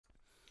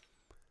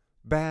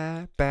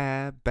Bad,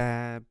 bad,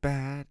 bad,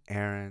 bad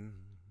Aaron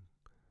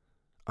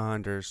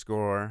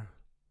underscore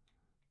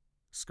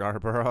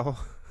Scarborough.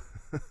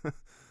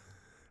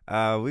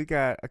 We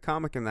got a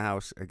comic in the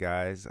house,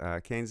 guys.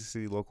 Kansas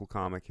City local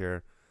comic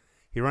here.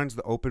 He runs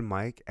the open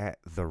mic at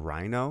The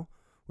Rhino,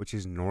 which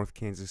is North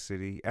Kansas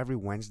City, every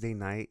Wednesday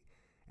night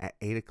at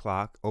 8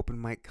 o'clock. Open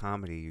mic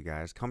comedy, you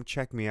guys. Come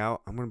check me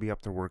out. I'm going to be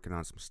up there working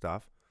on some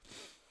stuff.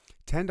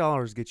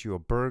 $10 gets you a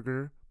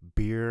burger,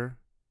 beer,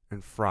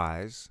 and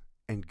fries,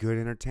 and good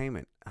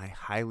entertainment. I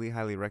highly,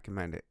 highly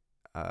recommend it.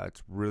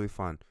 It's really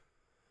fun.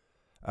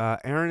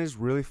 Aaron is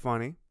really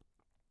funny,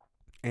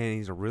 and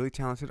he's a really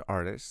talented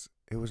artist.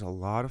 It was a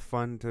lot of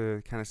fun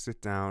to kind of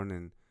sit down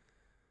and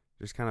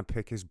just kind of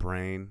pick his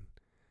brain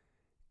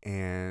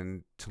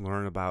and to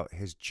learn about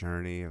his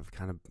journey of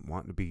kind of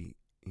wanting to be,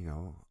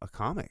 a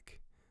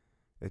comic.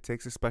 It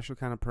takes a special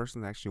kind of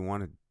person to actually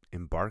want to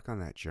embark on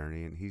that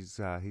journey, and he's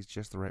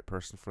just the right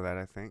person for that,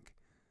 I think.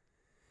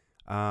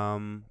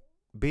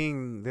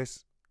 Being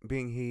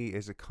he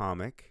is a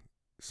comic,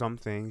 some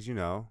things,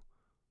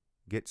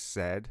 get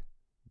said.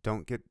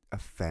 Don't get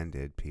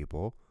offended,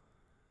 people.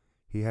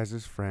 He has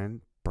his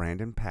friend,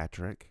 Brandon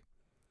Patrick.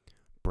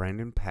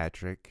 Brandon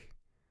Patrick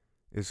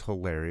is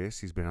hilarious.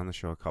 He's been on the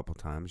show a couple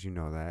times, you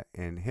know that.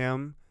 And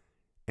him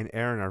and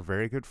Aaron are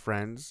very good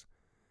friends.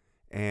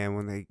 And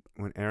when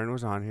Aaron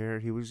was on here,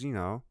 he was,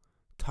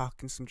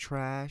 talking some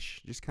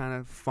trash, just kind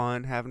of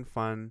fun, having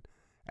fun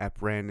at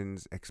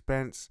Brandon's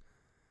expense.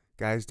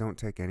 Guys, don't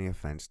take any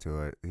offense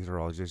to it. These are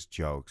all just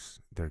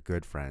jokes. They're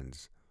good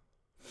friends.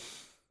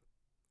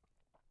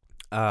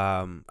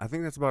 I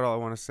think that's about all I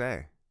want to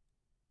say.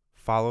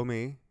 Follow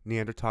me,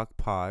 Neandertalk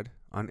Pod,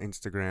 on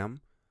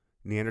Instagram,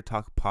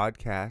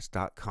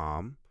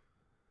 neandertalkpodcast.com.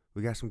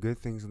 We got some good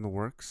things in the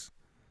works.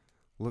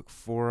 Look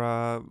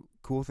for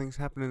cool things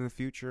happening in the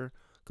future.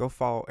 Go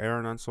follow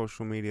Aaron on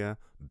social media,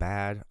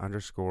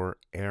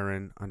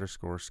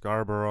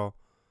 bad_Aaron_Scarborough.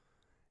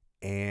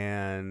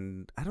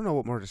 And I don't know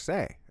what more to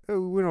say. We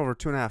went over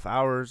 2.5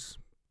 hours.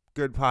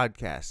 Good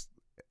podcast.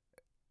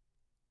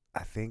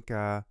 I think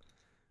I've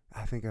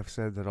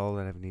said that all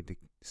that I need to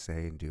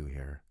say and do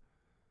here.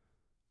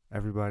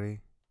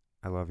 Everybody,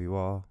 I love you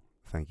all.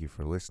 Thank you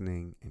for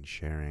listening and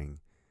sharing.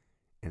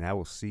 And I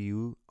will see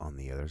you on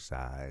the other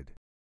side.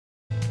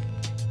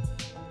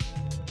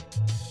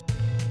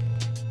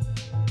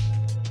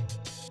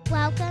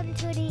 Welcome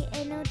to the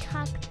Inner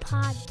Talk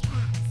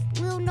Podcast.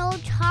 We'll no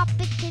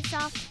topic is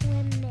off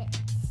limits.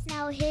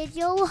 Now here's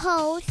your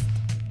host,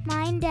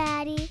 my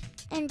daddy,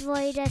 and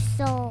Roy the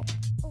Soul.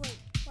 Oh wait,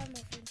 one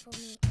more thing for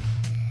me.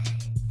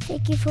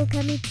 Thank you for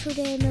coming to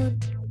the Inner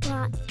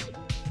Talk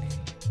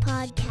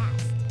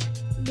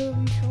Podcast.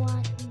 Boom,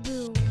 swat,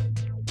 boom.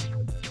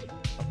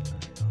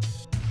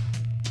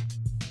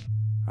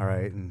 All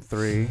right, in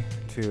 3,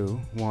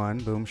 2, 1,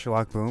 boom,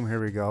 shalak, boom.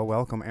 Here we go.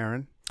 Welcome,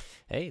 Aaron.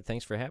 Hey,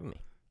 thanks for having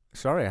me.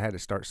 Sorry I had to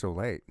start so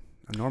late.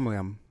 Normally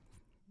I'm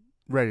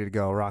ready to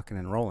go, rocking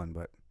and rolling,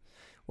 but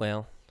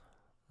Well,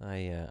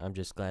 I'm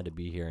just glad to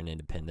be here in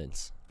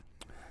Independence.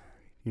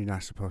 you're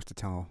not supposed to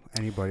tell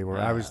anybody where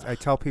I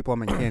tell people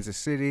I'm in Kansas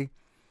City.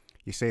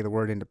 You say the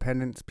word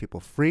Independence, people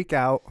freak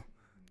out.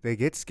 They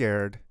get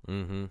scared.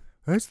 Mm-hmm.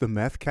 That's the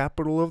meth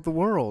capital of the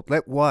world.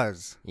 That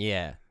was.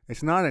 Yeah.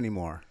 It's not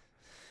anymore.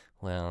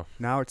 Well,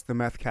 Now it's the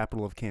meth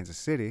capital of Kansas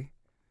City,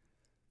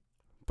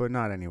 but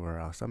not anywhere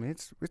else. I mean,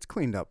 it's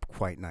cleaned up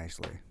quite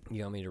nicely.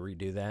 you want me to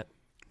redo that?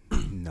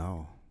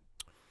 No.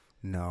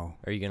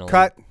 Are you gonna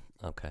Cut.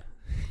 Okay.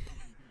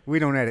 We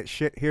don't edit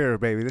shit here,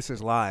 baby. This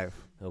is live.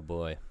 Oh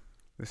boy.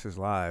 This is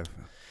live.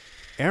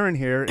 Aaron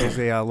here is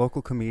a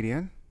local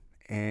comedian,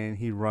 and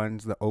he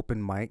runs the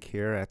open mic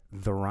here at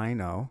The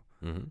Rhino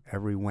Mm-hmm.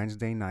 every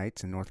Wednesday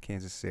nights in North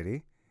Kansas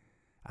City.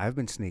 I've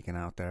been sneaking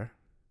out there.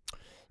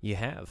 You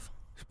have.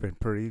 It's been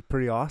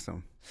pretty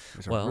awesome.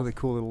 It's a Well- really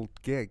cool little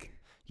gig.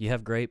 You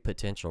have great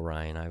potential,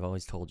 Ryan. I've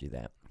always told you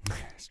that.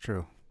 It's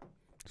true.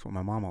 That's what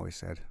my mom always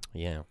said.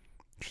 Yeah.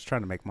 She's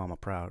trying to make Mama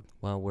proud.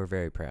 Well, we're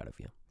very proud of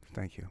you.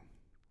 Thank you,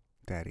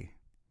 Daddy.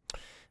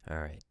 All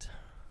right.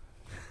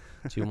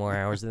 2 more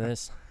hours of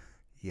this?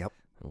 Yep.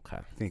 Okay.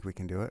 Think we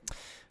can do it?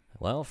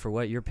 Well, for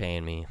what you're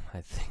paying me,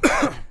 I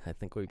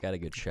think we've got a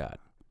good shot.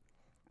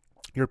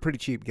 You're a pretty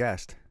cheap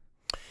guest.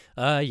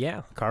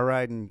 Yeah. Car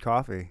ride and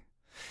coffee.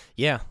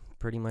 Yeah.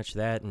 Pretty much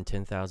that and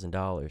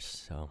 $10,000.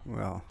 So.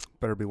 Well,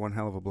 better be one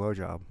hell of a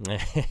blowjob.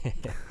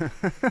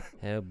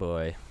 Oh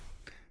boy.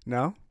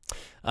 No?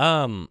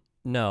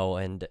 No,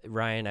 and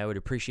Ryan, I would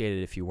appreciate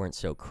it if you weren't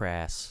so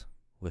crass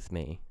with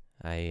me.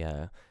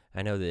 I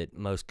know that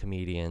most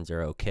comedians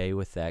are okay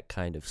with that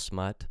kind of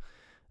smut,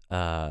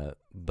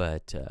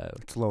 but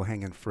It's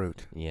low-hanging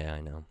fruit. yeah,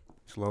 I know.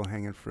 It's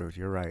low-hanging fruit.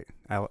 You're right.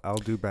 I'll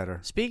do better.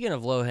 Speaking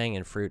of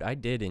low-hanging fruit, I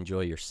did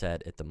enjoy your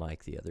set at the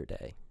mic the other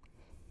day.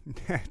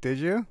 Did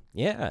you?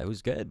 Yeah, it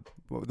was good.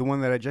 The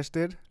one that I just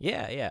did?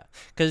 Yeah.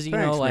 Because,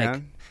 Thanks, like,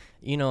 man.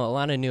 a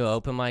lot of new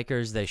open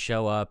micers, they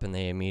show up and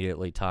they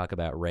immediately talk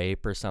about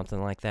rape or something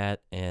like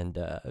that. And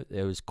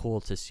it was cool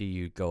to see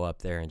you go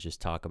up there and just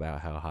talk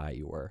about how high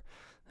you were.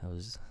 That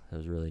was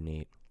really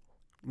neat.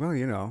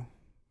 Well,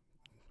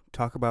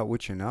 talk about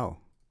what you know.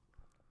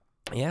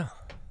 Yeah.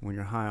 When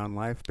you're high on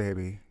life,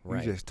 baby,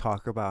 Right. you just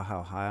talk about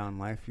how high on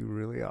life you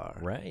really are.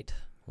 Right.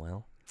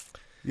 Well.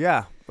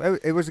 Yeah,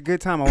 it was a good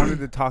time. I wanted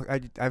to talk.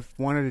 I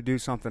wanted to do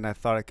something I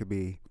thought it could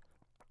be.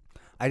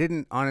 I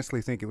didn't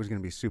honestly think it was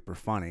going to be super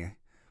funny,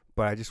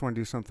 but I just want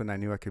to do something I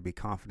knew I could be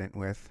confident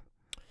with.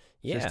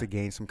 Yeah. Just to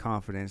gain some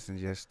confidence and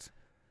just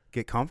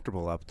get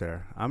comfortable up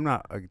there. I'm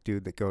not a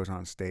dude that goes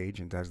on stage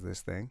and does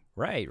this thing.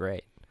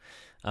 Right.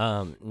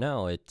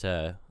 No,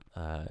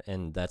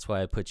 and that's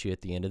why I put you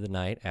at the end of the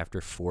night after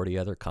 40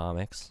 other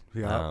comics.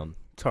 Yeah,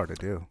 it's hard to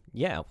do.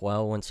 Yeah.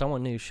 Well, when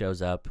someone new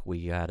shows up,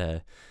 we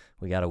gotta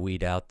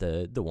weed out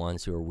the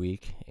ones who are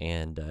weak,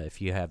 and if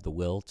you have the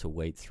will to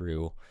wait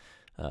through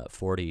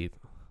 40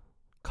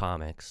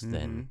 comics,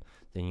 then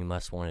you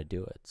must want to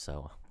do it.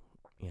 So,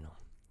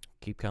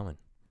 keep coming.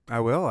 I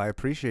will. I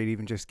appreciate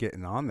even just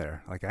getting on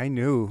there. Like I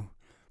knew,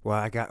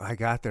 I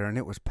got there and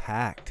it was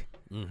packed.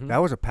 Mm-hmm. That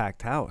was a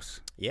packed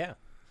house. Yeah.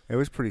 It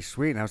was pretty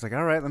sweet. And I was like,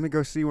 all right, let me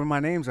go see when my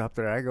name's up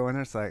there. I go in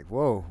there, it's like,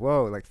 whoa,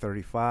 like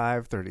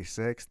 35,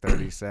 36,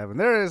 37.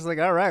 There it is. Like,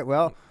 all right,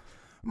 well,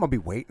 I'm going to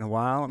be waiting a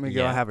while. Let me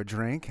go have a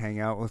drink, hang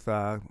out with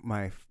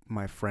my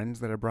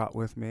friends that I brought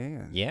with me,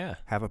 and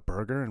have a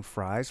burger and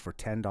fries for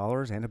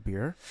 $10 and a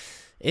beer.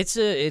 It's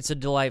a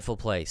delightful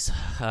place.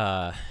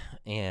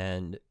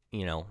 And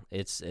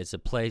it's a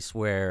place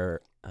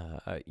where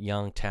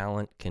young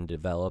talent can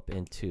develop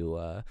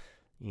into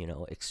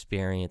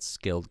experienced,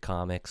 skilled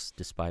comics,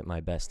 despite my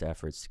best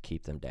efforts to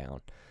keep them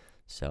down.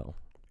 So,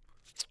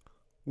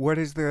 what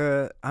is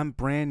I'm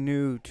brand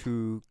new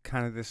to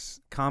kind of this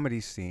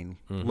comedy scene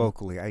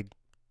locally. I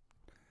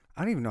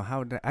don't even know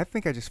how. I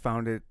think I just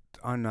found it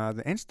on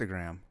the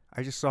Instagram.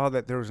 I just saw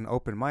that there was an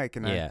open mic,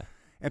 and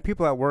and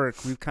people at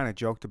work, we've kind of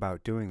joked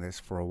about doing this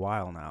for a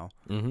while now.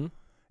 Mm-hmm.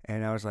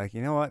 And I was like,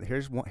 you know what?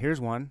 Here's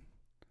one.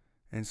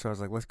 And so I was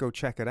like, let's go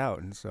check it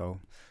out. And so,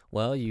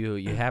 well,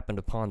 you happened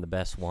upon the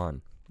best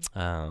one.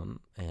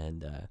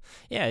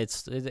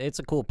 It's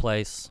a cool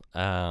place.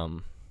 I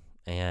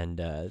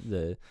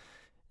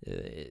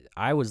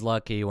was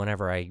lucky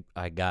whenever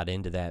I got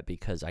into that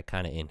because I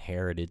kind of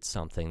inherited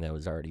something that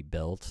was already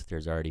built.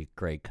 There's already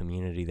great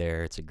community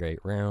there. It's a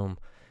great room.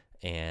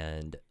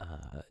 And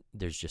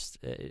there's just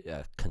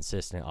a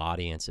consistent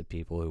audience of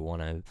people who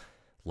want to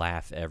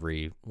laugh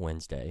every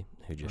Wednesday,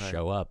 who just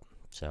show up.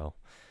 So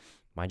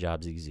my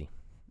job's easy.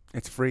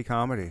 It's free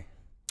comedy.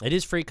 It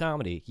is free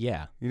comedy,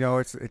 yeah.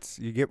 It's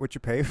you get what you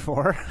pay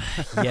for.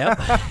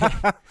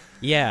 Yep.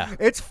 Yeah.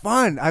 It's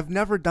fun. I've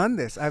never done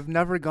this. I've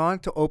never gone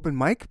to open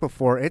mic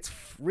before. It's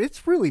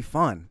really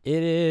fun.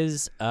 It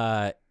is.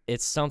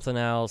 It's something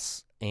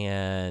else,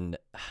 and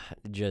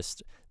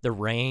just the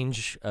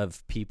range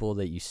of people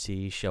that you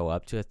see show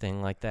up to a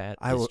thing like that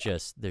is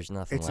just, there's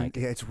nothing like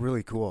it. It's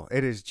really cool.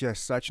 It is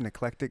just such an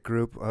eclectic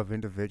group of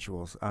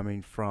individuals. I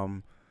mean,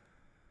 from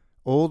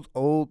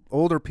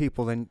older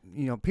people than,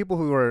 people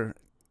who are,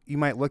 you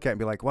might look at and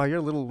be like, wow,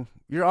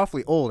 you're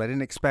awfully old. I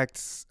didn't expect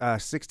a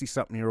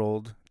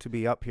 60-something-year-old to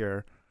be up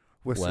here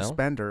with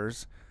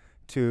suspenders,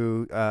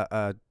 to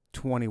a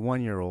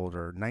 21-year-old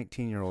or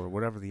 19-year-old or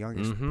whatever the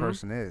youngest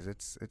person is.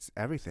 It's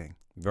everything.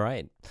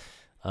 Right.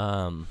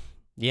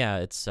 Yeah,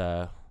 it's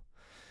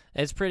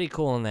pretty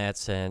cool in that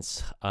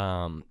sense.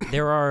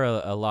 There are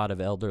a lot of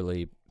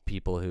elderly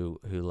people who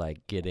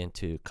like get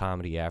into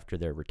comedy after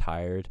they're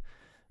retired,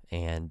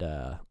 and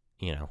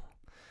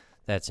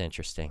that's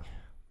interesting.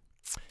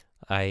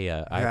 I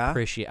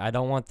appreciate. I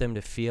don't want them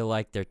to feel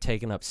like they're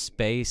taking up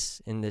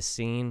space in this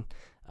scene.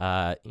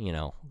 I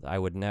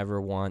would never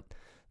want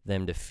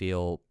them to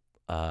feel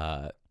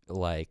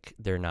like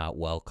they're not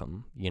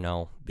welcome.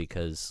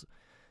 Because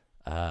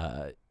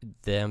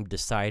them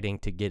deciding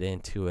to get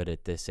into it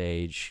at this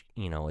age,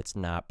 it's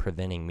not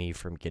preventing me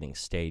from getting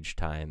stage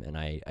time. And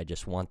I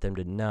just want them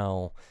to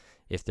know,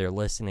 if they're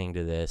listening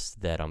to this,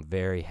 that I'm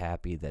very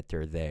happy that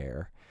they're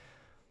there.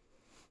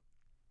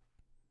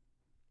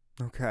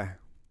 Okay.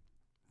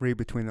 Read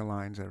between the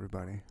lines,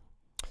 everybody.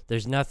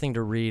 There's nothing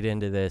to read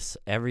into this.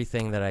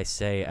 Everything that I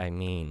say, I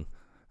mean.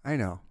 I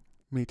know.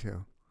 Me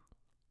too.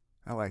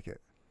 I like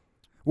it.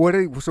 What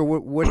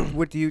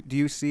do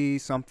you see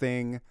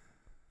something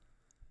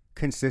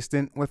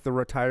consistent with the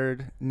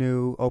retired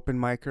new open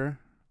micer?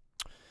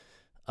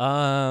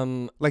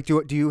 Like,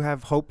 do you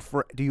have hope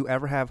for? Do you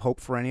ever have hope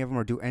for any of them,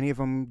 or do any of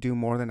them do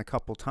more than a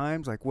couple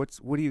times? Like, what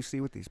do you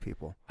see with these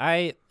people?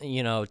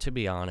 To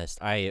be honest,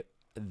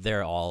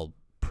 they're all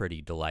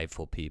pretty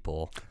delightful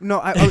people. No,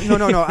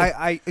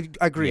 I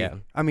agree. Yeah.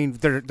 I mean,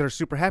 they're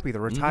super happy.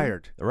 They're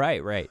retired.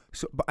 Mm-hmm. Right.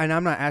 So, and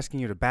I'm not asking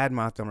you to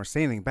badmouth them or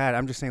say anything bad.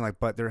 I'm just saying, like,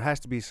 but there has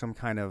to be some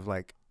kind of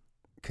like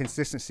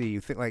consistency.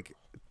 You think, like,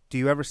 do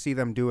you ever see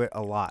them do it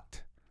a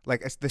lot?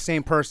 Like, it's the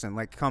same person,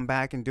 like, come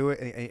back and do it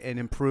and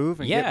improve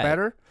and get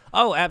better?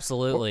 Oh,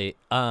 absolutely.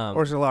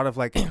 Or is it a lot of,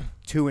 like,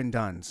 two and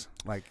dones?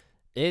 Like,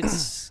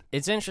 it's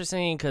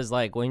interesting because,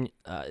 like,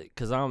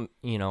 because I'm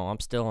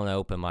still an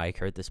open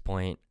micer at this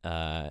point,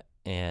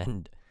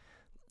 and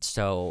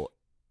so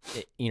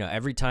you know,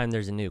 every time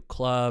there's a new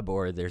club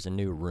or there's a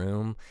new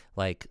room,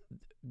 like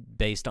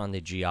based on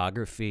the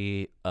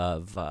geography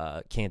of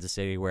Kansas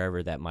City,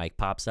 wherever that mic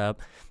pops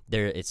up,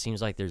 it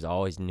seems like there's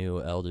always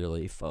new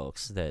elderly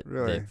folks that,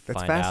 Really? that That's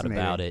find out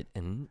about fascinating. it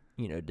and,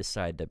 you know,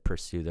 decide to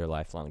pursue their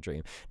lifelong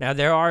dream. Now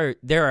there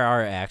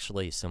are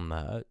actually some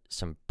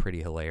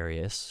pretty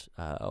hilarious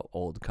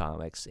old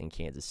comics in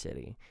Kansas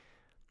City,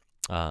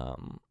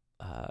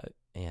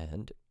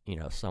 and you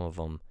know, some of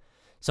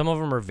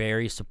them are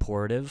very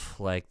supportive.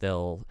 Like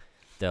they'll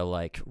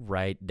like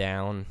write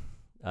down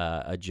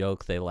a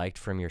joke they liked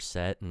from your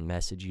set and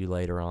message you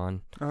later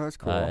on. Oh, that's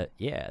cool.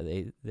 Yeah,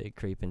 they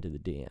creep into the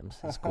DMs.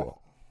 It's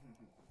cool.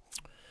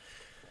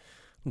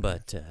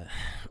 But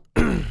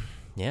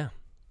yeah.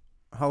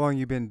 How long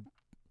you been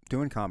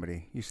doing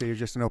comedy? You say you're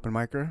just an open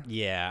micer?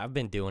 Yeah, I've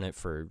been doing it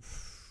for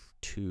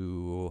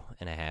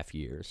 2.5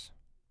 years.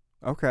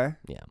 Okay.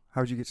 Yeah.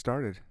 How'd you get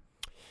started?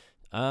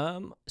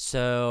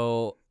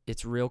 So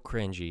it's real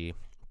cringy.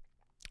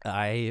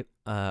 I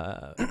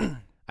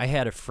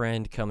had a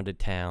friend coming to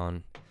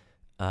town,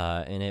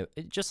 and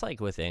it just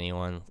like with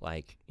anyone,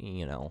 like,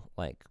 you know,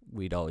 like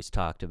we'd always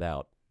talked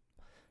about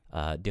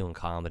doing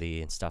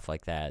comedy and stuff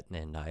like that,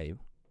 and I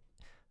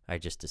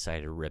just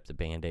decided to rip the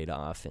Band-Aid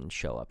off and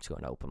show up to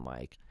an open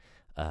mic.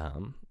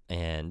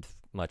 And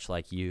much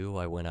like you,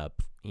 I went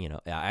up, you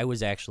know, I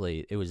was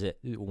actually, it was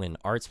when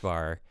Arts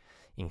Bar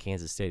in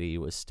Kansas City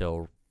was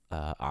still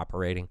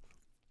operating.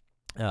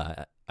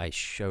 I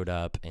showed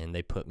up and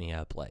they put me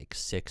up like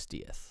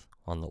 60th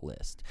on the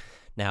list.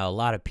 Now, a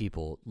lot of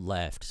people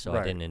left, so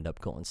Right. I didn't end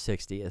up going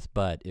 60th,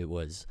 but it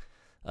was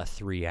a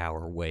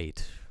 3-hour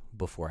wait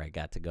before I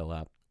got to go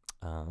up.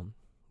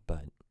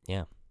 But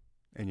yeah.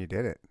 And you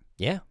did it.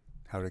 Yeah.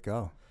 How'd it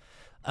go?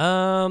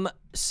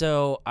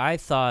 So I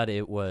thought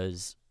it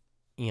was,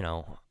 you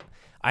know,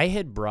 I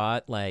had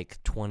brought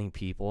like 20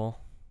 people.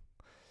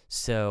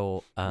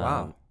 So,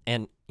 Wow.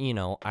 And, you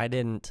know, I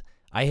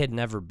had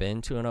never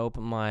been to an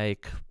open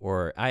mic,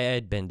 or I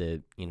had been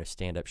to, you know,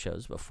 stand-up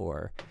shows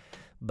before,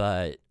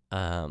 but,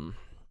 I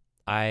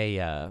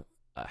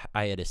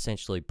had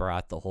essentially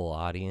brought the whole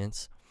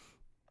audience,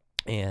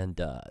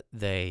 and,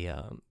 they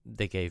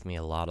gave me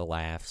a lot of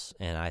laughs,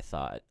 and I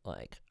thought,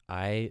 like,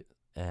 I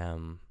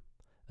am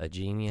a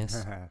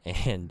genius,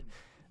 and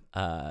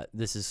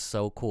this is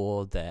so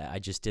cool that I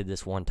just did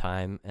this one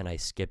time and I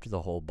skipped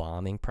the whole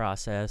bombing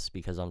process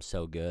because I'm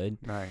so good.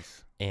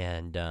 Nice.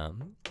 And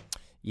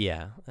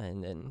yeah,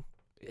 and then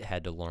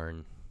had to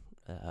learn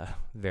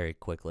very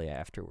quickly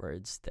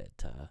afterwards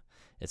that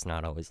it's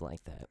not always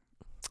like that.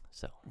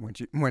 So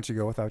When'd you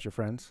go without your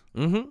friends?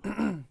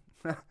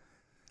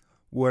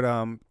 what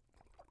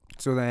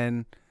So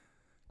then,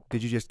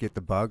 did you just get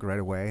the bug right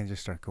away and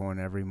just start going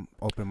every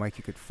open mic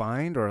you could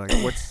find, or like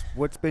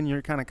what's been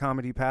your kind of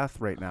comedy path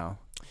right now?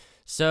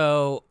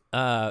 So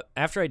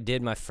after I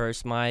did my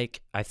first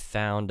mic, I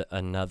found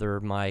another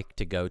mic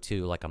to go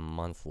to like a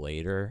month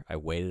later. I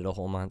waited a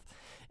whole month,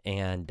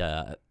 and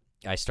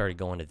I started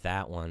going to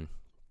that one.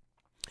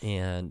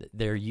 And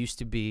they used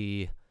to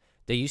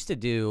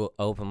do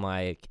open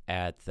mic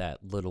at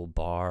that little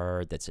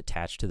bar that's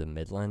attached to the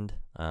Midland.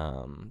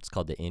 It's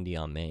called the Indie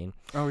on Main.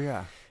 Oh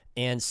yeah.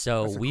 And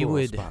so That's a we cool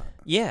would, spot.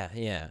 yeah.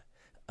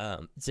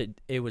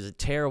 It was a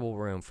terrible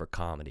room for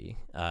comedy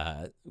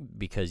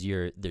because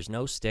there's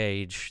no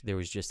stage. There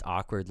was just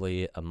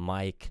awkwardly a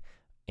mic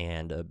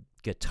and a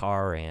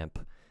guitar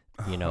amp,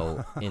 you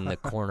know, in the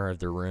corner of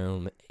the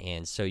room.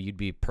 And so you'd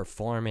be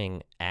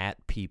performing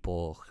at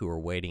people who are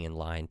waiting in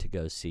line to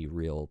go see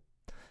real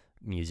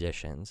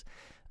musicians.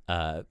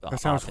 That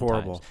sounds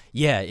horrible.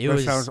 Yeah,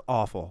 That sounds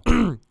awful.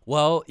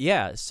 Well,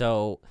 yeah.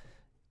 So,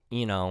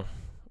 you know,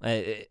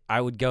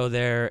 I would go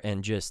there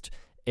and just,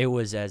 it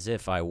was as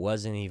if I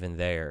wasn't even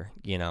there,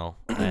 you know,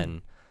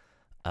 and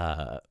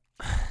that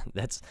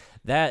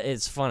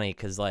is funny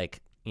because, like,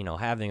 you know,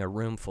 having a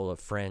room full of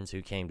friends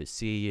who came to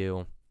see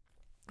you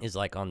is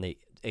like on the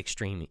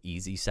extreme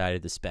easy side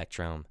of the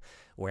spectrum,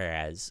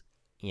 whereas,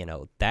 you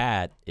know,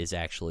 that is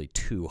actually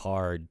too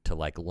hard to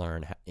like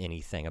learn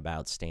anything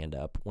about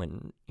stand-up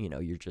when, you know,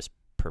 you're just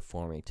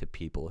performing to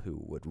people who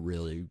would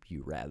really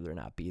you rather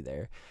not be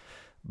there.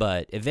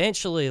 But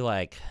eventually,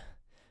 like,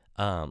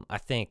 I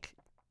think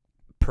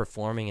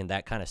performing in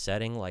that kind of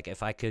setting, like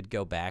if I could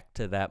go back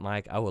to that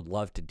mic, I would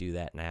love to do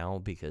that now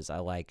because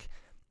I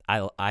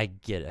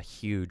get a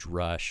huge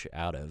rush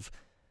out of,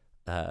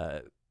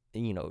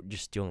 you know,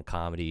 just doing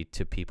comedy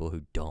to people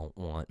who don't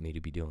want me to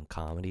be doing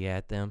comedy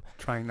at them.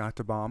 Trying not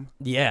to bomb.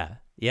 Yeah.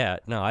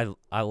 No,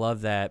 I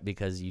love that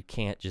because you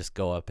can't just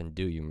go up and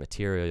do your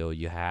material.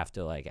 You have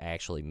to like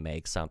actually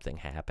make something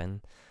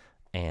happen.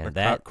 And Like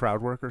that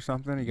crowd work or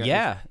something. You you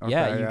got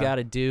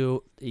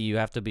you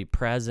have to be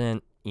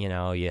present, you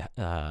know, you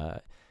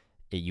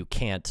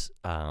can't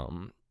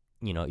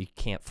you know, you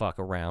can't fuck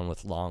around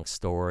with long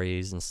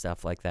stories and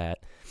stuff like that.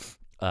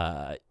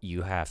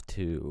 You have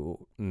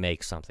to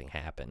make something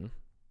happen.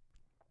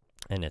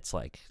 And it's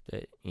like,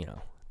 you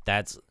know,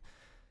 that's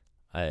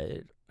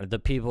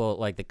the people,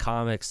 like the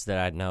comics that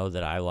I know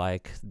that I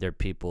like, they're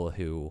people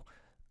who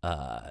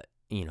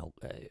you know,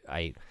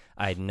 I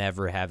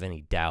never have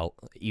any doubt,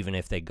 even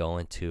if they go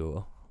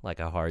into like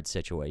a hard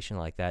situation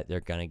like that,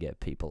 they're gonna get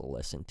people to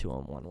listen to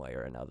them one way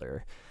or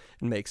another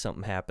and make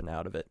something happen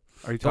out of it.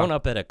 Are you Going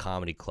up at a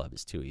comedy club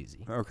is too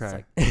easy.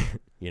 Okay. It's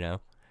like, you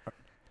know.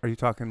 Are you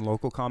talking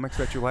local comics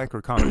that you like,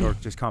 or or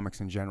just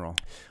comics in general?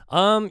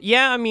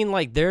 Yeah, I mean,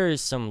 like there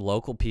is some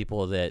local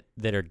people that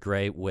are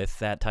great with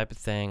that type of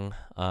thing.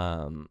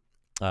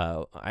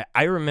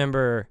 I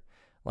remember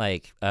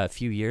like a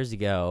few years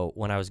ago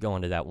when I was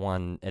going to that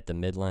one at the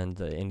Midland,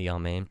 the Indie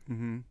on Main.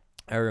 Mm-hmm.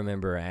 I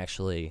remember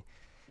actually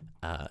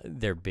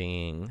there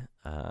being,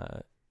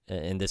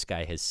 and this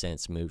guy has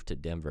since moved to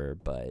Denver,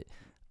 but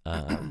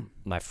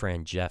my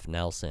friend Jeff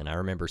Nelson, I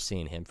remember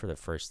seeing him for the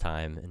first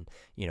time, and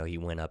you know, he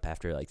went up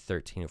after like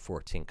 13 or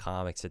 14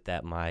 comics at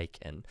that mic,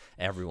 and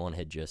everyone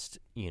had just,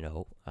 you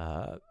know,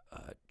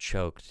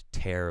 choked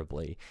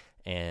terribly,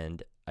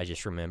 and I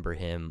just remember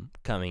him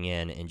coming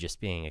in and just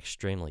being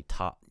extremely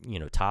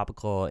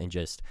topical, and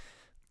just,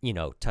 you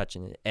know,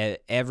 touching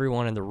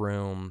everyone in the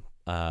room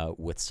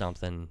with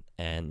something,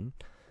 and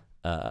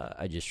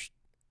I just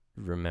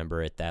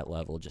remember at that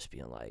level just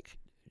being like,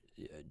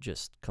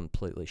 just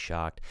completely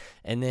shocked.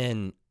 And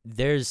then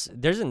there's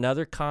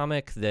another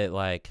comic that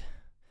like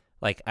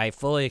I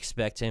fully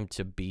expect him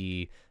to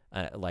be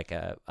like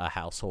a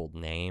household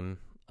name,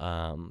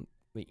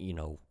 you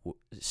know,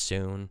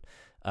 soon,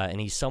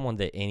 and he's someone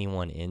that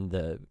anyone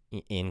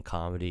in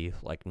comedy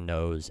like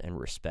knows and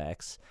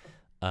respects,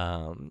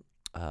 but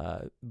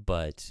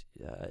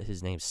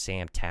his name's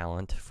Sam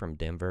Talent from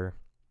Denver,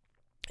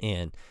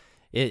 and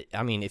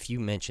I mean, if you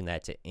mention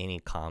that to any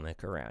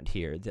comic around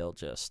here,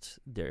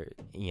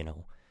 you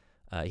know,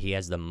 he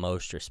has the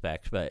most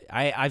respect. But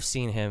I've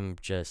seen him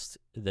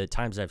the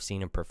times I've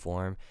seen him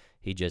perform,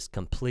 he just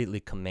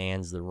completely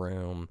commands the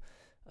room,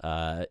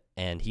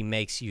 and he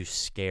makes you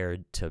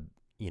scared to,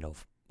 you know,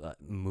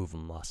 move a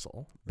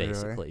muscle,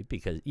 basically. Really?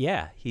 Because,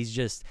 yeah, he's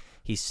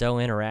so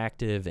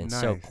interactive and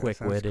so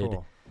quick-witted.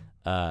 Cool.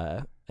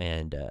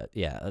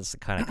 Yeah, that's the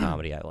kind of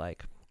comedy I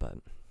like. But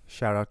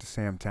shout out to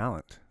Sam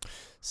Talent.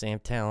 Sam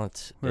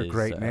Talent. What a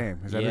great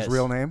name. Is that yes. his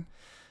real name?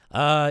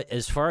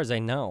 As far as I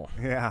know.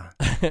 Yeah.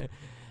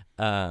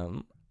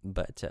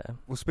 But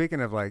well,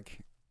 speaking of like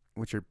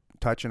what you're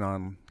touching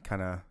on,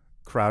 kind of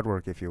crowd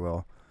work, if you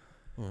will,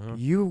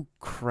 you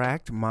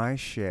cracked my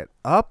shit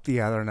up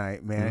the other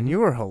night, man. Mm-hmm. You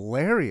were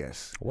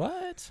hilarious.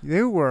 What?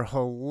 You were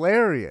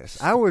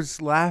hilarious. I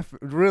was laughing.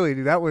 Really,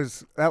 dude, that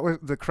was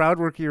the crowd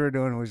work you were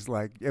doing was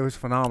like, it was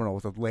phenomenal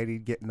with a lady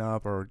getting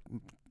up, or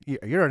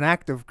you're an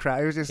active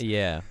crowd. It was just,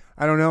 yeah.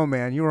 I don't know,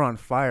 man. You were on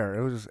fire.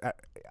 It was,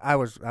 I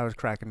was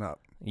cracking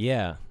up.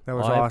 Yeah. That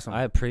was awesome.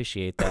 I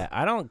appreciate that.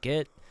 I don't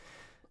get,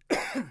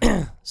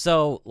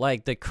 so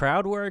like the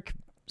crowd work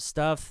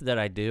stuff that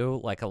I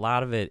do, like a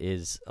lot of it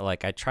is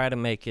like, I try to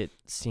make it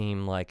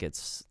seem like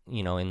it's,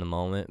 you know, in the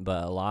moment,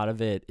 but a lot of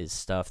it is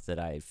stuff that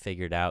I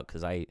figured out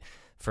because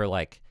for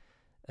like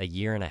a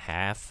year and a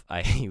half,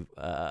 I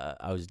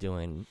was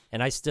doing,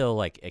 and I still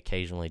like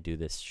occasionally do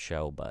this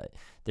show, but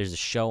there's a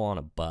show on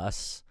a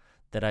bus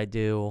that I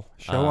do.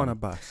 Show on a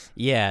bus.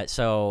 Yeah,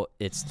 so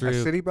it's through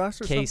a city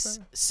bus or something.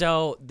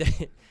 So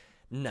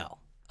no,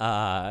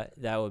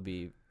 that would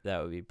be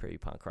pretty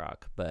punk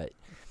rock. But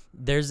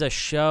there's a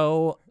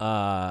show.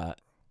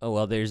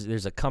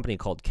 There's a company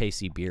called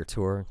KC Beer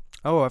Tour.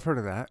 Oh, I've heard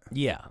of that.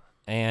 Yeah,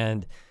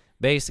 and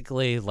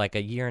basically, like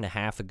a year and a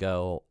half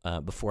ago,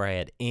 before I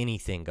had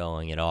anything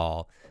going at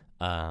all,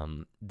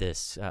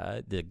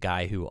 the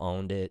guy who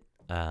owned it,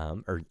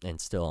 and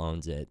still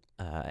owns it,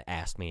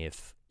 asked me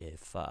if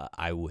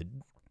I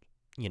would,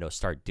 you know,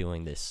 start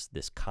doing this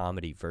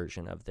comedy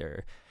version of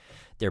their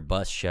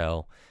bus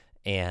show,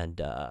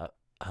 and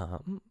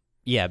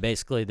yeah,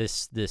 basically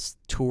this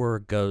tour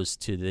goes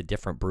to the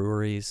different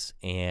breweries,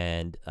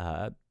 and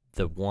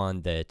the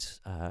one that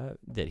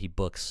he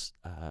books,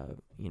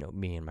 you know,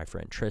 me and my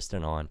friend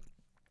Tristan on,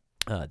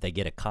 they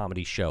get a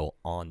comedy show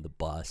on the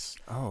bus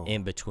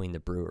in between the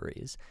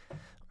breweries.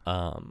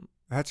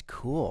 That's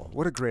cool.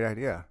 What a great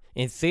idea.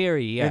 In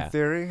theory, yeah. In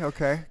theory,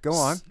 okay. Go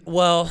on.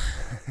 Well,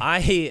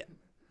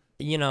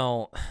 you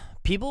know,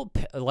 people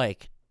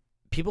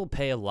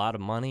pay a lot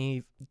of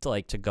money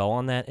to go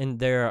on that, and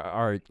there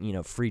are, you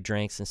know, free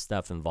drinks and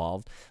stuff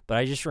involved. But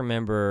I just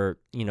remember,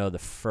 you know, the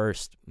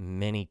first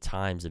many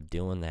times of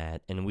doing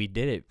that, and we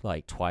did it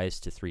like 2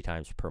 to 3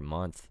 times per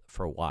month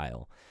for a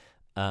while.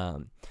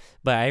 But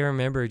I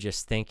remember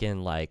just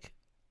thinking, like,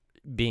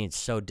 being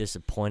so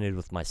disappointed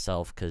with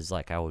myself because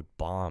like I would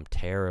bomb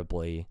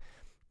terribly,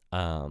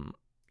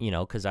 you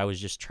know, because I was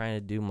just trying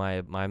to do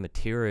my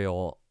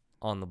material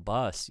on the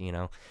bus, you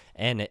know,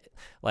 and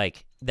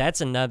like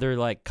that's another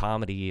like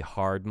comedy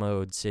hard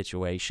mode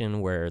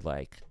situation where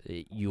like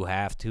you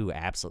have to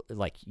absolutely,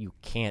 like, you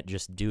can't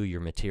just do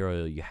your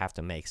material, you have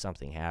to make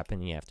something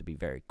happen, you have to be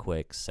very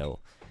quick. So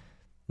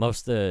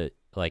most of the,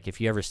 like, if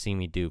you ever see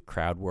me do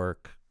crowd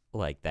work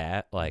like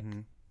that, like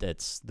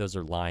those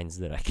are lines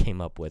that I came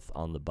up with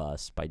on the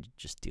bus by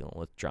just dealing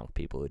with drunk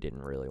people who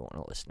didn't really want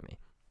to listen to me.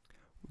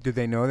 Did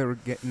they know they were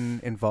getting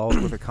involved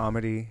with a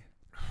comedy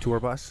tour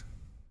bus?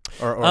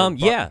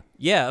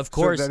 Yeah, of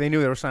course. So they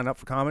knew they were signed up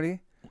for comedy?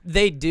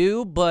 They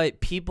do, but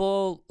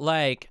people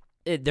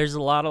there's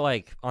a lot of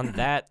on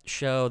that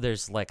show,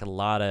 there's a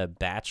lot of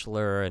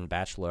bachelor and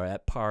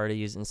bachelorette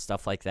parties and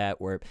stuff like that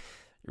where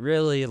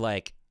really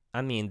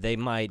I mean, they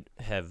might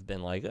have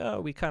been oh,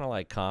 we kind of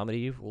like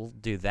comedy, we'll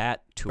do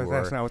that tour. But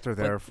that's not what they're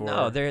there for.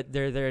 No, they're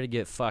there to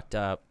get fucked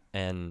up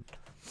and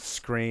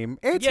scream,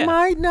 "It's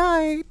my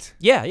night."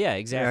 Yeah,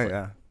 exactly.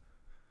 Yeah.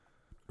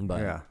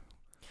 But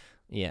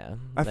yeah.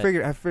 I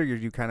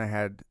figured you kind of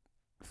had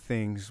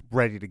things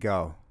ready to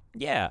go.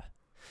 Yeah.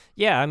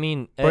 I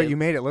mean, but you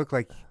made it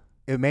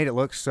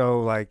look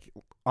so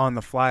on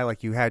the fly,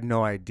 like you had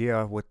no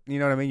idea what, you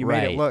know what I mean? You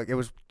made it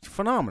was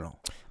phenomenal.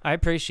 I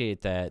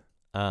appreciate that.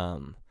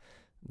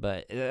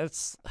 But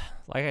that's,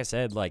 like I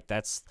said,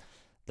 that's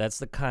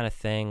the kind of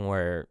thing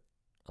where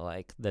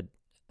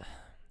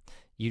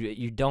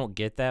you don't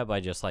get that by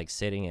just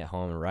sitting at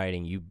home and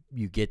writing.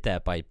 You get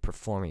that by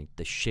performing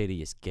the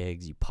shittiest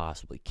gigs you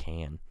possibly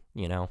can,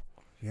 you know?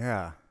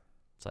 Yeah.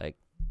 It's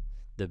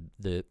the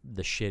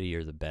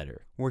shittier the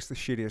better. What's the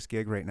shittiest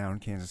gig right now in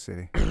Kansas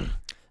City?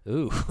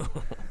 Ooh.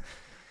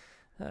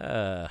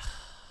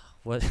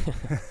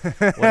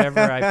 Whatever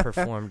I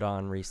performed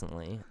on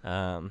recently.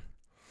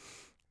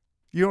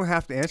 You don't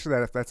have to answer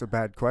that if that's a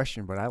bad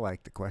question, but I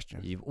like the question.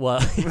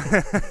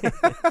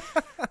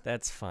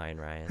 That's fine,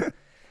 Ryan.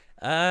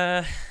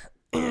 I'm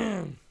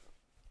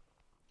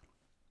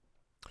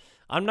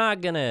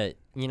not gonna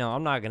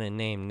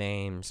name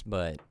names,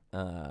 but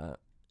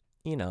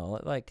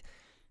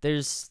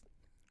there's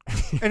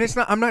and it's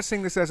not, I'm not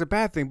saying this as a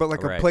bad thing, but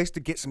a place to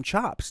get some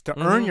chops, to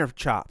earn your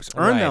chops,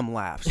 earn them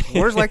laughs.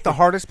 Where's the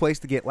hardest place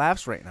to get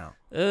laughs right now?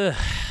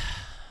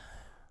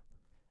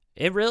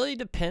 It really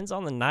depends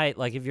on the night.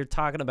 If you're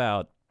talking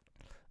about,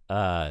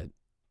 open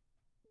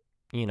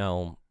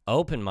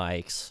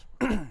mics.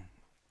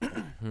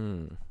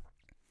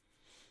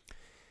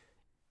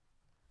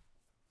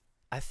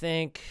 I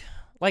think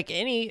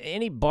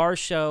any bar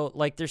show,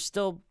 there's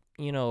still,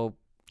 you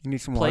need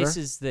some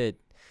places water? that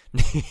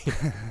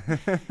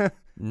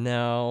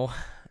no,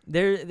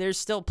 there's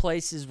still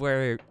places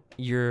where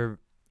you're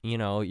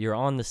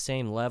on the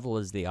same level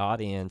as the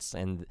audience,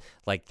 and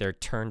they're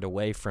turned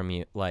away from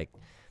you, that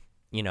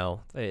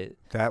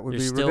would be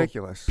still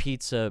ridiculous.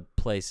 Pizza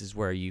places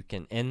where you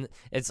can, and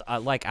it's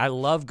I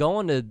love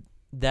going to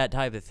that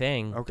type of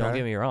thing. Okay. Don't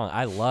get me wrong,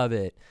 I love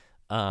it.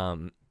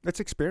 It's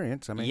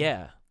experience. I mean,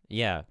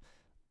 yeah.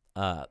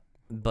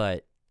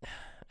 But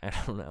I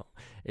don't know.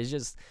 It's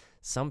just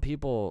some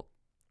people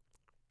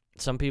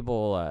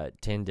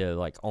tend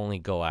to only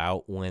go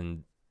out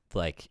when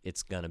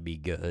it's gonna be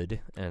good,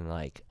 and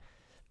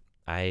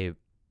I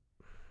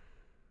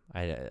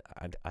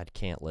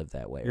can't live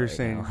that way. You're right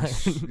saying, now.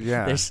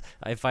 Yeah.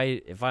 If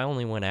I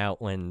only went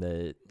out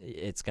when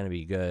it's gonna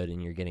be good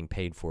and you're getting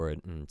paid for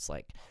it, and it's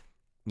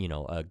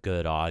a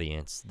good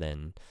audience,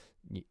 then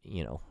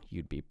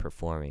you'd be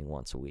performing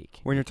once a week.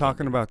 When you're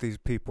talking about these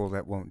people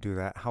that won't do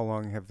that, how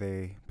long have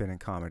they been in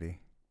comedy?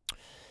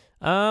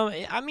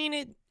 I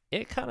mean,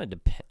 it kind of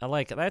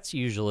depends. That's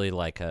usually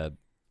a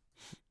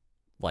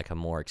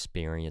more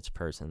experienced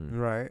person,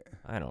 right?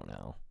 I don't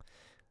know.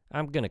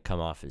 I'm gonna come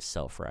off as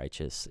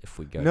self-righteous if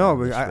we go. No,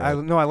 but I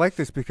like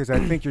this because I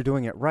think you're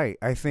doing it right.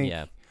 I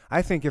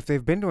think if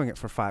they've been doing it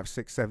for 5,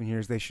 6, 7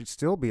 years, they should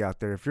still be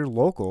out there. If you're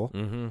local,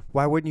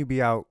 why wouldn't you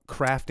be out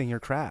crafting your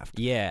craft?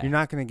 Yeah, you're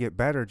not going to get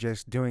better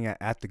just doing it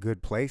at the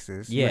good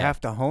places. Yeah. You have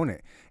to hone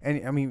it.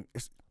 And I mean,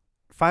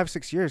 5,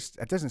 6 years,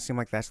 that doesn't seem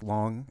like that's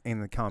long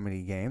in the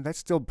comedy game. That's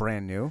still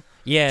brand new.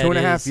 Yeah,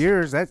 2.5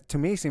 years, that to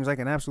me seems like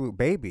an absolute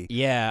baby.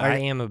 Yeah, I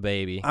am a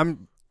baby.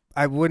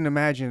 I wouldn't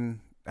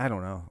imagine. I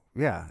don't know.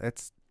 Yeah,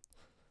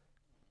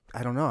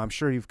 I don't know. I'm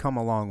sure you've come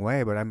a long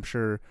way, but I'm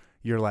sure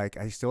you're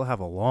I still have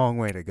a long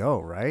way to go,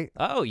 right?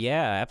 Oh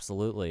yeah,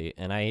 absolutely.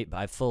 And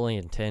I fully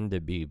intend to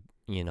be,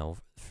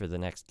 for the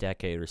next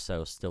decade or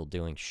so, still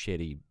doing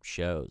shitty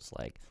shows.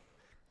 I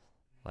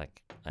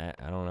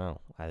don't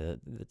know.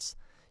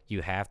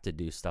 You have to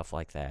do stuff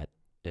like that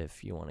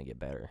if you want to get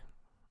better.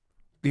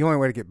 The only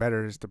way to get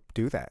better is to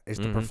do that, is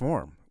to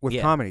perform. With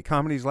comedy.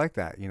 Comedy's like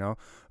that,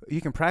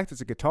 You can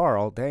practice a guitar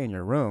all day in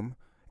your room,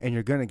 and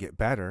you're going to get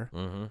better,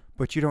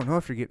 but you don't know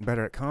if you're getting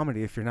better at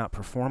comedy if you're not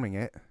performing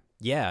it.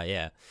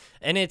 Yeah.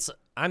 And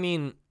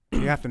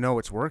you have to know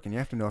what's working. You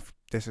have to know if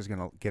this is going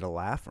to get a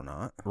laugh or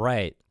not.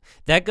 Right.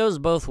 That goes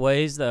both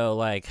ways,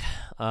 though,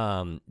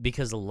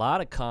 because a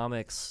lot of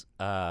comics,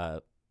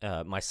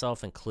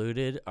 myself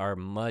included, are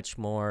much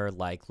more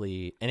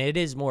likely, and it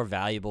is more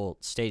valuable,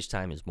 stage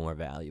time is more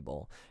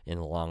valuable in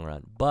the long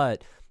run,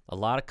 but a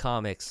lot of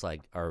comics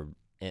are,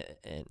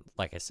 and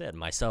like I said,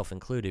 myself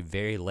included,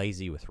 very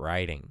lazy with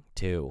writing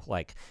too.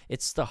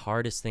 It's the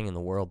hardest thing in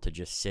the world to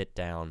just sit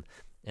down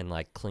and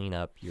clean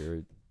up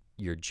your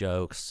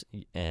jokes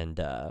and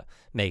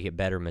make it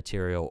better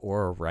material,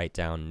 or write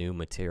down new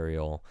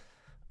material.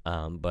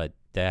 But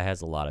that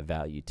has a lot of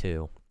value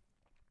too.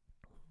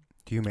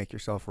 Do you make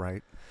yourself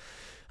write?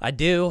 I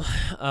do.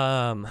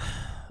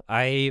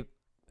 I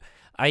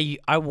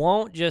I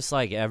won't just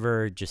like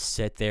ever just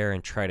sit there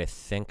and try to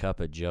think up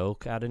a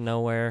joke out of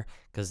nowhere,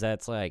 because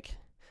that's like,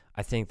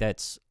 I think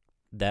that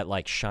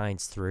like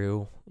shines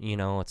through, you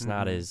know. It's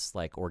not as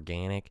like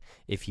organic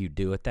if you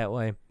do it that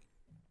way.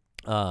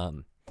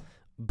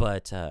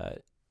 But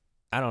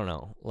I don't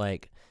know,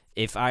 like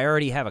if I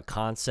already have a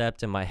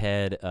concept in my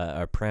head,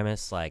 a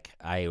premise, like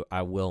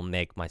I will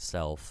make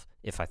myself,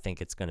 if I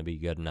think it's going to be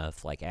good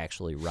enough, like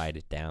actually write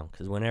it down,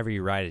 because whenever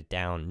you write it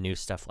down, new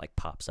stuff like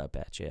pops up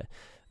at you,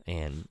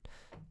 and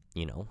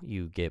you know,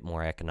 you get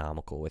more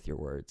economical with your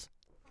words,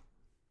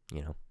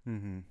 you know.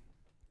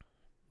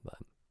 But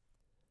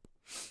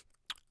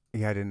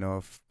yeah, I didn't know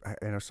if,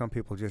 you know, some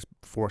people just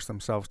force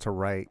themselves to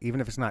write, even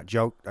if it's not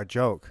a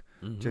joke,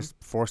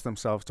 just force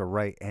themselves to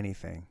write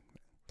anything.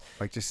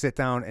 Like just sit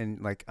down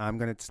and like, I'm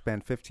going to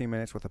spend 15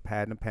 minutes with a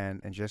pad and a pen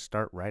and just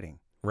start writing.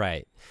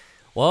 Right.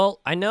 Well,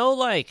 I know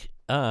like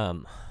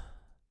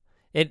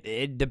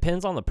it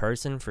depends on the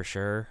person for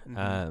sure.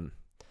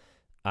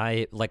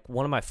 I like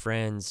one of my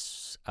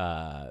friends,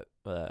 my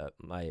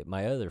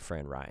other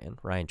friend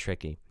Ryan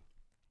Tricky.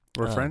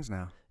 We're friends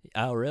now.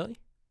 Oh, really?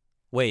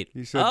 Wait.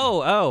 You said,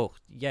 oh,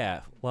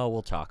 yeah. Well,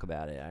 we'll talk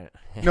about it.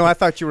 No, I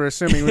thought you were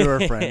assuming we were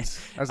friends.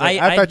 I was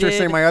like, I thought you were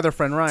saying my other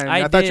friend Ryan.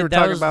 I thought you were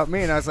talking about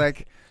me, and I was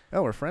like,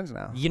 oh, we're friends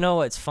now. You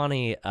know, it's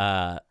funny.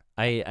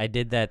 I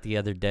did that the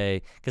other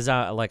day because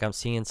I'm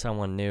seeing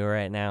someone new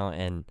right now,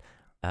 and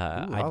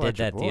I did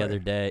that the other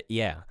day.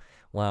 Yeah.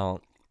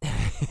 Well,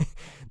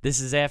 this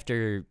is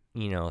after,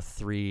 you know,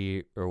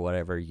 3 or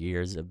whatever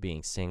years of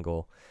being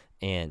single,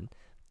 and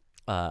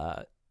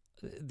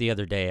the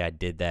other day I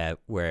did that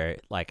where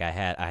like I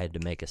had to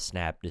make a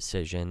snap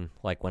decision,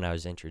 like when I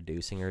was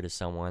introducing her to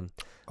someone,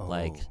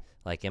 like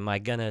am I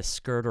gonna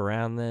skirt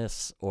around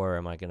this, or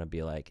am I gonna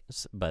be like,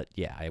 but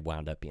yeah, I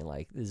wound up being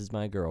like, this is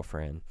my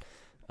girlfriend.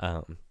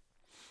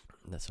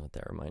 That's what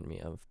that reminded me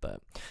of.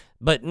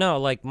 But no,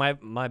 like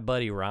my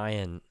buddy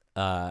Ryan,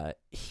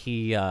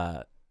 he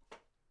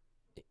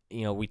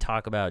you know, we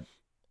talk about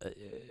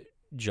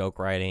joke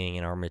writing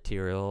and our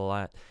material a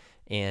lot,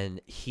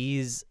 and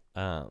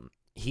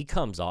he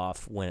comes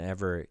off,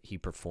 whenever he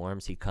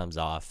performs, he comes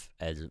off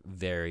as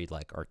very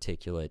like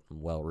articulate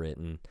and well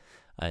written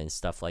and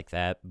stuff like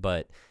that.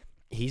 But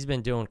he's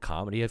been doing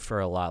comedy for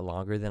a lot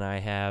longer than I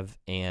have,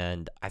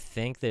 and I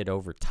think that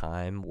over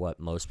time, what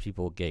most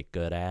people get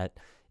good at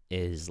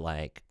is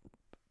like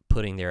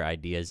putting their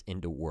ideas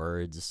into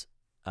words,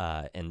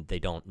 and they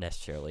don't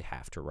necessarily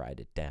have to write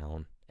it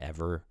down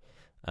ever.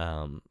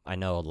 I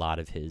know a lot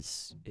of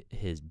his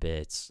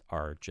bits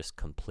are just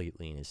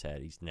completely in his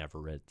head. He's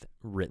never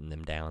written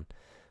them down.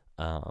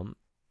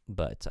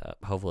 But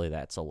hopefully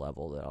that's a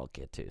level that I'll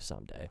get to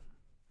someday.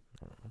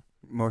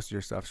 Most of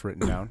your stuff's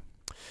written down.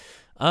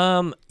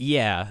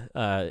 Yeah.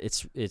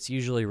 It's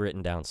usually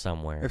written down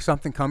somewhere. If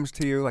something comes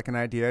to you like an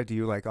idea, do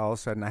you like all of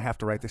a sudden, I have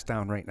to write this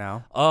down right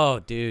now? Oh,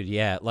 dude,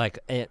 yeah. Like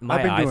my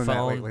I've been iPhone. doing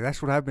that lately.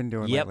 That's what I've been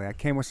doing lately. I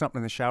came with something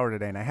in the shower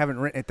today, and I haven't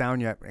written it down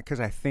yet because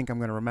I think I'm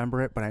going to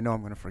remember it, but I know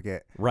I'm going to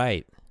forget.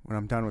 Right. When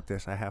I'm done with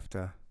this, I have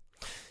to.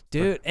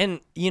 Dude, and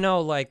you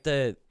know, like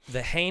the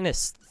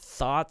heinous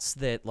thoughts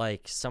that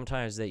like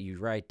sometimes that you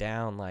write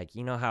down, like,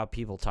 you know how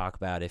people talk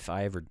about, if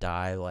I ever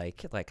die,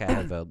 like I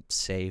have a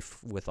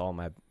safe with all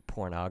my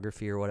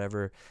pornography or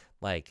whatever,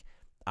 like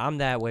I'm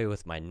that way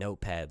with my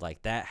notepad,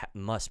 like that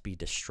must be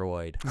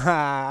destroyed. Is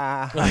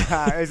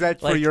that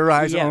for your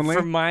eyes only?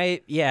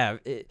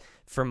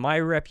 For my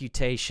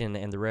reputation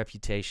and the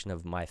reputation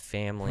of my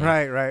family,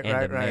 right,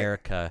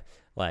 America,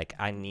 like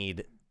I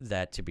need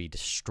that to be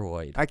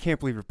destroyed. I can't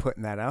believe you're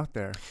putting that out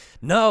there.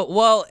 No,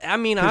 well, I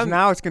mean,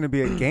 now it's going to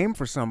be a game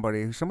for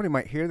somebody. Somebody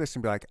might hear this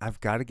and be like, I've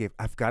got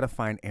to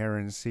find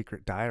Aaron's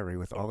secret diary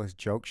with all this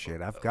joke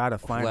shit. I've got to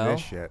find this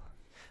shit.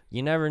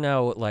 You never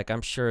know. Like,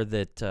 I'm sure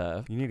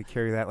that you need to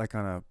carry that like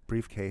on a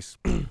briefcase,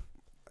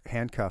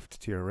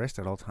 handcuffed to your wrist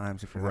at all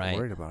times if you're that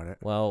worried about it.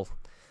 Well,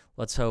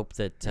 let's hope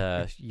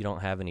that you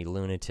don't have any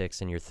lunatics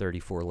in your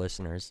 34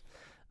 listeners.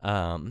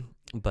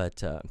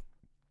 But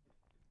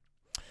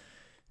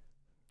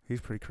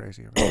he's pretty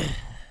crazy.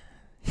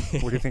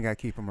 What do you think I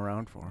keep him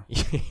around for?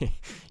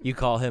 You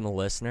call him a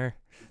listener?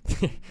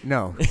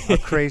 No, a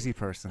crazy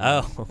person.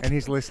 Oh, okay. And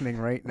he's listening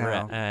right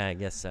now. I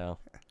guess so.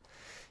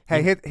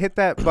 Hey, hit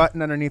that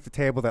button underneath the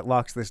table that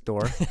locks this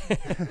door.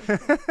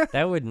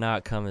 That would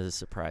not come as a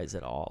surprise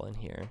at all in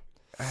here.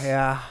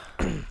 Yeah.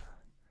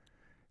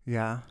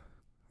 Yeah.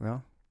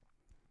 Well,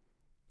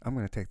 I'm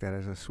going to take that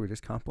as the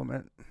sweetest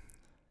compliment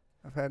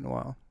I've had in a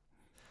while.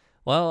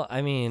 Well,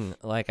 I mean,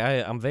 like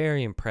I'm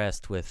very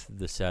impressed with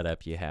the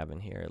setup you have in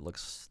here. It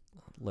looks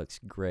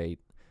great.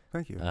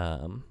 Thank you.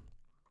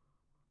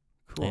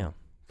 Cool. Yeah.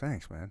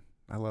 Thanks, man.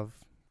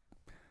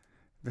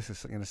 This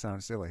is going to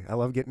sound silly. I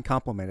love getting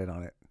complimented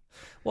on it.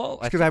 Well,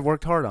 because I've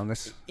worked hard on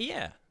this.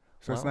 Yeah.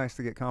 So it's nice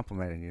to get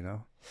complimented, you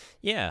know.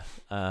 Yeah.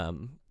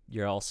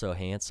 You're also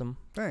handsome.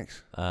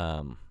 Thanks.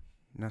 Not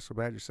so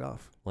bad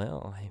yourself.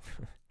 Well, I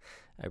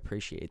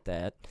appreciate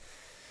that.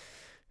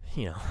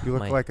 You know, you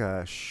look like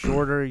a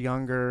shorter,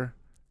 younger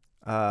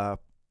Conan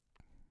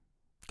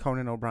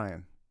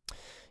O'Brien.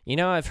 You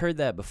know, I've heard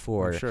that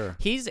before. I'm sure.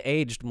 He's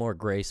aged more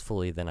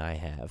gracefully than I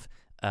have.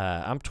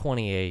 I'm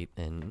 28,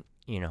 and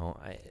you know,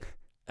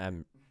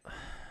 I'm.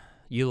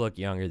 You look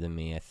younger than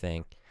me, I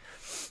think.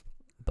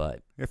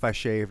 But if I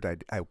shaved, I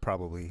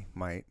probably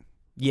might.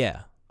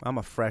 Yeah. I'm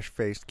a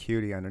fresh-faced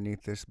cutie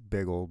underneath this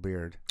big old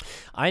beard.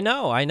 I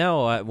know.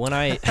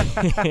 When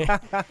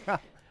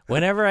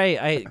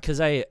whenever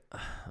because I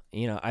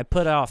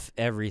put off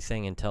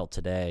everything until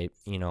today,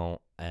 you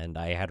know, and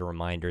I had a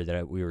reminder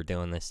that we were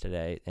doing this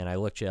today, and I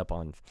looked you up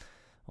on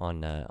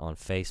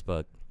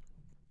Facebook,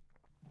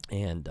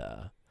 and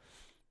I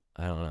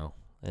don't know,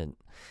 and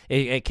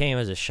it came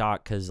as a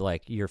shock because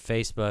like your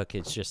Facebook,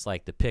 it's just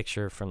like the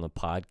picture from the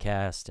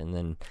podcast, and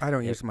then I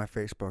don't use my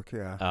Facebook.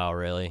 Yeah. Oh,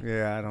 really?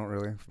 Yeah, I don't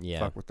really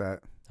fuck with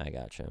that. I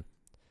gotcha.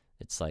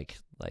 It's like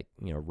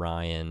you know,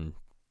 Ryan,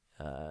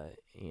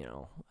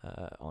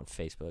 on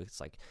Facebook,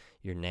 it's like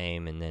your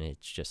name, and then it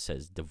just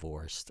says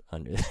divorced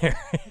under there.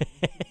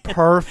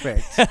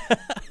 Perfect.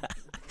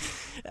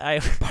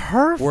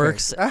 Perfect.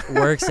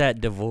 Works at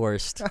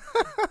divorced.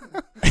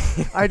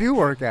 I do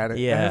work at it.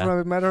 Yeah. As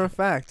a matter of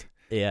fact.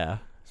 Yeah.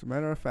 As a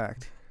matter of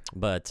fact.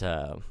 But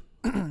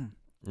no,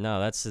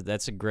 that's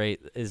a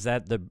great. Is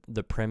that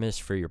the premise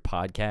for your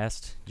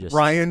podcast? Just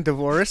Ryan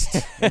divorced.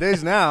 It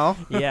is now.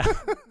 Yeah.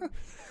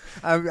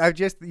 You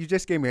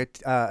just gave me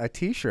a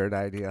T-shirt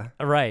idea.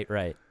 Right.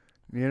 The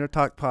Inner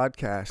Talk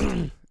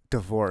podcast.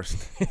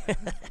 Divorced.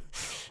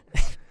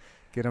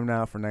 Get them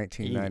now for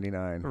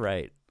 $19.99.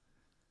 Right.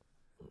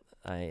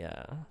 I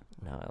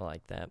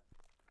like that.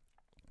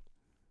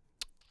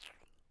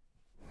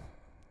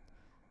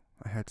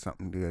 I had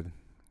something good.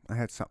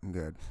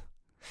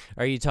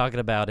 Are you talking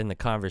about in the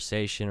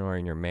conversation or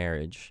in your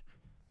marriage?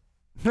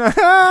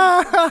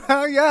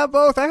 Yeah,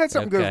 both. I had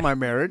something good with my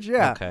marriage.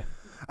 Yeah. Okay.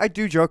 I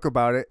do joke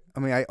about it. I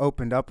mean, I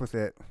opened up with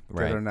it the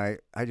Right. other night.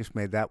 I just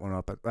made that one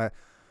up. But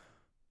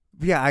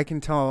yeah, I can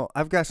tell.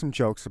 I've got some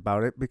jokes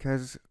about it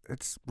because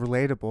it's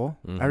relatable.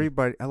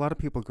 Mhm. A lot of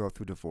people go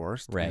through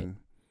divorce. Right. And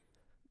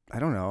I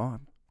don't know.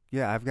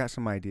 Yeah, I've got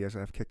some ideas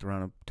I've kicked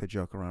around to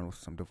joke around with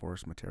some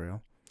divorce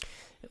material.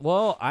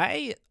 Well,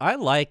 I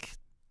like,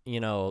 you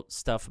know,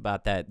 stuff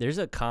about that. There's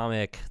a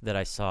comic that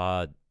I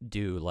saw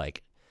do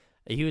like,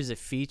 he was a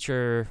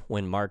feature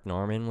when Mark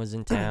Norman was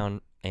in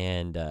town,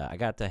 and I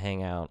got to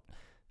hang out,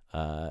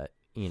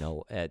 you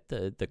know, at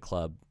the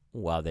club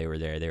while they were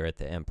there. They were at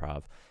the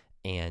Improv,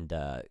 and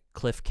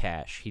Cliff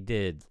Cash, he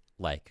did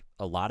like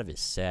a lot of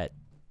his set.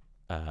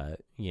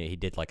 He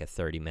did like a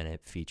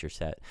 30-minute feature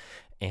set,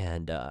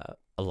 and a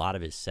lot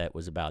of his set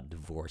was about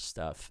divorce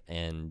stuff,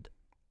 and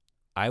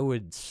I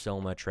would so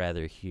much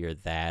rather hear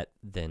that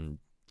than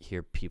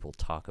hear people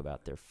talk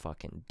about their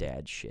fucking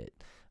dad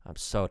shit. I'm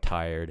so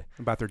tired.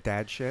 About their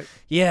dad shit?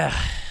 Yeah.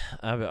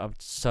 I'm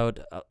so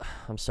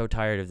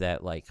tired of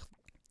that, like,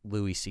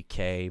 Louis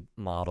C.K.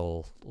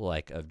 model,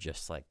 like, of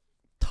just, like,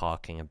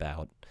 talking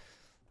about,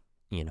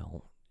 you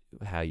know,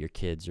 how your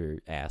kids are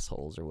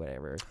assholes or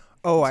whatever.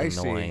 Oh, It's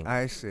I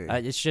annoying. see.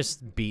 It's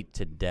just beat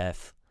to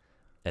death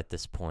at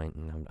this point,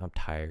 and I'm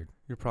tired.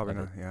 You're probably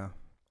of not, yeah.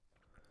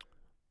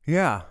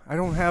 Yeah, I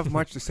don't have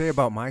much to say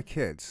about my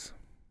kids.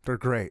 They're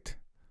great.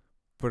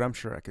 But I'm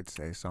sure I could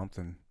say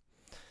something.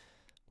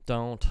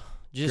 Don't.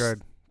 Just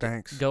Good,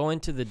 thanks. go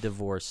into the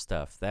divorce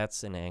stuff.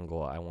 That's an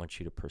angle I want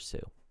you to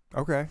pursue.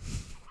 Okay.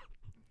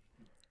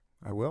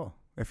 I will,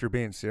 if you're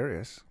being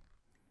serious.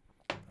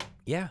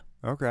 Yeah.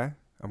 Okay,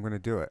 I'm going to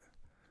do it.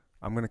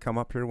 I'm going to come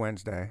up here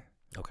Wednesday.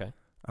 Okay.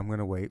 I'm going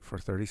to wait for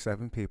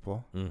 37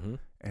 people, Mm-hmm.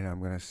 and I'm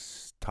going to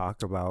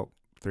talk about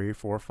 3,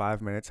 4,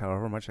 5 minutes,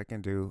 however much I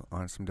can do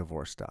on some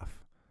divorce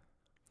stuff.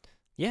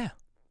 Yeah.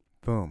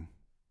 Boom.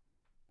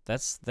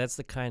 That's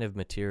the kind of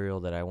material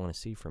that I want to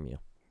see from you.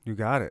 You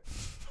got it.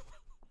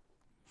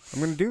 I'm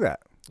going to do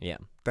that. Yeah.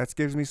 That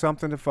gives me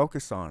something to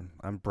focus on.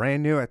 I'm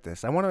brand new at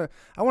this. I want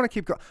to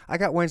keep going. I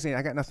got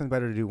nothing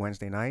better to do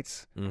Wednesday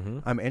nights. Mm-hmm.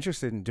 I'm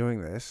interested in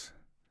doing this.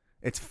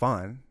 It's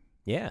fun.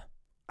 Yeah.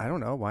 I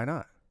don't know. Why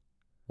not?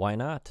 Why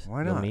not?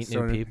 Why You'll not? meet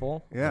So new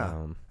people.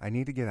 Yeah. I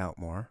need to get out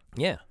more.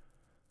 Yeah.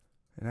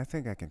 And I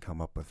think I can come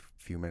up with a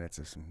few minutes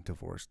of some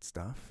divorced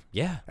stuff.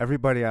 Yeah.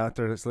 Everybody out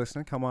there that's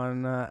listening, come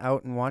on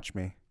out and watch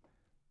me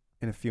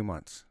in a few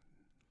months.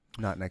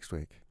 Not next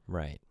week.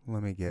 Right.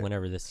 Let me get...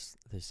 Whenever this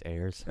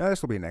airs.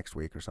 This will be next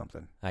week or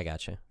something. I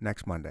gotcha.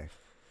 Next Monday.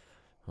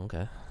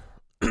 Okay.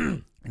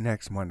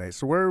 Next Monday.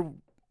 So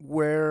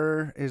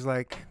where is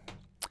like...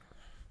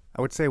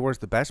 I would say where's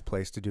the best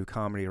place to do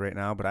comedy right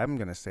now, but I'm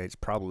going to say it's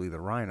probably the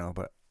Rhino,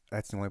 but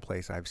that's the only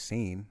place I've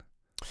seen.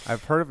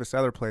 I've heard of this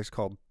other place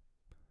called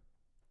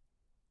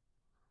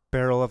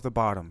Barrel of the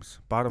Bottoms.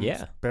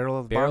 Yeah. Barrel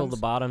of the Barrel Bottoms? of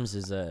the Bottoms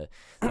is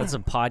that's a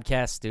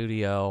podcast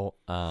studio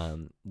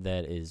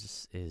that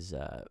is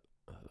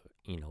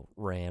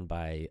ran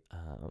by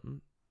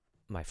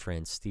my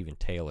friend Steven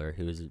Taylor,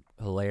 who is a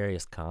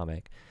hilarious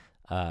comic,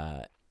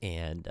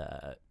 and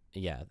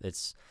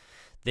it's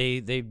they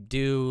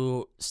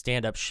do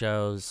stand-up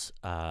shows,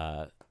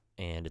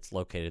 and it's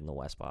located in the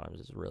West Bottoms.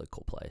 It's a really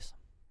cool place.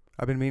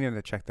 I've been meaning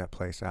to check that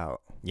place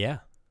out. Yeah.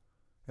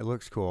 It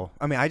looks cool.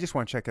 I mean, I just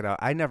want to check it out.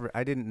 I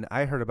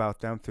heard about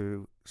them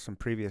through some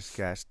previous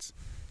guests.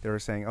 They were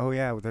saying, oh,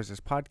 yeah, well, there's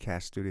this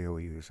podcast studio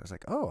we use. I was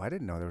like, oh, I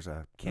didn't know there was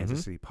a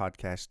Kansas City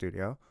podcast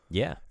studio.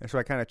 Yeah. And so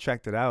I kind of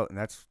checked it out, and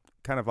that's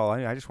kind of all I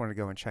knew. I just wanted to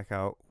go and check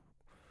out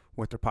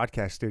what their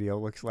podcast studio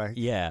looks like.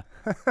 Yeah.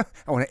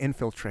 I want to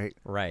infiltrate.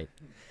 Right.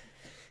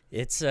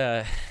 It's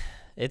a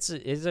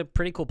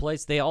pretty cool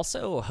place. They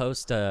also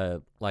host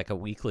a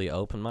weekly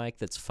open mic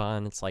that's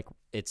fun.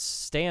 It's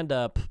stand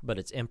up, but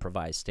it's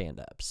improvised stand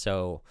up.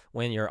 So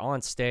when you're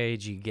on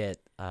stage, you get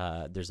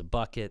there's a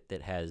bucket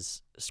that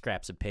has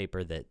scraps of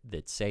paper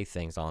that say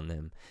things on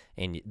them,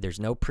 and there's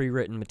no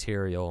pre-written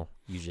material.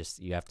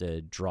 You have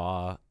to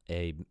draw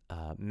a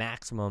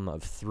maximum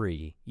of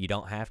 3. You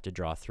don't have to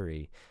draw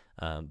 3,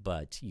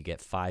 but you get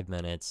 5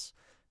 minutes,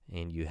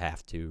 and you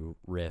have to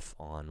riff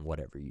on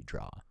whatever you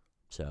draw.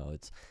 So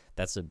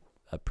that's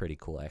a pretty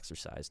cool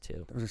exercise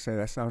too. I was gonna say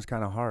that sounds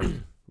kind of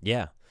hard.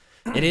 Yeah,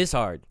 it is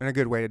hard, and a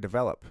good way to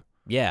develop.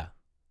 Yeah,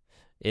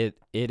 it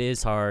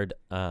is hard.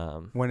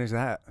 When is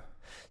that?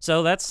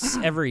 So that's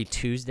every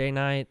Tuesday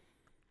night,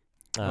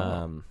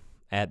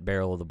 at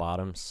Barrel of the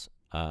Bottoms,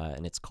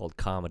 and it's called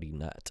Comedy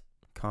Nut.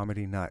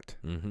 Comedy Nut.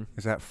 Mm-hmm.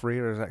 Is that free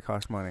or does that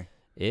cost money?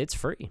 It's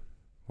free.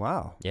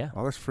 Wow. Yeah.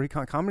 All this free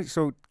comedy.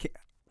 So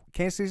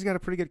Kansas City's got a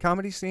pretty good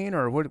comedy scene,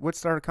 or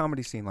what's our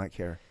comedy scene like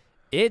here?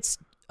 It's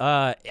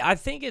I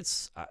think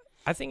it's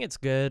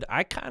good.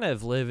 I kind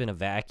of live in a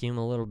vacuum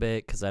a little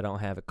bit because I don't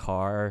have a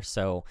car.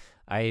 So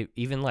I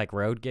even like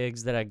road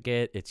gigs that I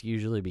get, it's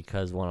usually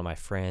because one of my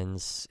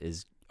friends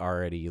is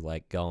already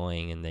like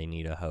going and they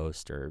need a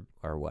host or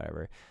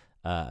whatever.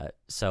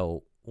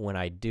 So when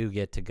I do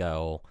get to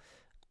go,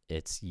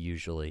 it's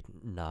usually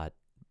not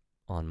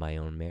on my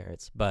own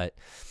merits. But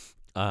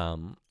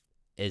from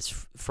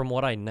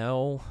what I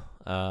know,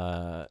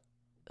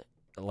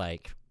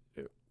 like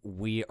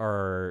we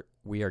are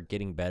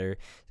getting better.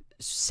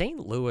 St.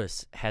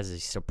 Louis has a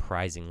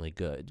surprisingly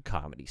good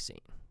comedy scene.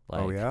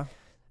 Like, oh yeah?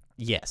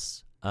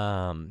 Yes.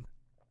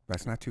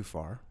 That's not too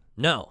far.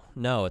 No,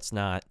 it's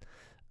not.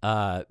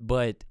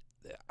 But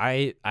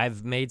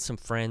I've made some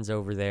friends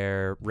over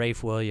there.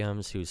 Rafe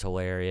Williams, who's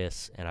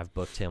hilarious, and I've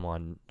booked him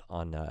on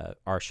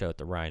our show at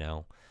the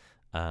Rhino,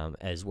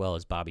 as well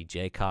as Bobby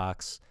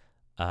Jaycox,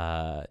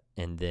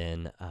 and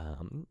then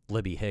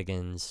Libby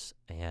Higgins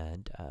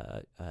and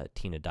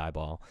Tina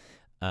Dyball.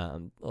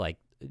 Like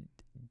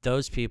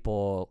those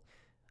people,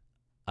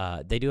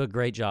 they do a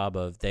great job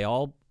of. They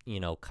all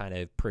kind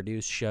of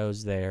produce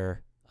shows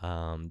there.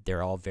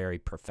 They're all very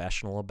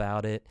professional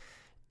about it,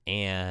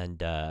 and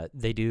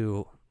they're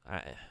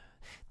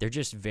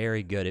just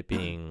very good at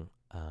being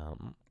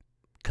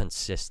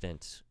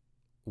consistent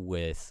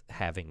with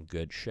having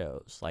good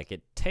shows. Like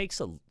it takes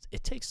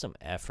some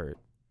effort,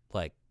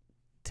 like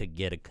to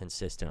get a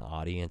consistent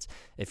audience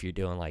if you're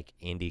doing like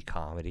indie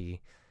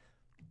comedy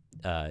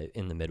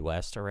in the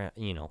Midwest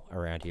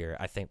around here.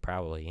 I think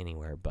probably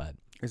anywhere, but.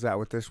 Is that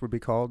what this would be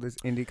called? Is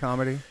indie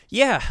comedy?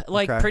 Yeah,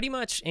 like okay. Pretty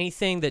much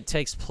anything that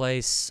takes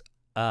place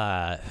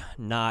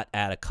not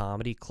at a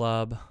comedy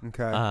club.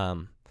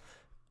 Okay.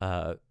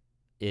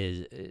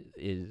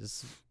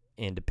 Is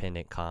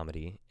independent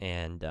comedy,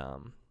 and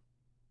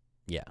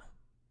yeah.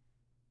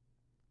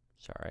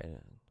 Sorry, I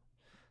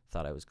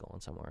thought I was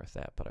going somewhere with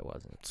that, but I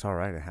wasn't. It's all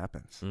right. It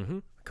happens. Mm-hmm.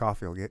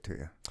 Coffee will get to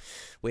you.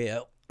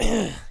 Well,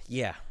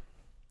 yeah.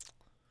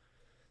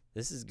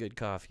 This is good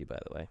coffee, by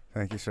the way.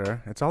 Thank you,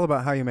 sir. It's all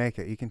about how you make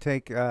it. You can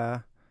take, you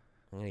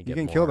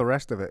can kill the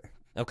rest of it.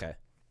 Okay.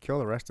 Kill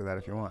the rest of that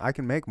if you want. I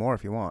can make more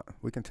if you want.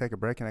 We can take a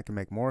break and I can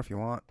make more if you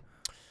want.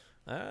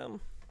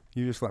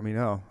 You just let me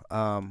know.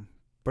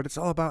 But it's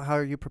all about how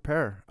you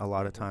prepare a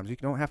lot of times. You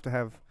don't have to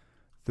have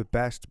the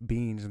best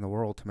beans in the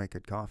world to make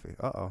good coffee.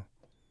 Uh-oh.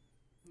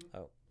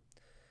 Oh.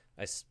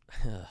 Is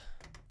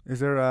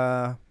there,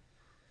 oh,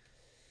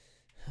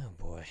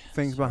 boy.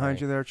 Things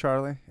behind you there,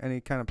 Charlie?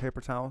 Any kind of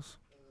paper towels?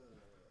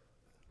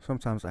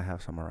 Sometimes I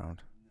have some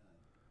around.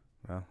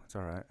 Well, it's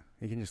all right.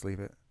 You can just leave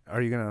it. Are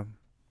you going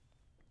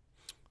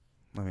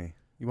to...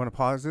 You want to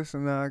pause this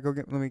and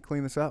let me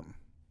clean this up?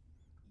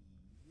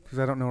 Because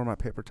I don't know where my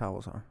paper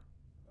towels are.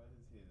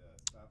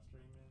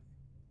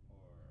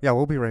 Yeah,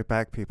 we'll be right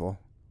back, people.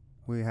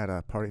 We had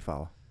a party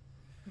foul.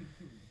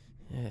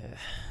 Yeah.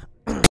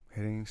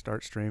 Hitting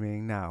start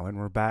streaming now, and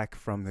we're back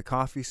from the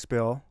coffee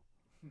spill.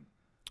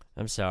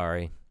 I'm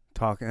sorry.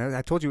 Talking.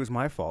 I told you it was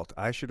my fault.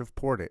 I should have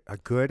poured it. A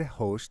good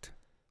host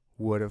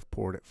would have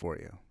poured it for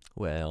you.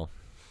 Well,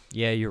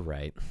 yeah, you're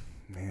right.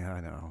 Yeah, I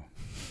know.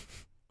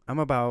 I'm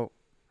about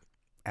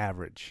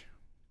average.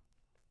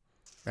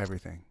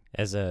 Everything.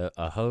 As a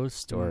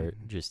host or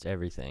just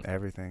everything?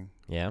 Everything.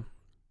 Yeah.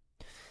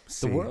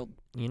 The world,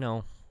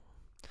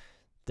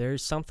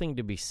 there's something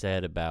to be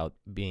said about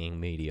being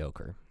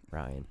mediocre,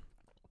 Ryan.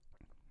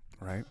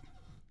 Right?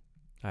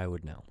 I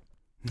would know.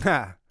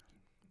 Ha!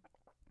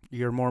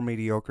 You're more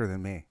mediocre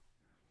than me.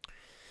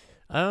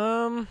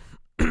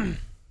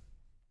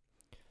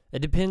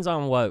 It depends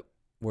on what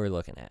we're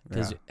looking at.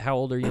 Because how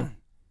old are you?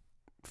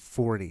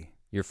 40.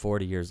 You're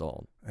 40 years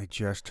old. I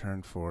just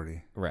turned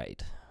 40.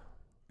 Right.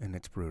 and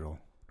it's brutal.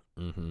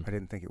 Mm-hmm. I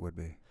didn't think it would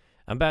be.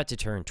 I'm about to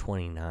turn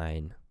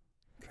 29.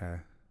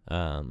 Okay.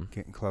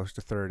 Getting close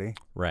to 30.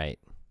 Right.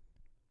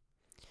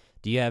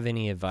 Do you have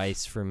any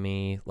advice for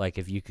me? Like,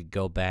 if you could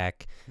go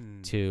back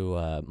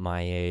to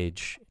my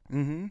age?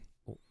 Mm-hmm.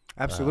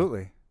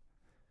 Absolutely.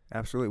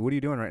 Absolutely. What are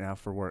you doing right now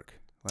for work?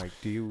 Like,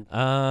 do you...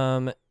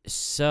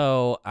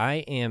 So I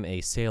am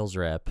a sales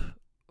rep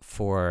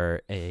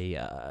for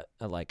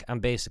I'm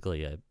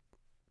basically a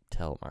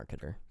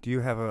telemarketer. Do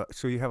you have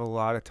you have a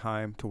lot of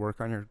time to work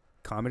on your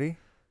comedy?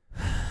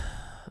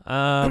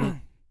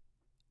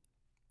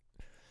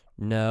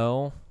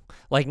 No.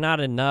 Like, not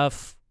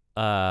enough.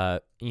 I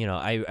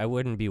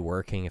wouldn't be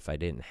working if I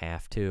didn't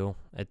have to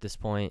at this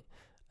point.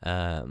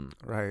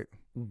 Right.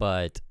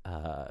 But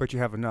you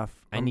have enough.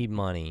 I need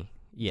money.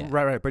 Yeah.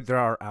 Right. But there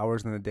are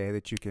hours in the day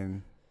that you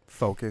can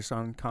focus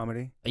on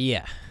comedy.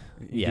 Yeah.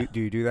 Yeah. Do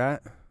you do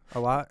that a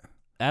lot?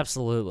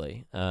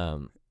 Absolutely.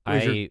 Go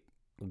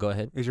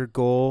ahead. Is your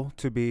goal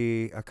to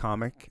be a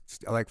comic?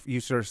 Like you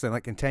sort of said,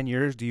 like in 10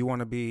 years, do you want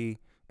to be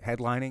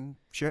headlining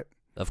shit?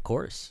 Of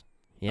course.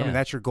 Yeah. I mean,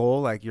 that's your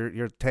goal. Like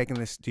you're taking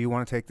this. Do you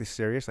want to take this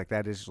serious? Like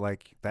that is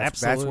like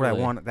that's Absolutely. what I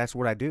want. That's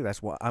what I do.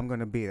 That's what I'm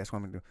going to be. That's what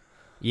I'm going to do.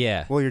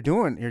 Yeah. Well,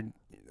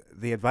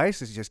 the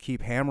advice is just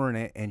keep hammering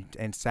it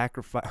and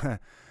sacrifice.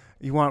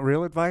 You want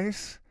real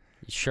advice?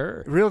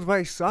 Sure. Real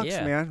advice sucks,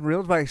 Yeah. man.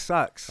 Real advice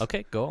sucks.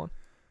 Okay, go on.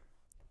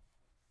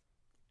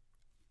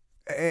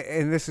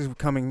 And this is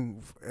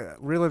coming.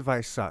 Real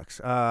advice sucks.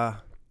 And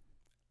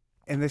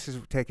this is,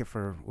 take it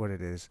for what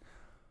it is.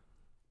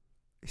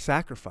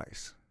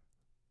 Sacrifice.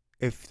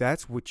 If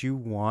that's what you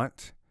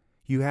want,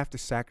 you have to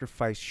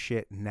sacrifice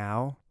shit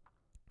now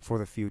for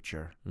the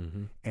future.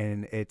 Mm-hmm.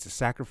 And it's a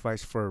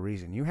sacrifice for a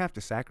reason. You have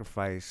to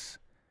sacrifice,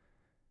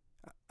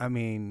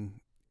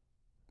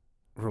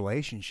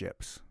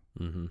 relationships.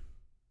 Mm-hmm.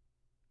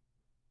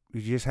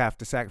 You just have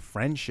to sacrifice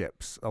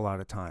friendships a lot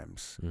of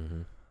times.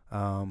 Mm-hmm.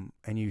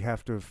 And you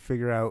have to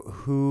figure out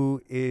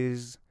who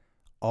is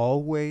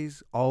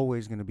always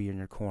going to be in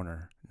your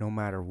corner, no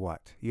matter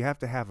what. You have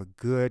to have a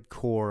good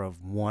core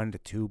of 1 to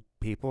 2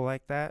 people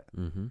like that.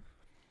 Mm-hmm.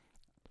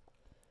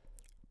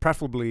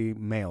 Preferably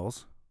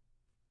males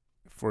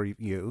for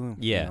you.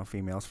 Yeah.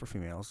 Females for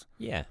females.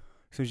 Yeah.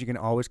 So you can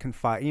always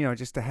confide,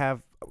 just to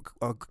have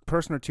a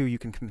person or two you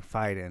can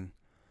confide in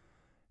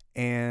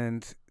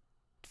and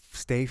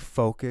stay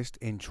focused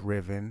and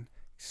driven.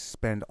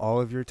 Spend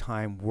all of your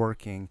time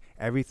working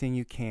everything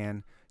you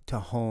can to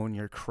hone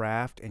your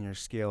craft and your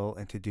skill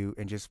and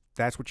just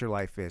that's what your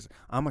life is.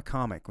 I'm a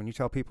comic. When you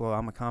tell people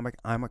I'm a comic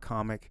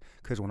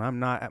because when I'm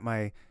not at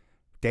my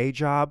day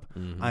job,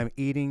 mm-hmm. I'm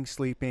eating,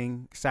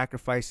 sleeping,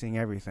 sacrificing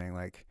everything.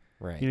 Like,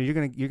 right.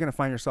 you're gonna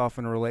find yourself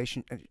in a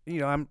relation.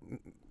 I'm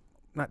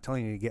not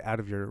telling you to get out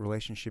of your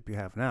relationship you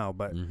have now,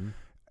 but mm-hmm.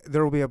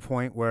 there will be a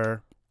point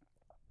where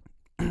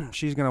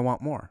she's gonna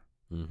want more.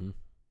 Mm-hmm.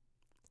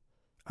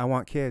 I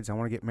want kids. I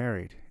want to get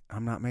married.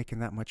 I'm not making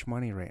that much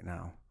money right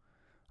now.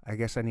 I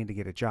guess I need to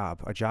get a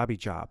jobby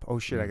job. Oh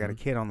shit, I got a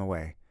kid on the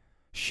way.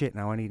 Shit,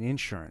 now I need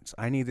insurance.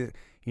 I need to,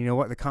 you know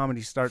what? The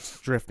comedy starts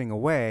drifting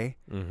away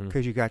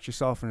because you got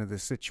yourself into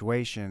this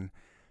situation,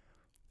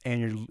 and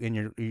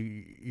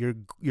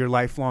your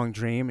lifelong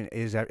dream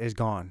is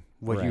gone.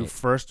 What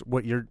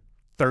you're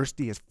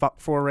thirsty as fuck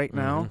for right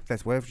now.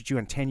 That's what you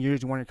in 10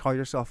 years you want to call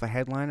yourself a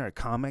headliner, a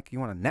comic. You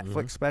want a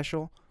Netflix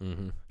special.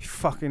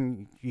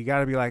 You got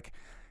to be like,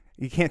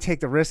 you can't take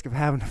the risk of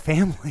having a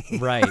family.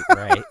 Right.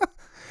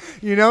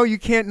 You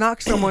can't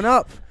knock someone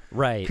up.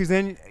 Right. Because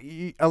then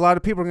a lot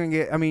of people are going to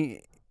get,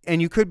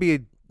 and you could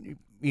be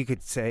you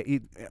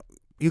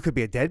could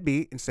be a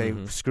deadbeat and say,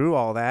 screw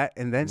all that,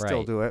 and then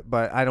still do it.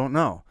 But I don't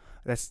know.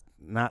 That's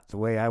not the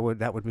way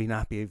that would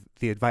not be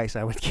the advice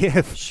I would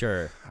give.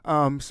 Sure.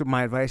 So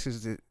my advice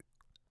is to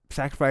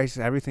sacrifice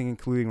everything,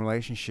 including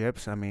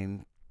relationships.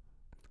 Men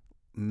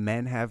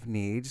have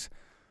needs.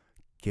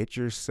 Get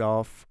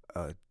yourself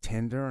a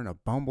Tinder and a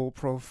Bumble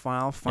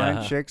profile.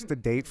 Find chicks to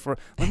date for.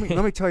 Let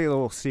me tell you a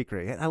little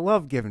secret. I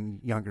love giving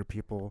younger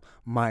people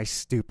my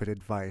stupid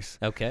advice.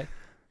 Okay.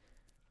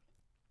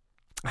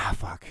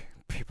 Fuck.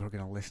 People are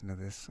gonna listen to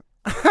this.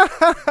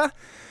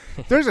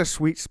 There's a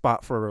sweet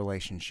spot for a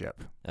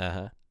relationship.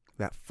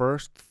 That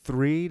first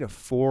 3 to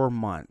 4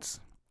 months.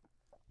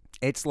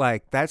 It's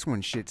like that's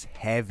when shit's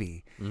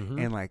heavy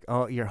and like,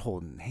 oh, you're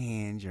holding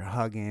hands, you're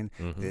hugging,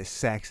 the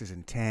sex is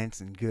intense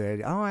and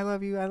good. Oh, I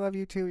love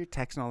you too. You're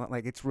texting all that,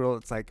 like it's real.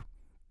 It's like,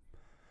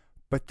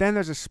 but then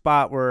there's a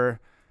spot where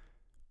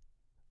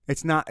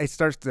it's not. It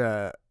starts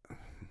to.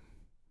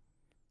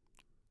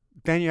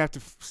 Then you have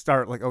to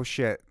start like, oh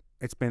shit,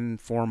 it's been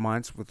 4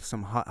 months with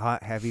some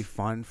hot, heavy,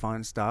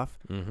 fun stuff.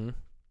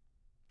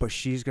 But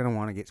she's going to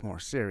want to get more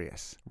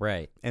serious.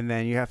 Right. And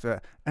then you have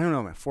to, I don't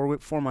know, man,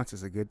 4 months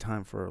is a good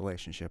time for a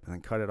relationship, and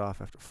then cut it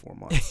off after 4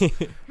 months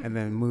and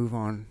then move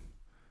on.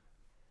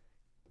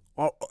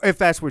 Or if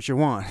that's what you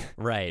want.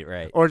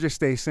 Right. Or just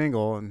stay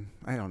single. And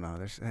I don't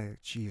know.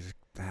 Jesus,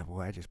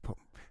 boy, I just put,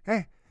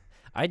 hey.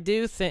 I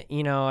do think,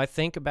 I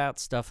think about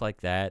stuff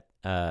like that,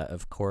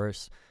 of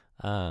course.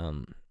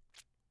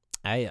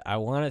 I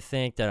want to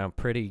think that I'm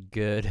pretty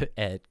good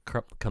at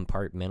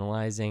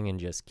compartmentalizing and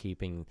just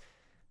keeping,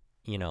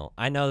 you know,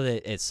 I know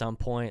that at some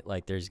point,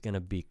 like, there's going to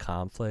be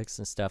conflicts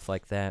and stuff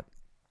like that.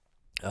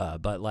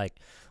 But, like,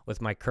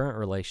 with my current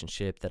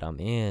relationship that I'm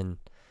in,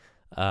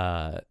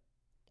 I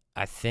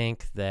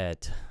think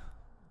that,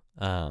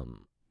 I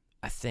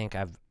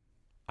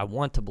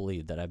want to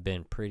believe that I've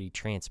been pretty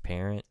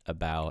transparent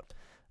about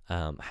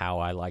how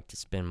I like to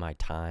spend my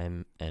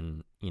time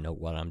and, you know,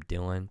 what I'm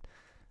doing.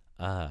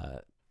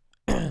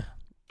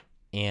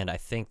 And I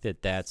think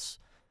that that's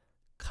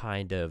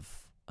kind of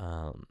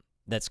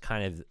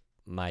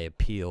my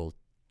appeal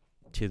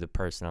to the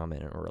person I'm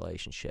in a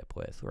relationship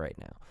with right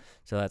now.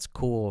 So that's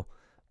cool,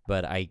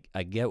 but I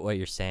get what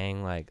you're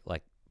saying, like,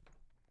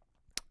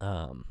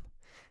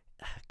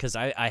 because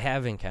I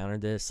have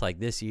encountered this, like,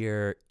 this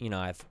year, you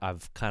know,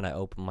 I've kind of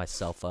opened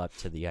myself up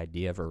to the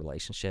idea of a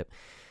relationship.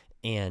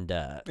 And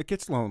it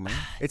gets lonely.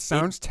 It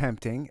sounds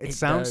tempting. It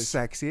sounds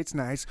sexy. It's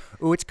nice.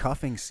 Oh, it's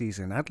cuffing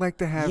season. I'd like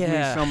to have me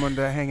someone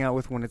to hang out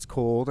with when it's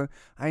cold. And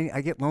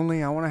I get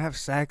lonely. I want to have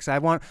sex. I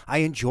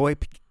enjoy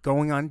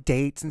going on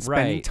dates and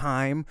spending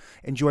time.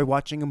 Enjoy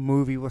watching a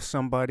movie with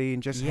somebody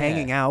and just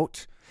hanging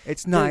out.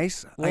 It's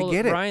nice. Well, I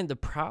get it. Ryan, the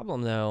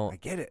problem though, I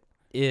get it,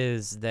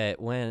 is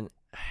that when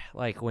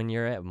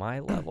you're at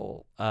my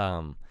level,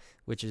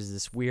 which is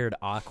this weird,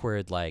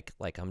 awkward, like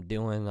I'm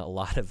doing a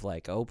lot of,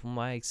 like, open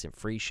mics and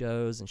free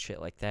shows and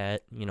shit like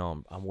that. You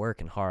know, I'm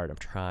working hard. I'm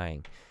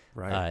trying,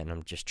 right? And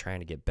I'm just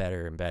trying to get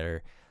better and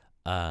better.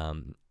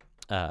 And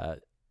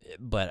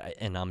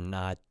I'm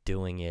not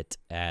doing it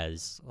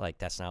as, like,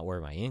 that's not where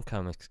my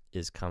income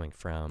is coming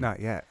from. Not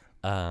yet.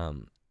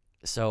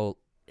 So,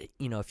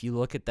 you know, if you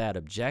look at that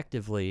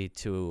objectively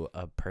to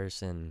a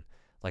person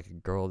like a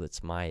girl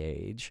that's my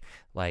age,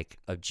 like,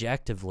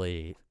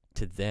 objectively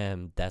to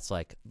them, that's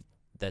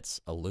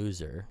a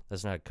loser.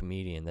 That's not a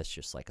comedian. That's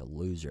just, like, a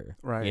loser.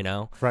 Right. You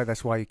know? Right.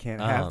 That's why you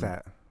can't have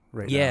that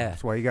right now. Yeah.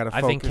 That's why you got to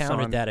focus I've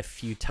encountered that a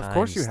few times of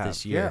course you have.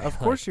 this year. Yeah, of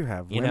course you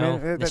have. You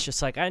Women, know? It's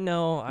just like, I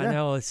know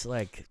it's,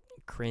 like,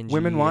 cringy.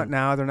 Women want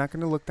now. They're not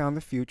going to look down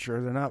the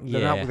future. They're not.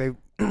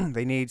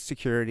 They need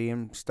security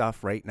and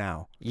stuff right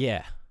now.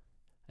 Yeah.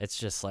 It's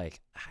just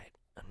like,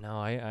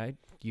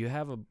 you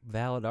have a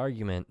valid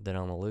argument that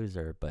I'm a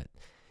loser, but,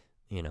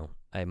 you know,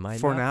 I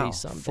might not be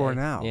someday. For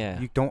now. Yeah.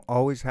 You don't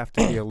always have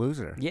to be a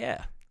loser.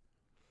 Yeah.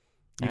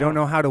 You don't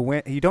know how to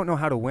win. You don't know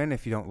how to win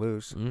if you don't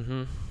lose.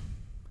 Mm-hmm.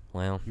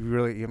 Well. You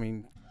really, I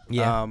mean.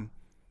 Yeah.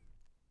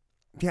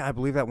 Yeah, I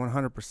believe that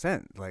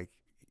 100%. Like,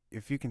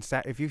 if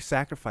you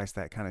sacrifice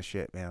that kind of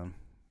shit, man,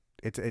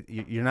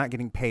 you're not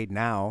getting paid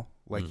now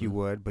like you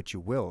would, but you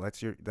will.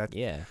 That's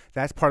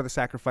part of the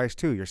sacrifice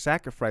too. You're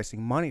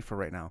sacrificing money for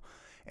right now.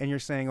 And you're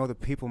saying, oh, the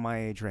people my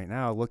age right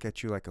now look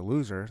at you like a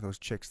loser. Those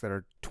chicks that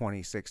are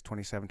 26,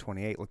 27,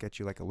 28 look at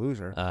you like a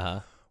loser. Uh-huh.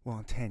 Well,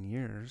 in 10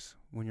 years,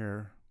 when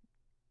you're,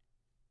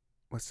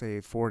 let's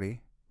say,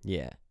 40.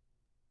 Yeah.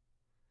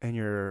 And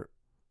you're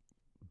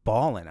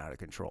balling out of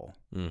control.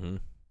 Mm-hmm.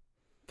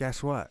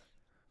 Guess what?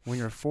 When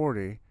you're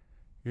 40,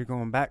 you're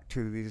going back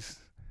to these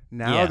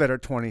that are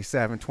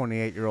 27,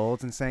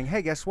 28-year-olds and saying,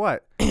 hey, guess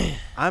what?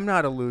 I'm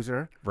not a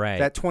loser. Right.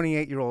 That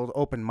 28-year-old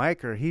open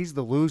micer, he's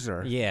the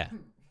loser. Yeah.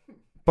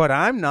 But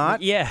I'm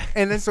not. Yeah.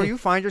 And then so you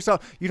find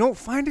yourself, you don't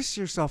find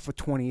yourself a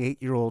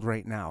 28-year-old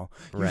right now.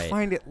 You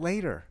find it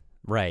later.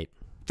 Right.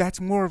 That's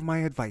more of my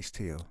advice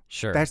to you.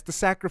 Sure. That's the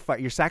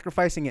sacrifice. You're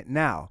sacrificing it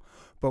now.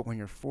 But when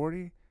you're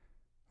 40,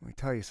 let me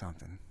tell you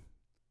something.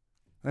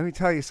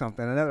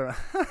 Another.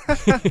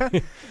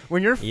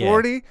 When you're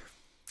 40,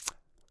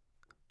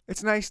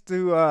 it's nice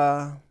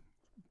to,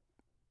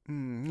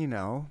 you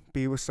know,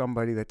 be with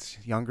somebody that's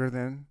younger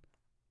than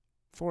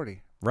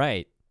 40.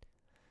 Right.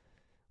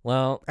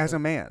 Well, as a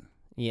man,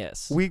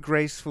 yes, we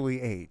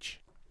gracefully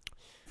age,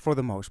 for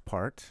the most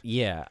part.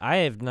 Yeah, I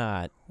have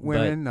not.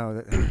 Women know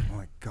that. Oh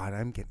my God,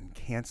 I'm getting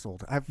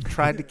canceled. I've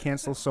tried to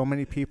cancel so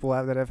many people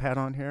that I've had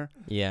on here.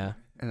 Yeah,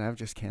 and I've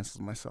just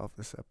canceled myself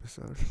this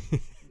episode.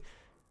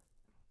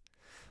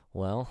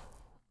 Well,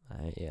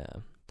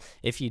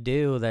 if you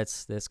do,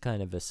 that's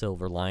kind of a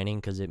silver lining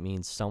because it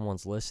means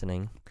someone's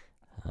listening.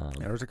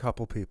 There's a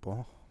couple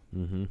people.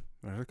 Mm-hmm.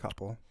 There's a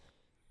couple.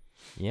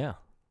 Yeah.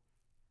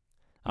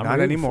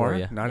 Not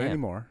anymore. Not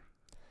anymore.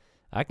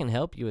 I can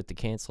help you with the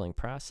canceling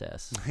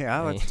process. Yeah,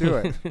 let's do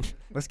it.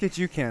 Let's get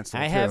you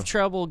canceled. I have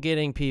trouble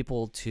getting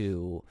people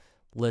to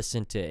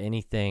listen to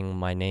anything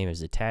my name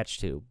is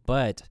attached to,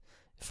 but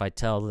if I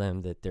tell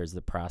them that there's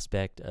the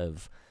prospect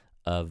of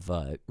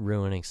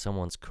ruining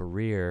someone's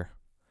career,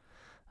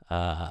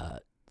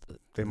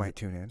 they might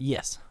tune in.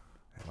 Yes.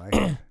 I like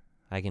it.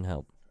 I can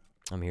help.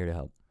 I'm here to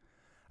help.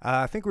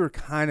 I think we were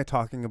kind of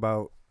talking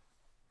about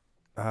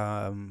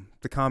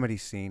the comedy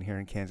scene here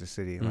in Kansas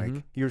City. Mm-hmm.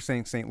 Like you were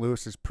saying, St.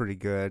 Louis is pretty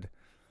good.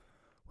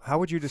 How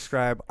would you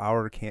describe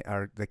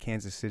the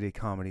Kansas City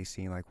comedy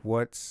scene? Like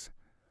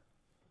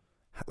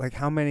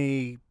how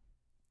many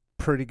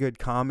pretty good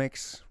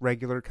comics,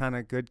 regular kind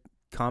of good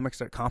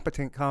comics,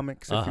 competent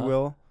comics, if you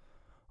will,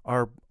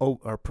 are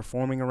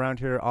performing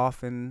around here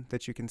often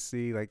that you can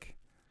see? Like,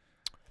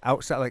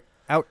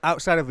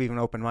 outside of even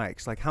open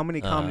mics? Like, how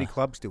many comedy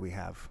clubs do we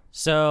have?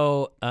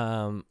 So,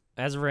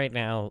 as of right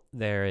now,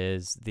 there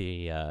is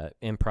the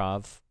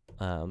Improv,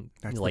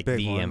 That's like the the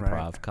big one, Improv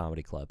right?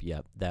 Comedy Club.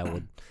 Yep, that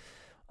would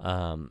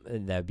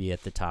that'd be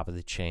at the top of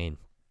the chain.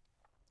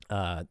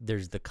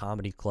 There's the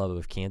Comedy Club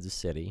of Kansas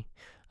City,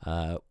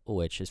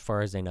 which, as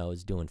far as I know,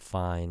 is doing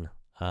fine.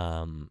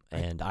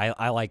 And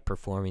I like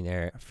performing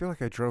there. I feel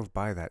like I drove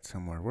by that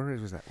somewhere. Where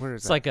is that? Where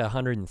is It's that? like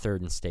 103rd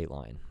and State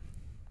Line.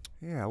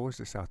 Yeah, I was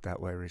just out that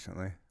way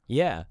recently.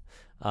 Yeah.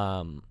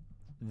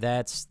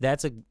 That's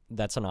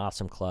an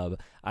awesome club.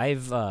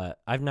 I've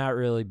not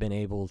really been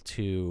able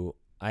to.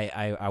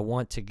 I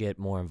want to get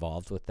more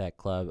involved with that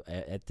club.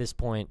 At this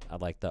point, I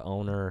like the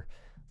owner.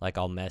 Like,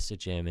 I'll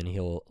message him and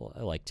he'll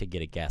like to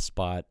get a guest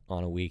spot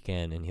on a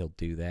weekend, and he'll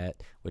do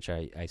that, which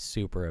I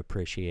super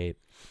appreciate.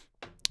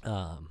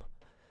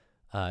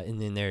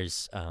 And then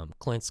there's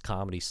Clint's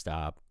Comedy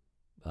Stop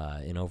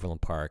in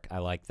Overland Park. I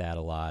like that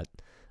a lot.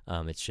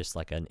 It's just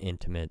like an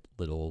intimate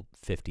little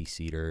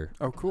 50-seater.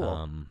 Oh,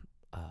 cool.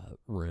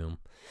 Room.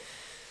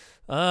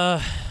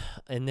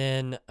 And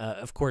then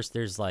of course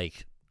there's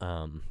like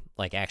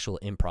actual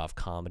improv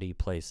comedy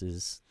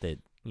places that,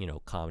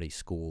 comedy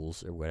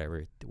schools or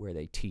whatever, where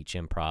they teach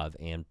improv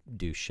and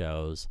do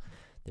shows.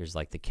 There's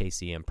like the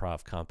KC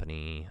Improv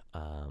Company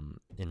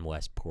in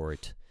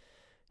Westport.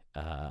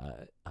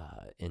 And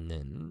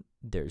then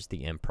there's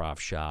the Improv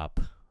Shop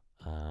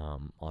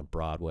on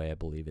Broadway, I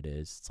believe it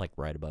is. It's like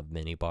right above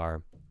Mini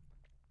Bar.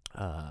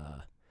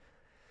 And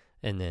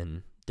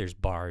then there's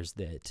bars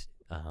that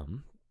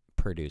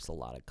produce a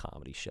lot of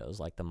comedy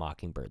shows, like the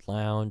Mockingbird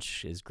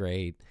Lounge is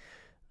great.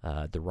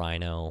 The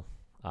Rhino,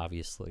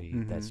 obviously,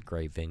 that's a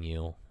great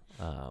venue.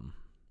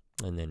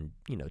 And then,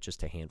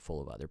 just a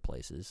handful of other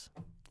places.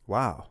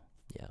 Wow.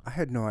 Yeah. I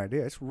had no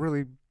idea.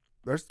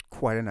 There's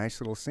quite a nice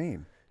little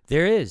scene.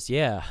 There is,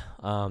 yeah.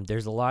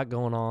 There's a lot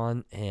going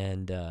on,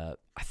 and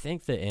I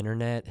think the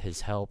internet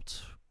has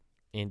helped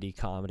indie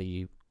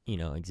comedy,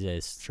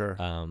 exist. Sure.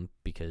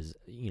 Because,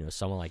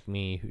 someone like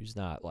me who's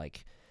not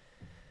like,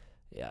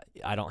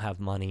 I don't have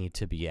money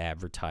to be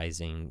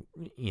advertising,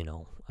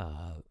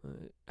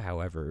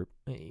 however,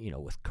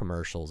 with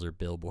commercials or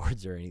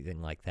billboards or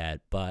anything like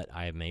that, but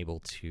I am able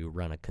to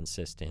run a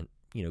consistent,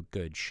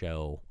 good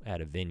show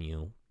at a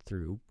venue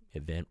through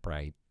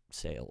Eventbrite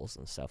sales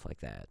and stuff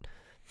like that.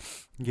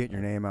 Get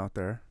your name out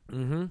there.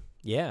 Mm-hmm.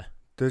 Yeah.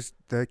 Does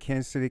the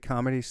Kansas City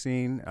comedy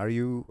scene, are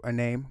you a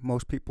name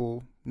most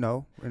people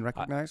know and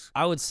recognize?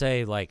 I would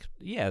say like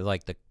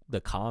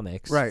the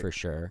comics, right, for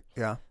sure.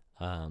 Yeah.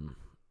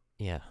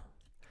 Yeah.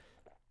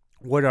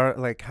 What are,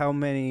 like, how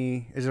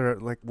many, is there,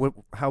 like,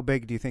 how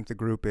big do you think the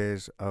group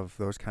is of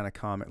those kind of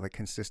like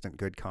consistent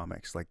good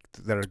comics, like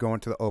that are going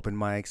to the open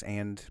mics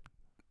and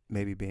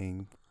maybe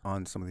being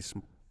on some of these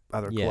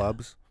other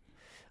clubs?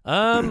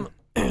 I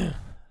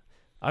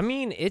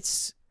mean,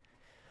 it's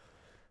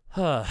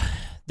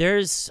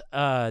there's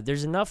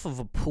enough of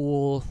a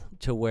pool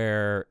to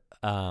where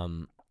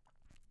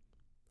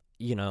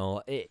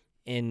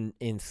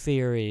in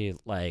theory,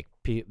 like,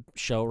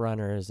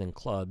 showrunners and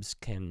clubs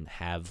can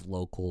have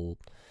local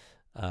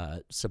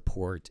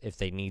support if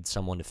they need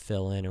someone to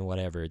fill in or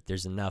whatever.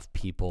 There's enough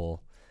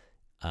people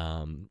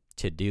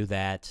to do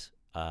that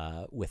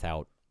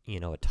without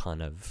a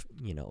ton of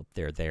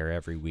they're there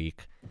every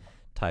week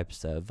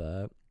types of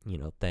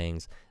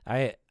things.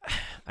 I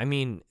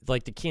mean,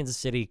 like, the Kansas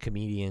City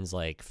Comedians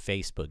like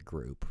Facebook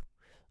group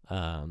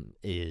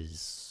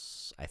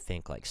is, I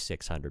think, like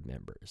 600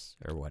 members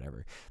or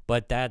whatever.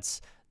 But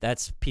that's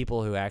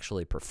people who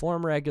actually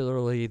perform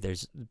regularly.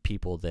 There's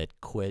people that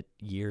quit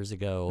years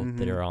ago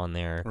that are on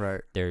there.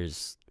 Right.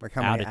 There's like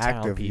how many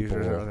active people.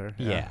 users are there?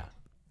 Yeah.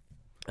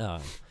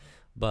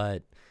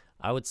 But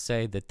I would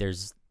say that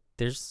there's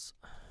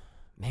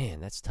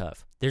man, that's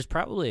tough. There's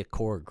probably a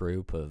core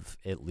group of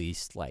at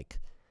least like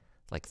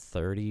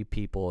 30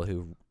 people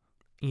who,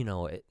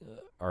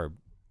 are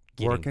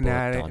working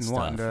at it and stuff.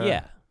 wanting to.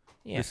 Yeah.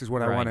 This is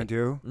what I want to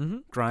do. Mm-hmm.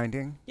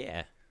 Grinding.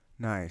 Yeah.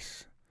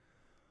 Nice.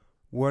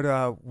 What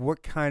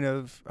kind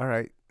of? All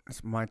right,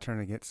 it's my turn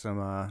to get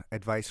some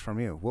advice from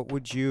you. What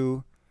would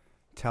you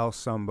tell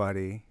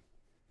somebody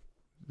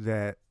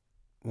that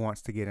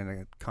wants to get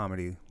into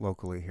comedy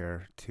locally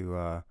here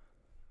to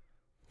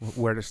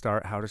where to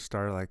start, how to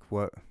start, like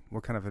what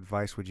kind of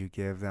advice would you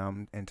give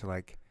them, and to,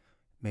 like,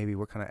 maybe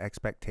what kind of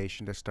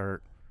expectation to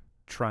start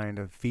trying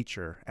to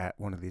feature at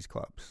one of these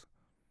clubs?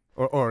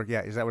 Or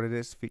yeah, is that what it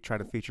is? Try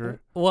to feature?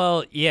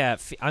 Well, yeah.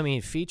 I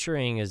mean,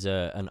 featuring is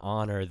an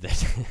honor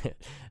that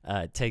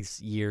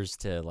takes years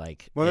to,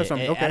 like. Well, that's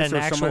at an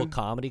actual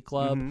comedy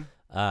club. Mm-hmm.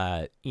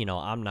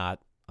 I'm not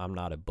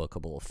a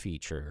bookable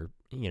feature,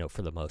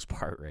 for the most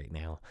part right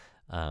now.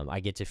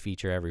 I get to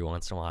feature every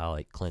once in a while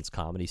at Clint's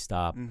Comedy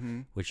Stop,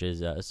 which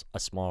is a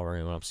small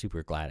room, and I'm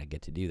super glad I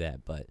get to do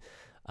that. But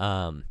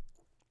I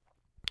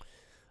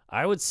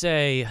would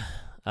say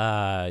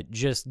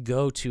just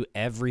go to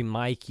every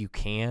mic you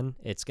can.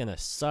 It's gonna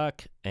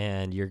suck,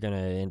 and you're gonna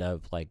end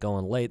up, like,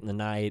 going late in the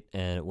night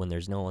and when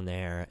there's no one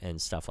there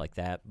and stuff like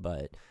that.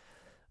 But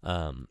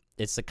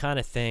it's the kind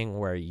of thing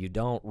where you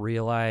don't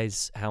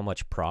realize how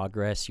much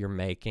progress you're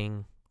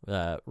making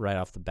right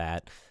off the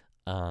bat.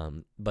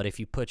 But if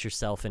you put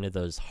yourself into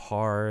those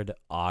hard,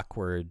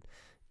 awkward,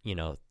 you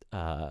know,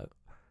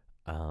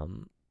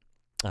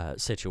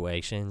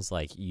 situations,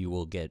 like, you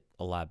will get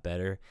a lot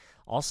better.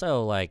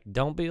 Also, like,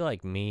 don't be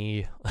like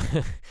me.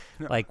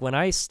 Like, when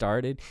I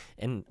started,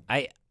 and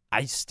I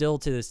still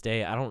to this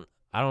day, I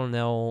don't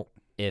know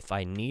if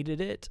I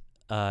needed it,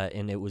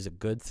 and it was a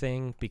good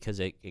thing because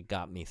it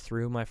got me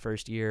through my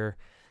first year.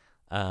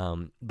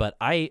 But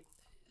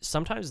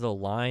sometimes the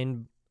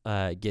line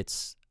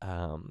gets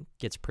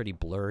pretty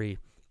blurry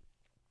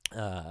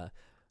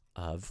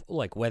of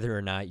like whether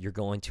or not you're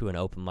going to an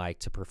open mic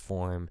to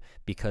perform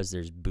because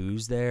there's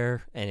booze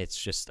there and it's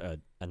just a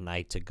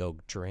night to go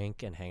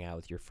drink and hang out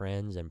with your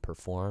friends and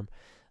perform,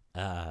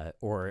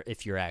 or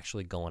if you're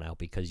actually going out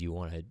because you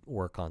want to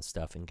work on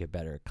stuff and get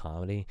better at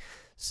comedy.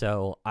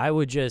 So I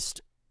would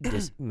just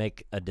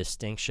make a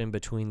distinction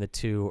between the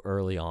two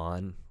early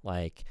on.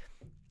 Like,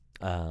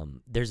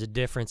 there's a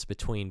difference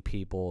between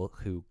people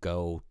who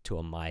go to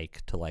a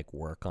mic to like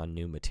work on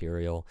new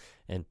material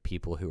and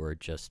people who are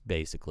just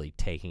basically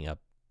taking up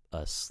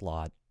a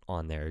slot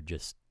on there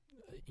just,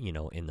 you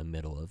know, in the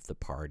middle of the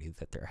party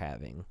that they're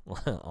having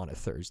on a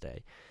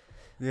Thursday.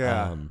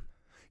 Yeah.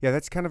 Yeah,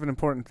 that's kind of an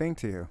important thing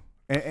to you.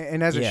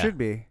 And as it should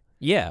be.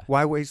 Yeah.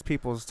 Why waste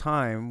people's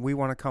time? We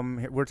want to come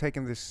here. We're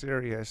taking this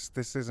serious.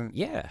 This isn't.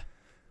 Yeah.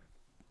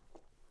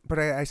 But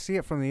I see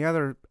it from the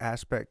other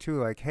aspect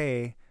too. Like,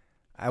 hey,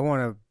 I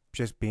want to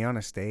just be on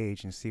a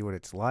stage and see what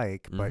it's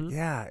like. But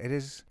yeah, it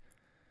is.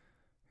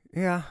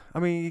 Yeah, I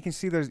mean, you can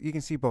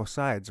see both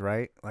sides,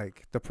 right?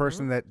 Like the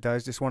person that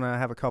does just want to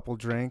have a couple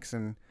drinks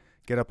and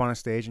get up on a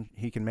stage and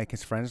he can make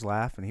his friends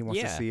laugh and he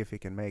wants to see if he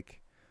can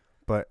make.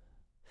 But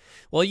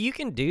well, you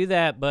can do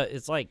that, but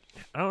it's like,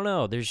 I don't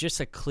know. There's just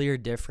a clear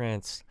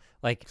difference.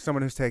 Like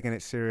someone who's taking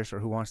it serious or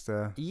who wants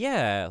to.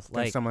 Yeah,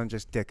 like someone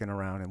just dicking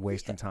around and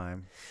wasting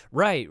time.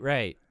 Right.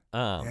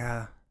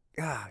 Yeah.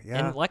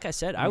 And like I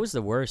said, I was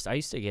the worst. I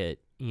used to get,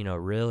 you know,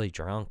 really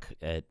drunk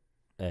at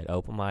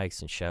open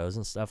mics and shows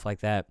and stuff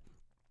like that.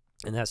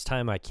 And that's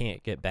time I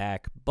can't get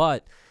back.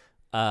 But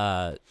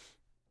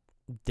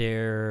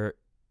there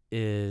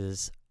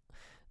is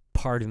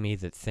part of me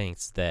that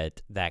thinks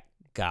that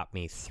got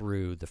me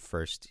through the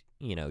first,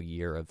 you know,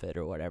 year of it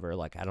or whatever.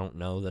 Like, I don't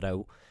know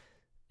that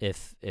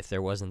if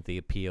there wasn't the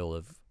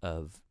appeal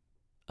of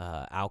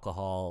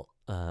alcohol,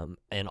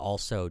 and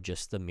also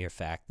just the mere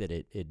fact that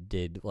it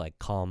did like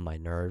calm my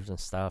nerves and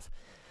stuff,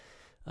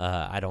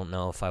 I don't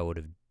know if I would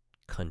have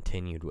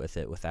continued with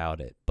it without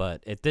it.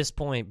 But at this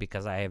point,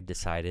 because I have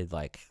decided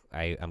like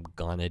I'm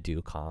gonna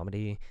do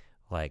comedy,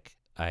 like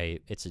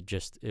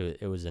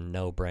it was a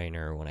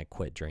no-brainer when I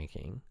quit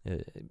drinking.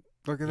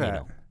 Look at that.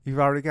 Know. You've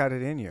already got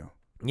it in you.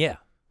 Yeah.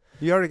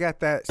 You already got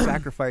that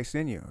sacrifice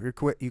in you.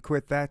 You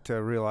quit that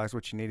to realize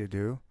what you need to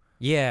do.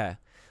 Yeah.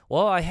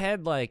 Well, I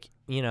had like,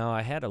 you know,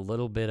 I had a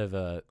little bit of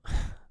a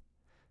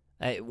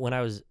when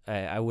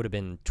I would have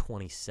been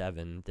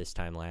 27 this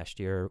time last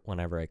year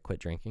whenever I quit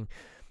drinking.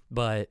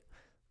 But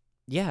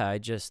yeah,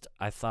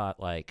 I thought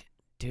like,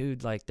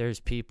 dude, like there's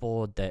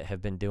people that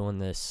have been doing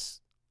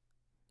this,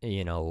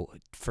 you know,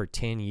 for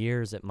 10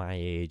 years at my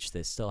age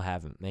that still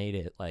haven't made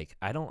it. Like,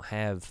 I don't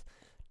have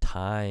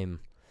time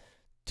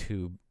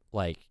to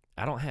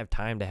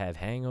have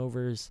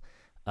hangovers,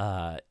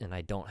 and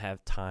I don't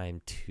have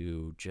time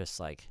to just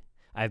like,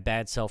 I have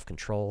bad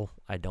self-control.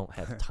 I don't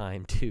have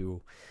time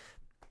to,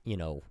 you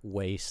know,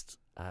 waste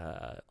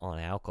on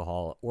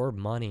alcohol or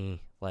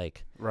money.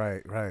 Like,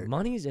 right.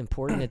 Money is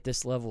important at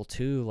this level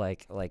too.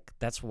 Like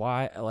that's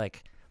why,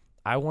 like,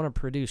 I want to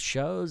produce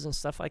shows and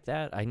stuff like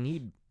that. I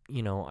need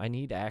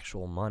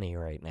actual money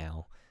right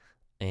now,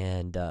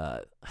 and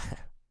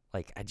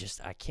like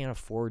I can't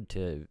afford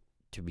to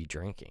be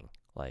drinking.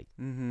 Like,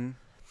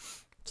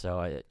 so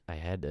I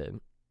had to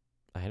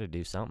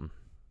do something.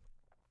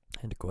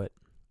 I had to quit.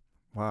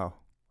 Wow.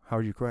 How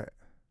did you quit?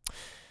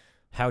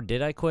 How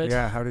did I quit?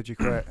 Yeah, how did you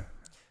quit?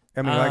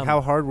 I mean, like,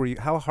 how hard were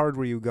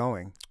you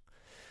going?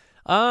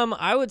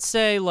 I would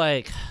say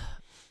like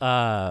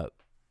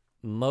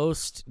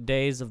most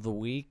days of the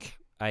week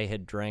I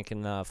had drank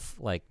enough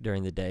like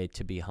during the day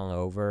to be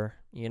hungover,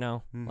 you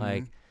know?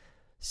 Like,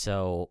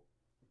 so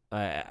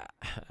I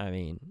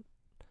mean,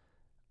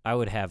 I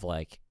would have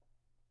like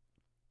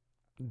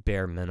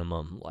bare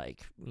minimum,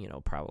 like, you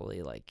know,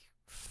 probably like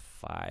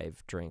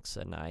 5 drinks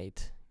a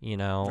night, you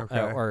know?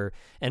 Okay.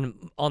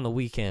 And on the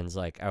weekends,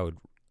 like, I would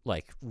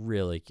like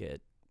really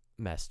get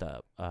messed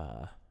up,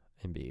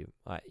 and be,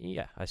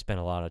 I spent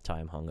a lot of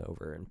time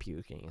hungover and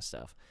puking and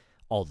stuff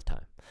all the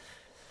time.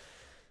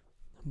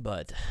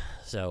 But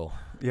so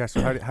yeah,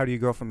 so how do you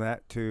go from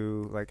that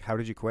to like, how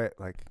did you quit?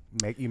 Like,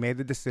 you made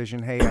the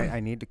decision, hey,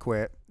 I need to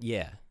quit.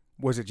 Yeah.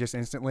 Was it just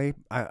instantly?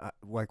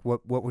 Like,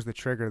 what was the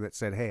trigger that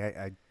said,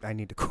 hey, I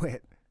need to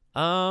quit?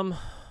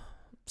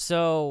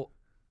 So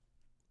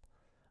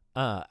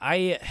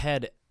I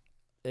had,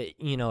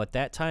 you know, at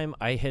that time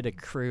I had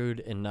accrued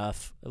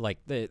enough. Like,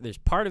 there's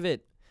part of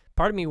it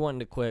part of me wanting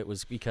to quit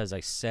was because I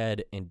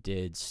said and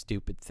did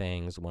stupid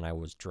things when I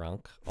was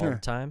drunk all the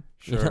time.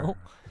 Sure. You know?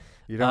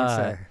 You don't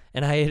say.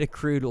 And I had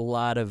accrued a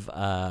lot of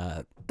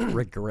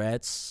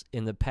regrets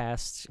in the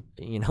past,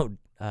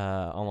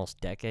 almost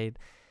decade.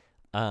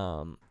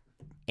 So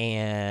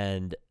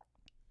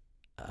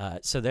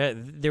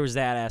there was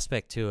that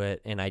aspect to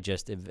it, and I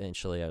just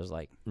eventually I was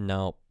like,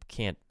 nope,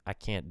 I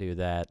can't do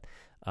that.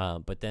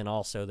 But then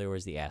also there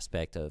was the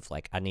aspect of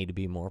like I need to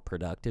be more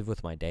productive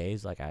with my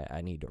days. Like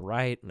I need to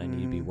write and I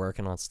need to be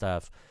working on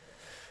stuff.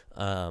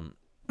 And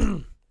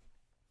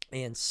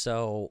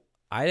so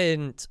I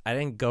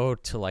didn't go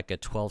to like a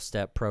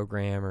 12-step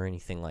program or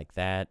anything like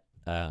that.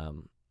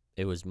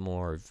 It was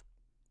more of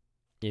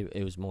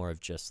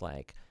just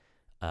like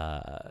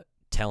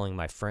telling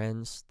my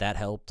friends. That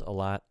helped a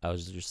lot. I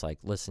was just like,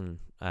 listen,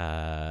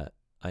 I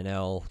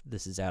know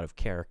this is out of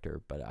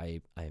character, but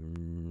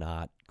I'm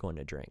not going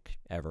to drink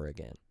ever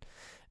again.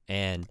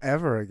 And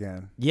ever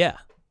again. Yeah.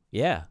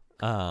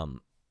 For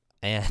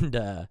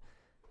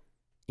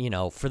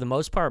the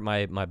most part,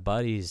 my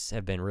buddies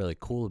have been really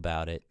cool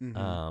about it.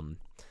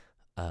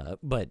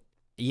 But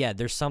yeah,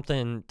 there's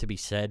something to be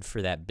said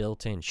for that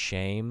built-in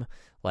shame,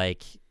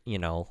 like,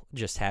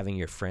 just having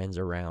your friends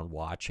around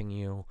watching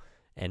you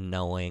and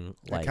knowing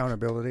like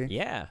accountability.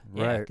 Yeah.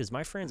 Right. Because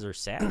my friends are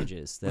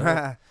savages. They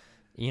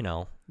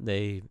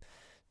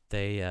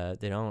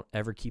don't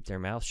ever keep their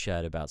mouth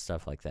shut about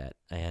stuff like that.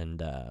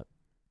 And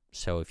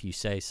so if you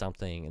say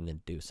something and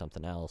then do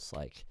something else,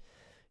 like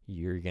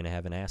you're gonna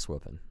have an ass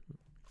whooping,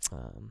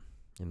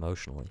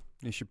 emotionally.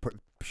 You should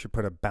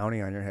put a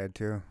bounty on your head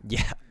too.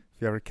 Yeah.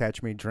 If you ever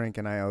catch me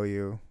drinking, I owe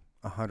you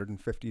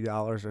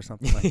 $150 or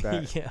something like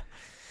that. Yeah.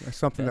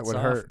 Something That's that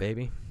would off, hurt,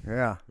 baby.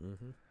 Yeah.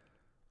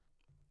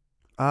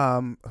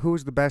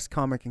 Who's the best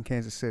comic in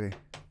Kansas City?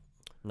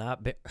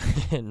 Not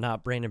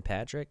Brandon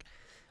Patrick.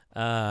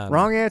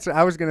 Wrong answer.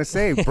 I was gonna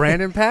say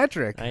Brandon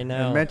Patrick. I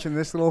know. I mentioned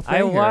this little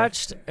thing.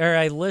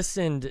 I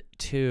listened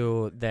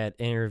to that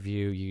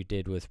interview you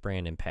did with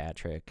Brandon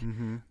Patrick.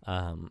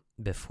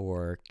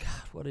 Before.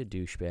 God, what a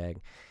douchebag.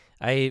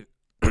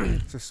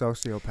 It's a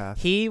sociopath.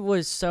 He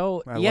was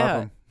so I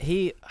love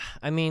him.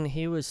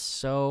 He was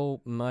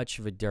so much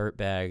of a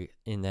dirtbag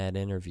in that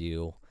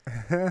interview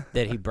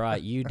that he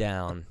brought you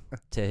down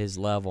to his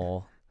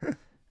level.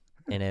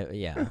 And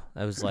it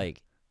was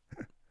like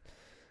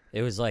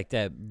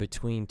that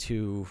Between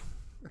Two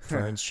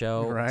Ferns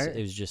show. Right.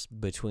 It was just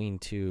between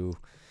two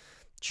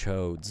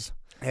chodes.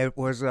 It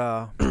was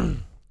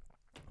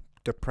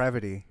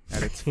depravity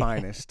at its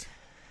finest.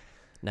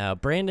 Now,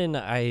 Brandon,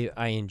 I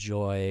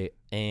enjoy,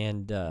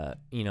 and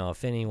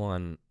if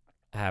anyone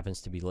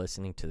happens to be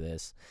listening to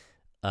this,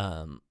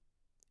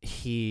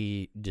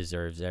 he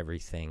deserves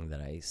everything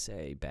that I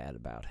say bad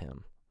about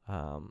him.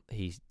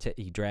 He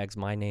drags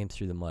my name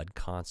through the mud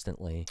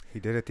constantly. He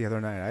did it the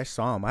other night. I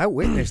saw him. I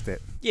witnessed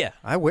it. Yeah.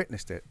 I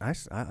witnessed it.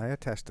 I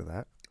attest to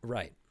that.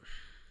 Right.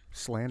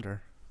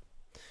 Slander.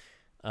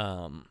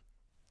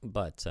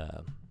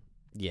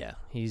 Yeah,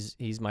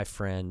 he's my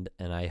friend,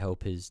 and I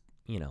hope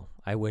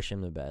I wish him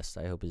the best.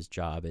 I hope his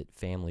job at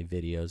Family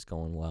Video is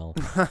going well.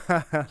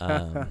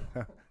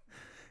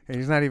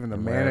 He's not even the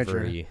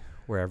manager.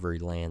 Wherever he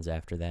lands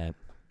after that.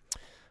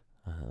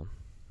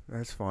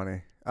 That's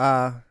funny.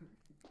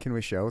 Can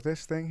we show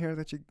this thing here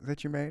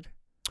that you made?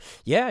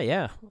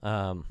 Yeah.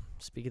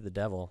 Speak of the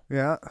devil.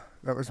 Yeah,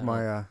 that was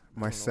my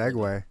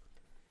segue.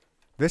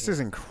 This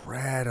is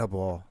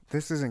incredible.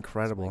 This is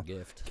incredible. My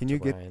gift. Can you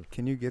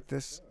get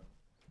this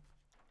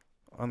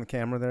on the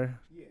camera there?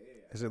 Yeah.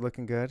 Is it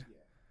looking good?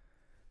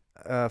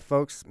 Yeah.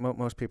 Folks,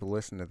 most people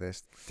listen to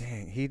this.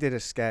 Dang, he did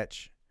a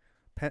sketch.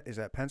 Is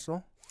that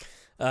pencil?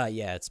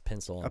 Yeah, it's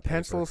pencil. A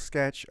pencil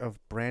sketch of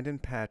Brandon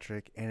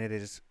Patrick, and it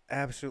is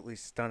absolutely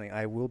stunning.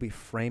 I will be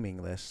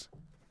framing this.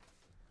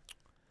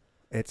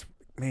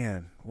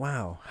 Man,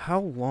 wow. How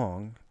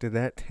long did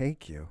that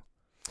take you?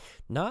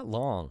 Not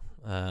long.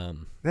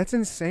 That's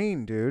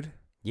insane, dude.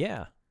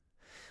 Yeah.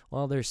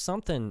 Well, there's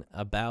something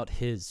about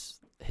his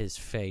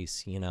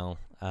face,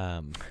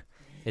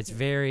 it's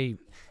very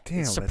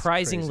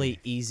surprisingly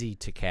easy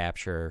to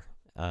capture.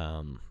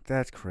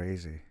 That's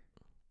crazy.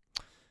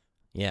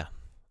 Yeah.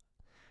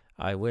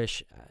 I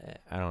don't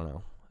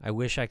know. I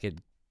wish I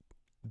could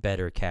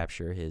better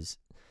capture his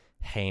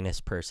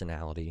heinous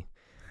personality.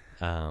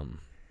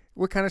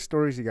 What kind of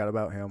stories you got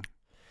about him?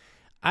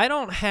 I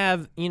don't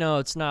have,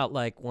 it's not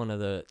like one of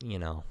the,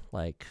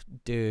 like,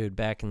 dude,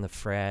 back in the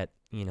frat,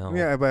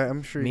 Yeah, but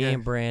I'm sure me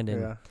and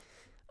Brandon.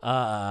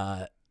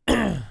 Yeah.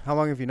 How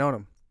long have you known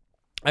him?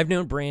 I've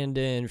known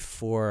Brandon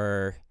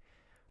for,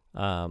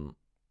 I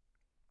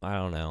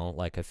don't know,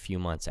 like a few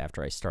months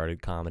after I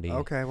started comedy.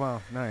 Okay,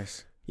 wow,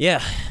 nice.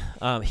 Yeah.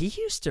 He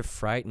used to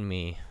frighten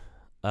me,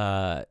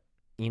 because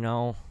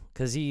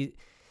he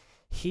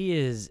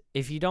is,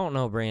 if you don't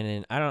know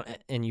Brandon,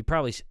 and you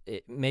probably,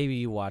 maybe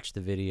you watched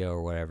the video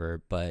or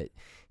whatever, but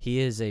he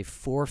is a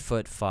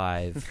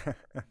 4'5"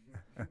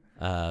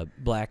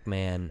 black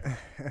man,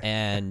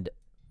 and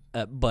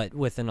but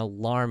with an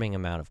alarming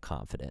amount of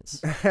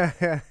confidence.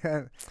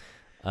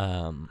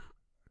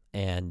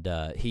 and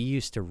he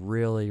used to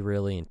really,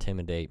 really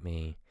intimidate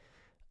me.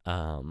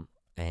 You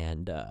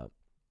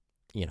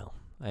know,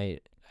 I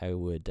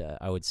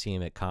would see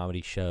him at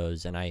comedy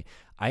shows, and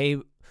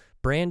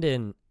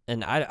Brandon,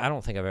 and I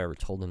don't think I've ever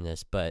told him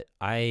this, but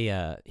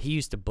he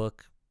used to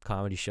book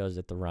comedy shows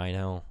at the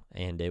Rhino,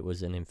 and it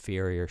was an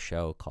inferior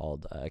show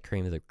called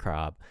Cream of the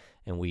Crop,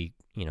 and we,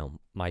 you know,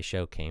 my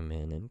show came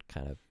in and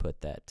kind of put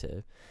that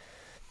to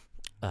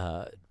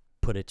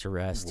put it to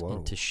rest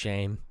and to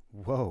shame.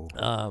 Whoa.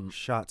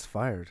 Shots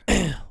fired.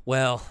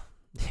 Well,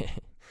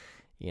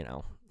 you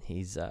know,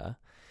 he's I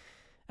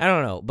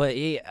don't know, but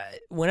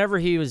whenever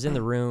he was in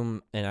the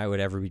room and I would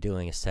ever be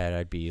doing a set,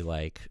 I'd be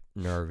like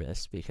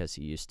nervous because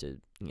he used to,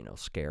 you know,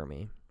 scare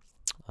me.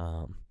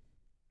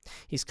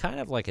 He's kind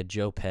of like a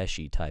Joe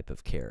Pesci type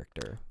of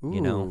character,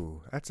 you know?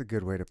 Ooh, that's a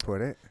good way to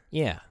put it.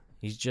 Yeah,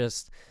 he's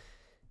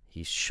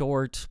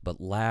short but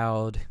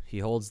loud. He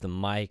holds the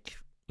mic,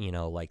 you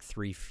know, like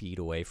 3 feet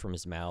away from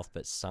his mouth,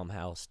 but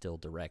somehow still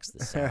directs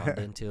the sound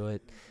into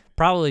it. It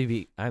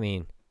probably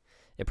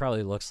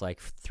looks like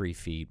 3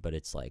 feet, but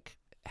it's like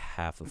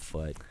half a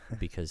foot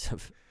because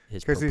of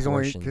his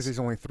proportions. Because he's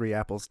only 3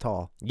 apples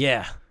tall.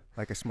 Yeah,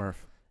 like a Smurf.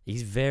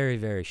 He's very,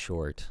 very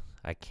short.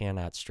 I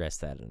cannot stress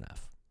that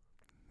enough.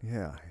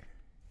 Yeah.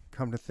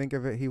 Come to think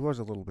of it, he was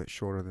a little bit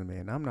shorter than me,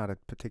 and I'm not a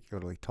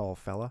particularly tall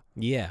fella.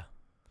 Yeah.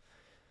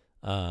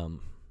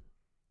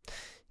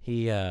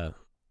 He's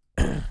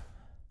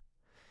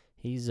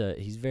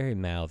very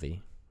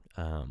mouthy.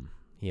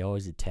 He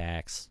always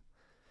attacks.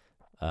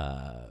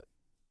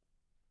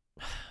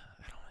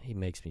 He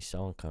makes me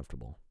so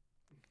uncomfortable.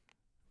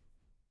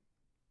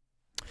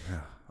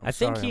 Yeah, I'm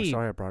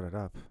sorry I brought it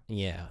up.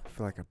 Yeah. I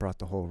feel like I brought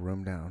the whole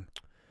room down.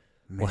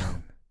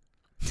 Man.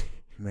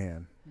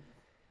 Man.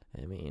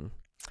 I mean,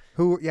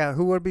 who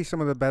would be some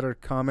of the better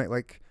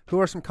who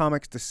are some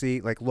comics to see,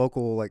 like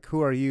local, like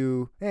who are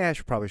you?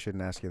 Probably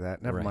shouldn't ask you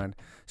that. Never mind.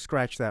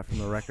 Scratch that from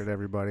the record,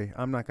 everybody.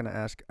 I'm not going to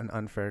ask an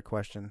unfair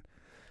question.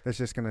 That's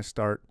just going to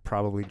start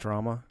probably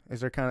drama.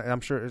 Is there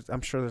I'm sure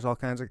there's all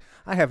kinds of,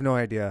 I have no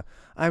idea.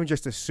 I'm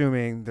just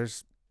assuming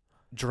there's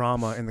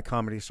drama in the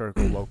comedy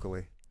circle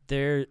locally.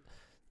 The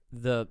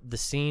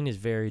scene is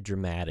very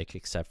dramatic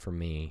except for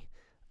me.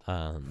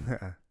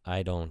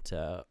 I don't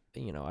I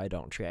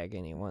don't drag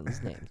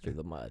anyone's name through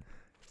the mud.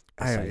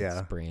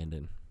 Besides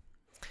Brandon.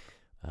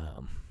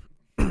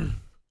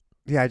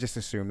 Yeah, I just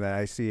assume that.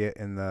 I see it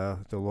in the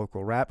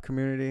local rap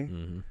community.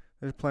 Mm-hmm.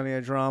 There's plenty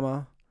of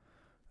drama.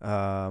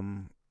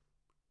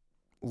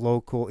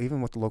 Local,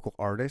 even with the local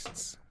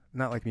artists,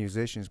 not like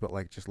musicians, but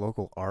like just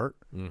local art.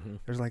 Mm-hmm.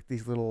 There's like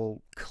these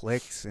little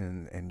cliques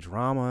and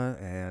drama,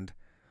 and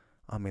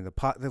I mean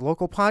the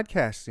local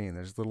podcast scene.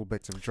 There's little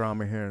bits of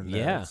drama here and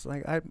there. Yeah, it's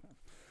like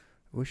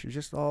we should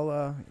just all.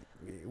 I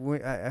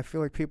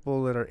feel like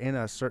people that are in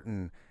a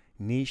certain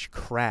niche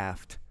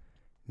craft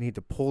need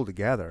to pull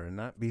together and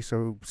not be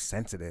so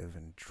sensitive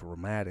and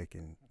dramatic,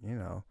 and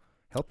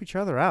help each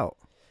other out.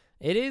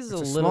 It is a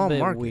little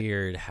bit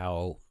weird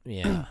how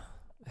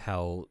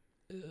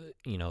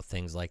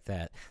things like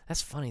that.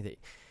 That's funny that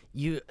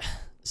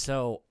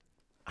so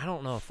I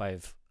don't know if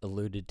I've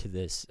alluded to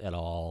this at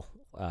all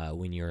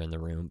when you're in the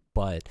room,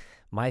 but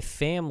my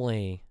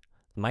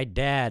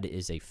dad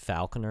is a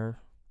falconer.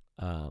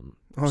 Oh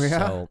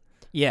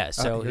yeah?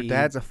 So your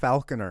dad's a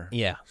falconer.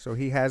 Yeah. So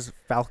he has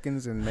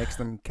falcons and makes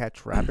them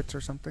catch rabbits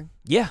or something?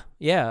 Yeah.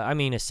 I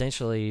mean,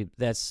 essentially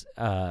that's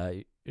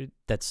the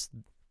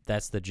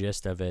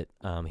gist of it.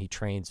 He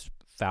trains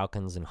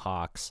falcons and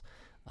hawks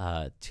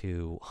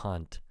to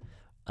hunt.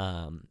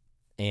 So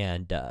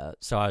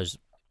I was,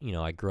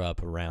 I grew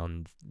up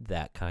around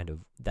that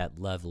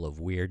level of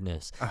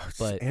weirdness. Oh,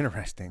 it's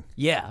interesting.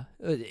 Yeah.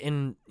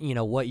 And,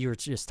 what you were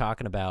just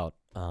talking about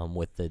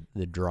with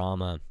the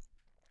drama,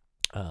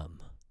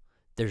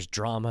 there's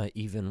drama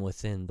even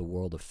within the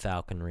world of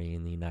falconry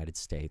in the United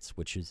States,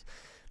 which is,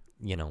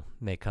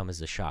 may come as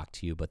a shock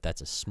to you, but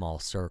that's a small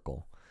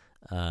circle.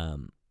 I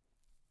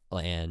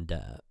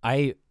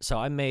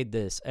made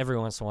this every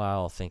once in a while.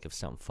 I'll think of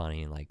something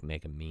funny and like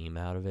make a meme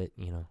out of it,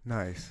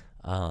 Nice.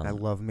 I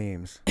love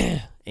memes.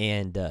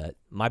 And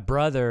my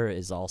brother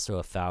is also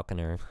a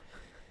falconer.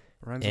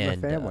 Runs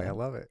in the family. I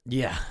love it.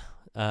 Yeah.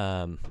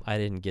 I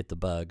didn't get the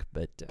bug,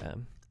 but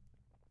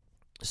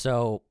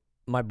so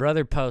my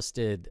brother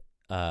posted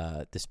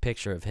this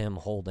picture of him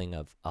holding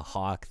a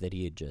hawk that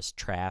he had just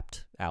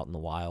trapped out in the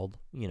wild.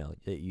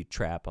 That you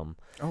trap them.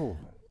 Oh.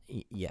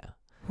 Yeah.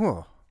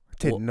 Huh.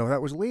 Didn't know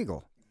that was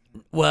legal.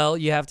 Well,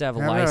 you have to have a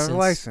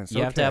license.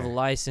 You have to have a Okay.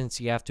 license.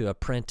 You have to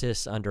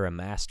apprentice under a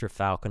master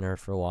falconer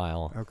for a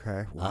while.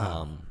 Okay.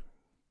 Wow.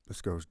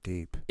 This goes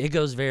deep. It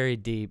goes very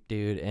deep,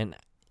 dude. And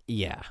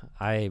yeah,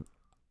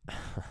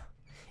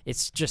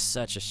 it's just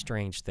such a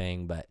strange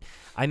thing. But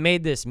I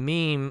made this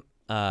meme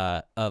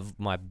of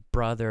my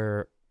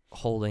brother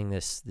holding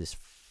this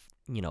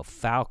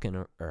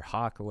falcon or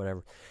hawk or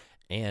whatever,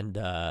 and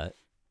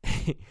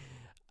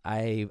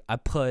I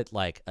put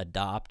like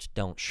adopt,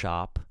 don't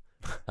shop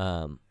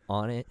on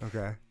it.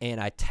 Okay.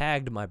 And I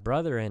tagged my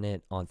brother in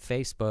it on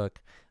Facebook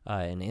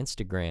and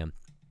Instagram.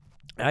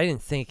 I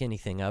didn't think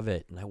anything of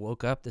it, and I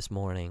woke up this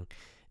morning,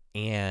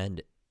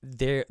 and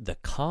the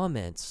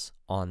comments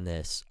on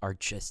this are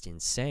just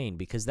insane,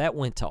 because that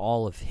went to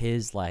all of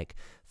his like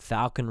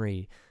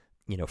falconry,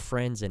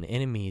 friends and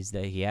enemies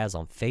that he has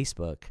on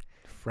Facebook.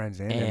 Friends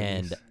and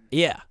enemies. And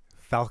yeah,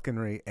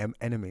 falconry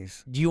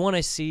enemies. Do you want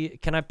to see?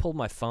 Can I pull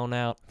my phone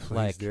out,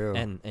 Please do.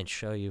 and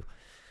show you?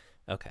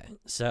 Okay,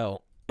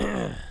 so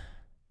I'm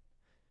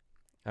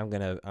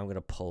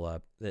gonna pull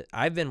up.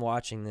 I've been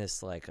watching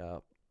this like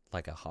a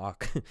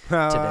hawk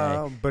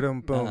today.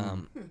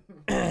 Boom.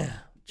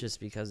 Just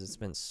because it's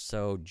been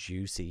so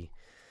juicy.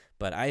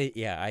 But I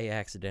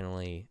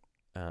accidentally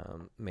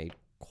made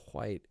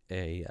quite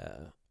an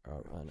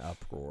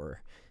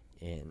uproar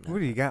in. What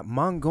do you got?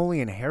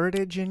 Mongolian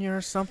heritage in you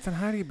or something?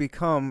 How do you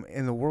become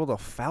in the world of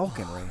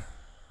falconry?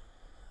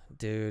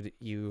 Dude,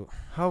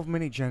 how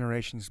many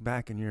generations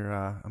back in your?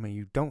 I mean,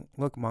 you don't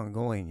look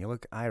Mongolian. You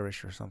look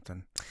Irish or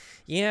something.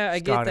 Yeah, I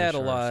Scottish get that a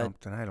lot.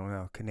 Something, I don't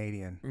know.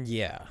 Canadian.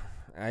 Yeah,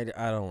 I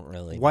don't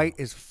really. White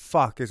as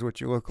fuck is what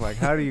you look like.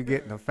 How do you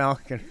get into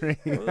falconry?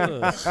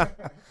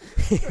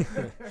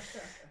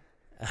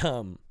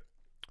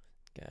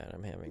 God,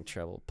 I'm having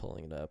trouble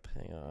pulling it up.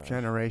 Hang on.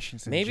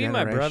 Generations. And maybe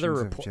generations my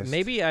brother. of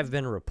Maybe I've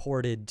been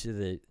reported to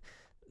the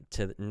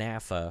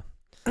NAFA,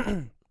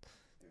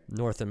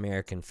 North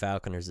American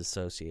Falconers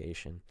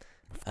Association.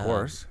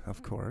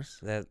 Of course.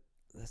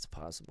 That's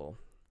possible.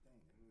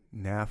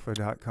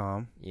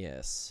 NAFA.com.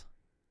 Yes.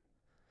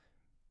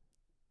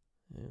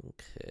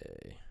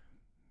 Okay.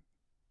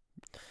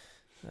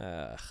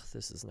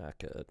 This is not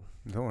good.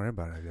 Don't worry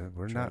about it, dude.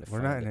 We're not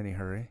in any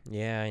hurry.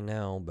 Yeah, I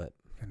know, but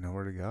got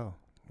nowhere to go.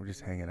 We're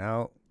just hanging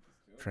out,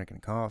 drinking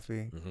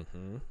coffee,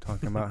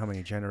 talking about how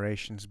many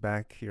generations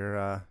back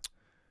your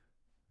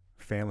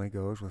family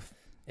goes with.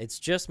 It's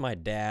just my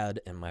dad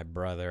and my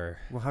brother.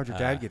 Well, how'd your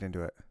dad get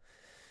into it?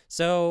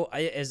 So,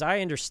 as I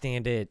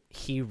understand it,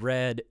 he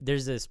read.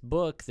 There's this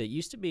book that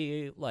used to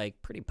be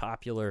like pretty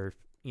popular,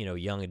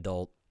 young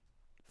adult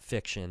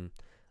fiction,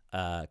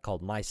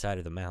 called My Side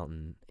of the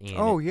Mountain. And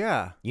oh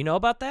yeah, you know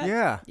about that?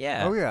 Yeah.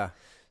 Yeah. Oh yeah.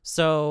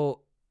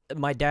 So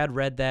my dad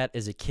read that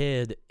as a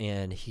kid,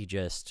 and he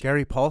just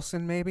Gary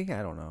Paulson, maybe?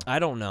 I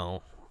don't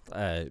know.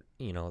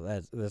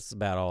 That's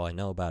about all I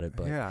know about it.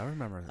 But yeah, I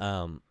remember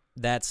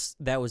that.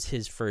 That was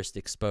his first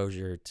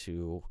exposure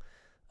to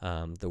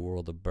the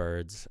world of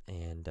birds,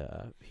 and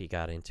he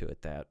got into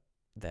it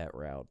that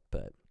route.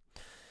 But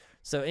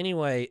so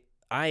anyway,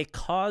 I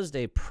caused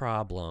a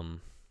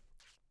problem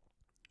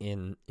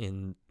in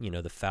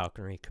the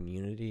falconry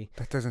community.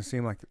 That doesn't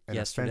seem like an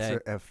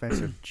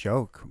offensive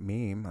joke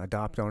meme.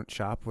 Adopt, don't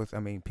shop with. I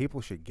mean, people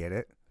should get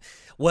it.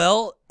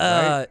 Well,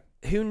 right?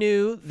 Who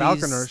knew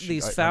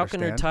these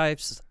falconer understand.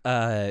 types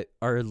are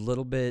a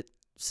little bit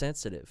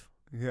sensitive.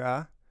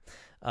 Yeah.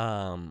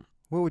 What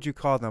would you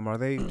call them?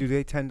 Do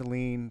they tend to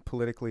lean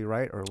politically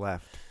right or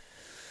left?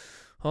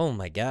 Oh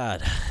my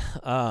God.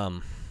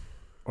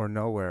 Or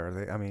nowhere? Are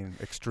they? I mean,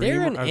 extreme.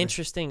 They're an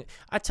interesting.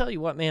 I tell you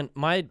what, man.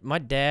 My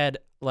dad,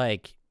 I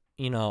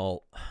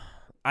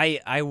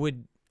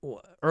would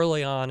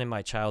early on in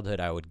my childhood,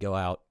 I would go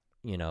out,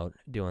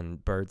 doing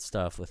bird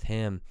stuff with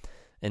him,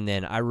 and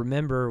then I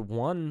remember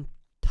one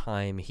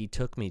time he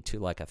took me to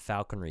like a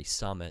falconry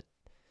summit,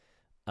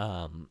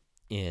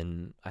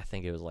 in I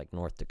think it was like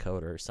North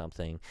Dakota or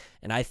something,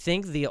 and I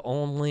think the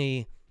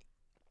only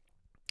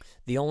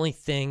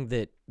thing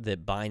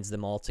that binds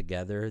them all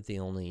together, the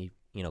only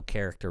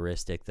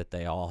characteristic that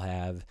they all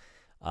have,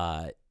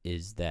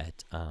 is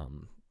that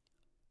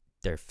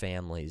their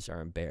families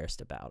are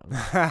embarrassed about them.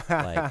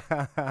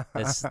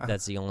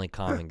 That's the only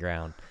common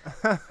ground.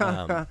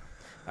 All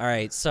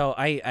right, so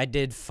I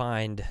did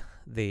find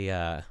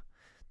the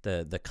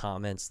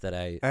comments that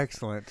I.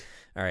 Excellent.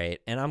 All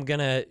right, and I'm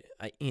gonna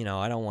I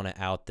don't want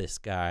to out this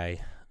guy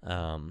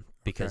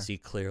because he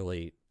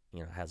clearly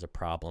has a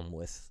problem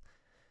with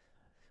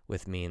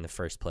me in the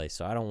first place.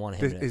 So I don't want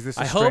him. Is this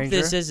a I stranger? hope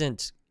this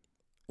isn't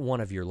one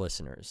of your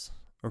listeners.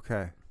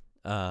 Okay.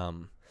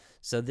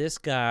 So this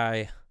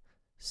guy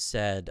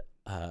said,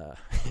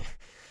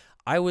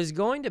 I was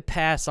going to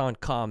pass on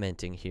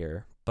commenting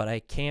here, but I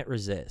can't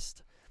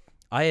resist.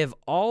 I have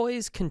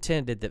always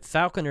contended that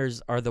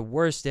falconers are the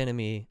worst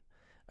enemy,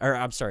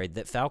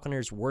 that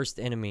falconers' worst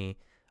enemy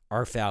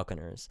are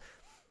falconers.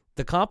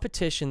 The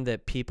competition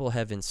that people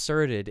have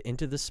inserted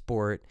into the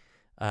sport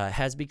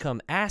has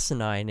become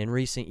asinine in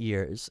recent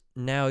years.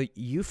 Now,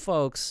 you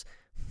folks...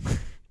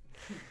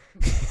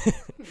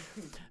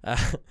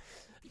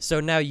 So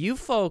now you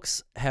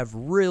folks have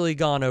really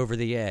gone over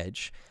the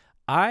edge.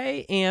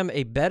 I am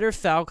a better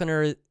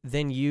falconer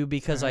than you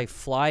because I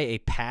fly a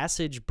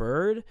passage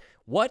bird?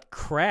 What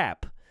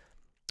crap?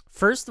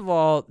 First of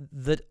all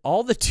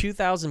the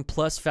 2,000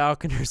 plus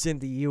falconers in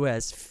the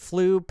U.S.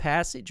 flew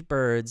passage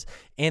birds,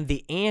 and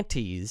the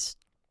antis,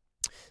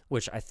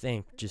 which I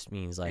think just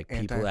means like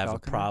people who have a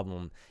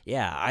problem.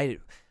 Yeah, I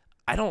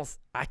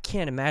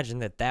can't imagine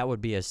that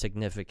would be a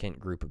significant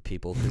group of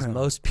people, because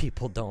most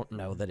people don't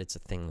know that it's a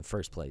thing in the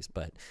first place.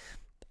 But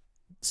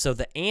so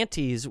the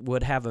antis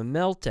would have a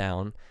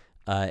meltdown,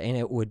 and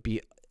it would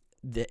be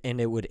and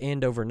it would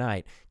end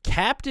overnight.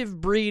 Captive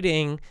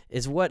breeding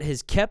is what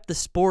has kept the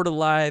sport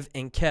alive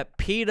and kept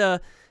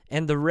PETA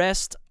and the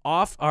rest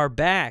off our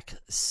back.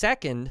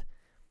 Second,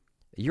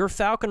 your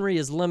falconry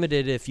is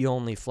limited if you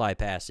only fly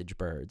passage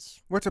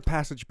birds. What's a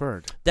passage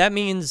bird? That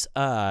means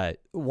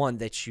one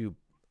that you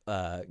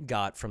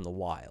got from the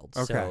wild.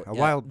 Okay, so, a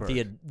wild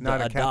bird,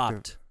 not a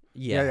captive.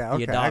 Yeah,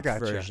 okay, the I adopt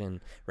gotcha.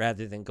 version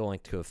rather than going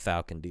to a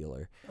falcon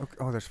dealer. Okay.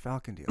 Oh, there's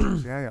falcon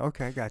dealers. yeah,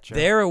 okay, gotcha.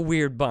 They're a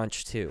weird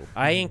bunch too.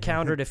 I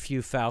encountered a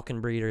few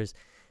falcon breeders.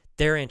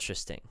 They're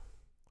interesting.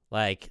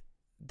 Like,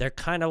 they're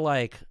kind of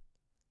like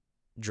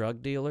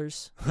drug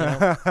dealers, you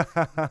know?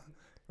 'Cause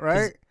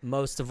right?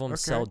 most of them Okay.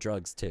 sell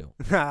drugs too.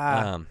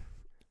 That's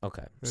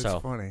Okay,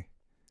 so funny.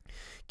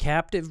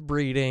 captive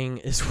breeding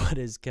is what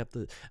has kept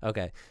the.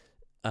 Okay,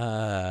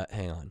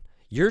 hang on.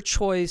 Your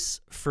choice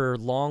for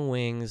long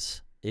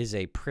wings is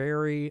a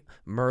prairie,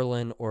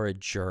 merlin, or a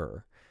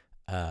jur.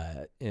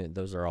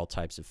 Those are all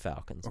types of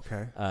falcons.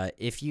 Okay.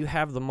 If you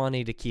have the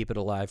money to keep it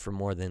alive for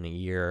more than a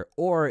year,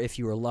 or if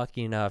you were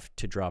lucky enough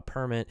to draw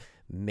permit,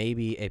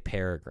 maybe a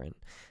peregrine.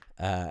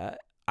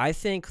 I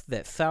think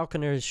that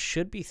falconers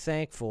should be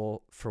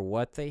thankful for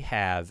what they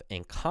have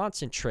and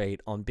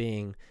concentrate on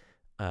being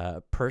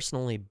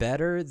personally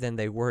better than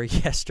they were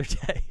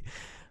yesterday.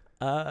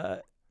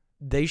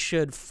 They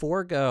should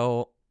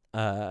forego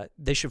the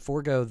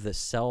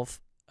self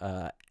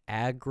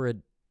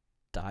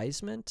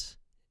aggrandizement.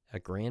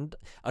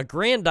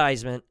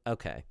 Aggrandizement.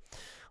 Okay.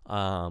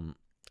 I'm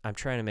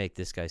trying to make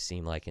this guy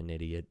seem like an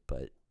idiot,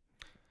 but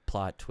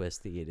plot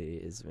twist, the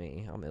idiot is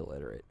me. I'm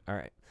illiterate. All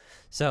right.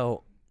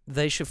 So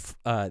they should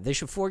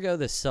forego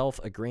the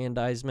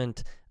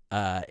self-aggrandizement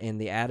and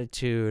the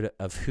attitude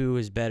of who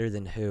is better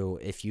than who.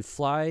 If you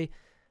fly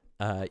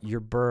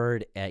your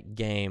bird at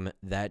game,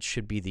 that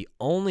should be the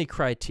only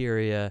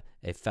criteria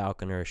a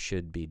falconer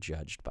should be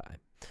judged by.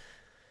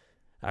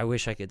 I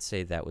wish I could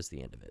say that was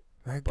the end of it.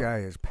 That guy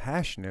is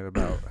passionate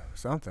about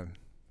something.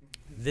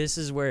 This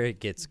is where it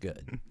gets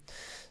good.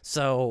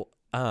 So,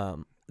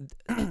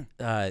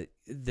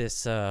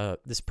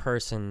 this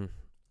person,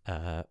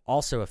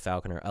 also a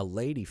falconer, a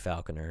lady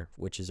falconer,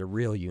 which is a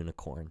real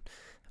unicorn.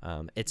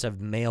 It's a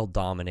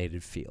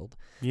male-dominated field.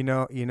 You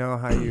know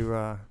how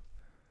you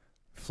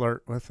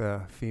flirt with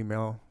a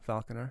female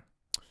falconer?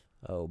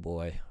 Oh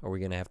boy, are we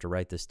gonna have to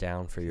write this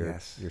down for your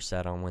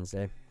set on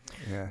Wednesday?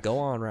 Yeah. Go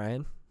on,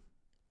 Ryan.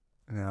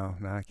 No,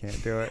 I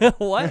can't do it.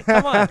 What?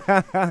 Come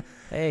on.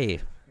 Hey,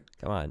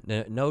 come on.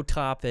 No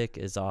topic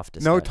is off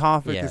discussion. No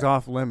topic is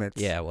off limits.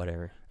 Yeah,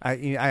 whatever.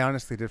 I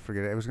honestly did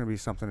forget it. It was going to be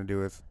something to do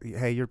with,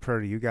 hey, you're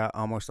pretty. You got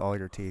almost all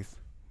your teeth.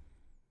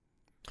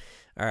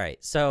 All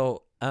right.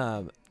 So,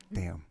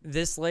 damn.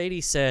 This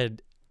lady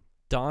said,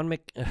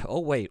 oh,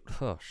 wait.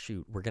 Oh,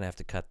 shoot. We're going to have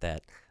to cut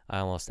that. I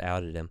almost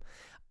outed him.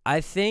 I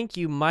think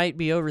you might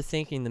be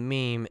overthinking the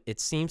meme.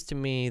 It seems to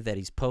me that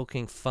he's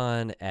poking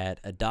fun at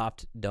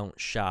adopt, don't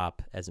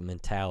shop as a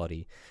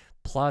mentality.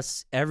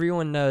 Plus,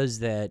 everyone knows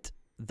that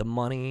the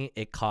money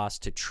it costs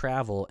to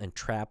travel and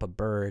trap a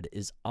bird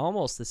is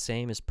almost the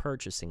same as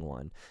purchasing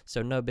one.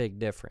 So no big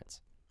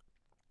difference.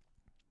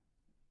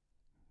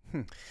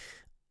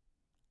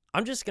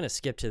 I'm just going to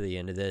skip to the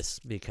end of this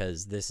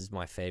because this is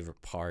my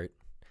favorite part.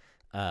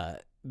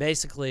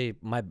 Basically,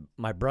 my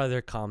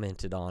brother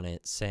commented on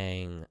it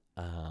saying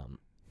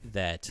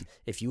that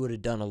if you would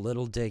have done a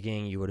little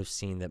digging, you would have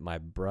seen that my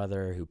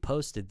brother who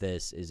posted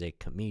this is a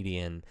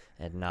comedian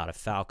and not a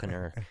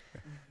falconer.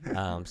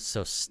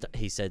 So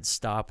he said,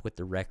 stop with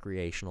the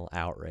recreational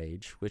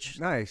outrage, which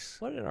nice.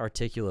 What an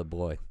articulate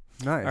boy.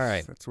 Nice. All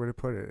right. That's the way to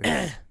put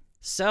it.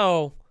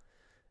 So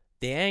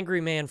the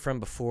angry man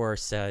from before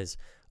says,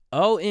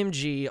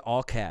 OMG,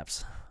 all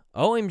caps.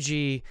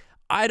 OMG,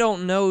 I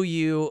don't know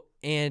you,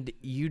 and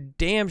you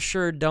damn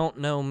sure don't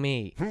know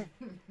me.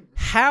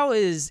 How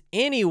is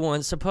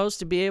anyone supposed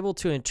to be able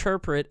to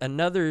interpret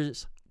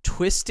another's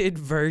twisted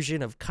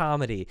version of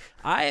comedy?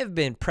 I have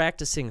been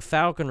practicing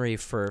falconry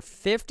for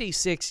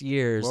 56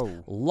 years,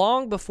 Whoa.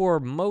 long before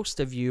most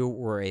of you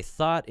were a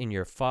thought in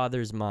your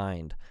father's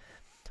mind.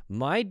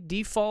 My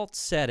default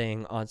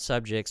setting on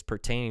subjects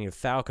pertaining to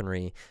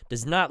falconry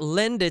does not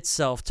lend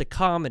itself to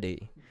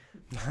comedy.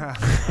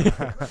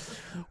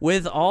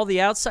 With all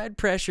the outside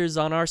pressures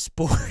on our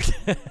sport,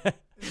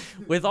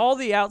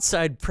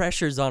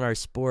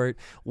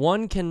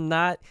 one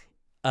cannot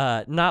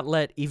not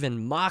let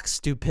even mock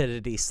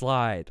stupidity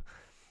slide.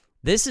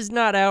 This is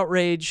not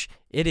outrage,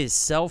 it is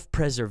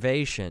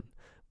self-preservation.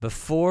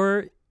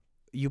 Before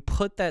you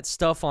put that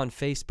stuff on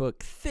Facebook,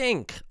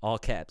 think, all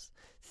caps,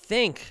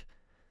 think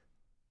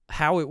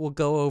how it will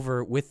go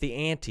over with the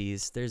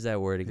antis. There's that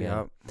word again.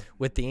 Yep.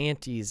 With the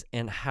antis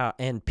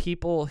and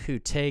people who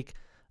take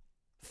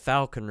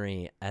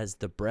falconry as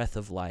the breath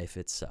of life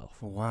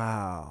itself.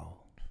 Wow.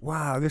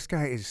 Wow, this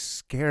guy is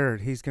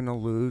scared he's going to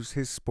lose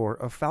his sport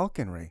of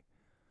falconry.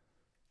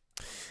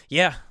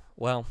 Yeah,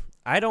 well,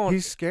 I don't...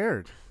 He's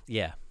scared.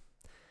 Yeah.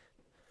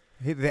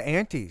 The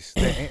antis.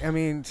 I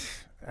mean,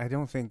 I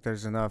don't think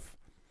there's enough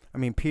I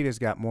mean, PETA's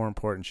got more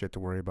important shit to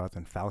worry about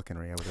than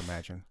falconry, I would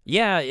imagine.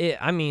 Yeah,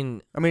 I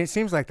mean, it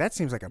seems like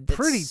a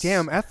pretty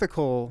damn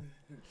ethical.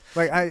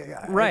 Like,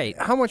 right.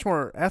 How much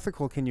more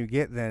ethical can you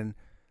get than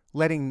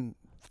letting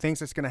things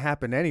that's going to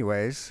happen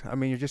anyways? I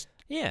mean, you're just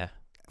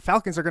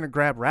falcons are going to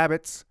grab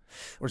rabbits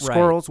or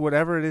squirrels,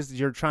 whatever it is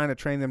you're trying to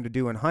train them to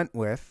do and hunt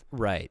with.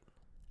 Right.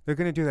 They're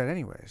going to do that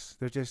anyways.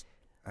 They're just,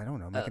 I don't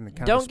know, making the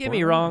kind Don't get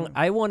me wrong.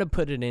 I want to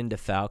put it into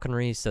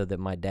falconry so that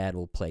my dad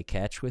will play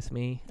catch with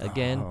me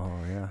again. Oh,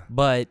 yeah.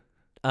 But,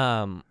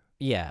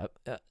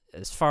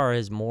 as far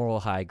as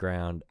moral high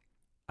ground,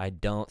 I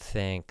don't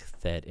think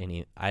that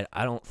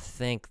I don't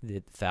think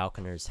that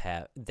falconers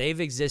they've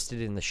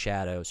existed in the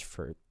shadows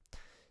for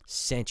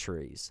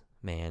centuries,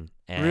 man.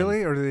 And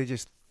really? Or do they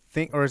just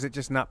think, or is it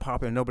just not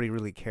popular? Nobody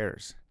really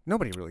cares.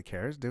 Nobody really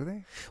cares, do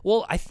they?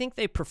 Well, I think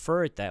they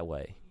prefer it that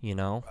way, you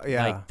know?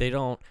 Yeah. Like, they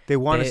don't. They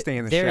want to stay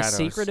in the shadows.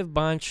 They're a secretive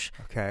bunch.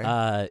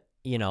 Okay.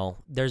 You know,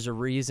 there's a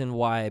reason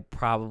why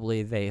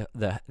probably they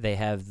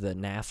have the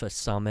NAFA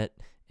summit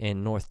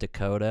in North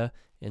Dakota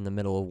in the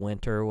middle of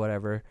winter or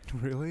whatever.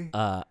 Really?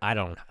 I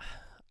don't.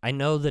 I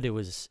know that it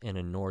was in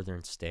a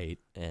northern state,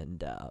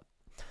 and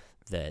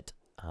that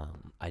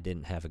I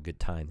didn't have a good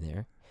time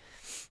there.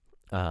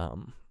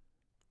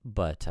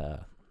 But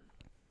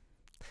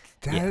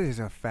that is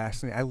a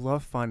fascinating. I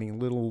love finding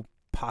little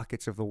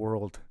pockets of the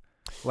world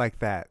like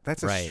that.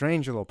 That's a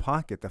strange little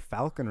pocket. The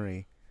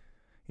falconry.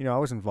 You know, I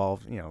was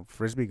involved. You know,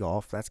 frisbee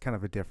golf. That's kind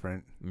of a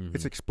different. Mm-hmm.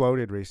 It's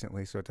exploded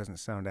recently, so it doesn't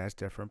sound as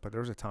different. But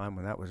there was a time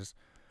when that was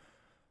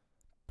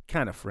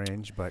kind of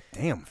fringe. But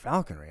damn,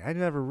 falconry. I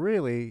never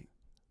really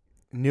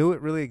knew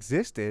it really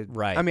existed.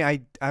 Right. I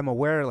mean, I'm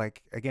aware.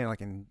 Like again,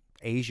 like in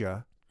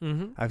Asia,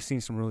 mm-hmm. I've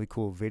seen some really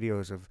cool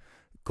videos of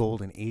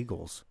golden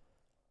eagles.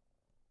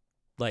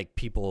 Like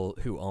people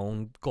who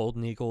own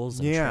golden eagles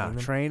and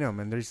train them.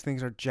 And these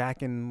things are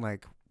jacking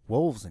like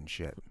wolves and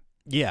shit.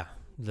 Yeah,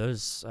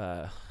 those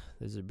are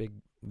big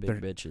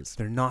bitches.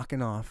 They're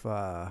knocking off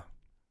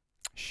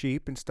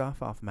sheep and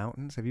stuff off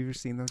mountains. Have you ever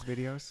seen those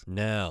videos?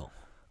 No.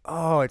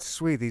 Oh, it's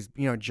sweet. These,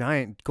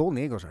 giant golden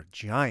eagles are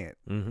giant.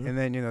 Mm-hmm. And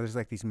then, there's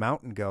like these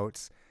mountain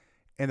goats,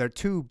 and they're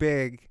too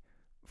big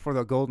for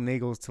the golden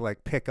eagles to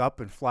like pick up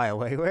and fly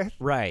away with.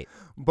 Right.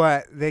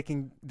 But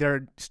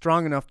they're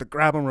strong enough to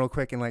grab them real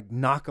quick and like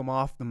knock them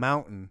off the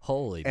mountain.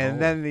 Holy And moly.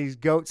 then these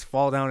goats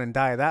fall down and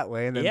die that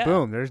way, and then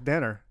boom, there's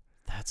dinner.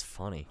 That's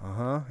funny.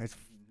 Uh-huh. It's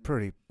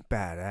pretty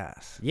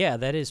badass. Yeah,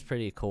 that is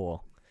pretty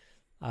cool.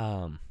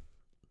 I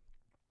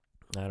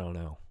don't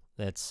know.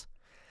 That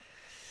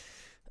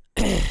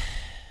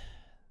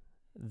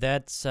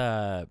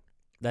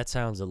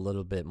sounds a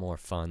little bit more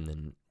fun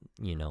than,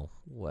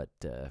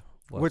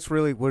 what what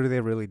are they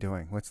really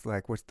doing? What's the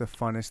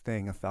funnest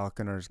thing a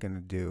falconer is going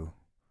to do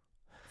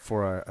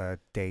for a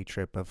day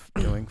trip of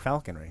doing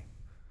falconry?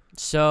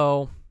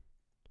 So,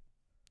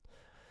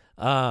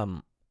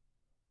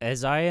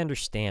 as I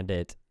understand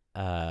it,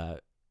 this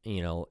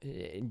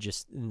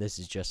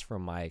is just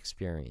from my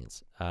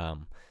experience.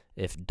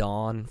 If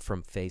Dawn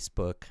from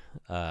Facebook,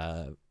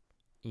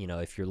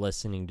 if you're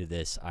listening to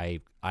this,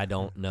 I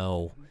don't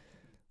know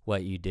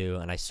what you do,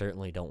 and I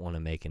certainly don't want to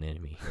make an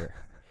enemy here.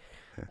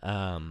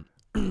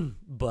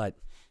 But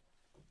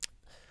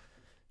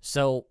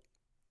so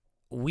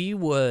we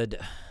would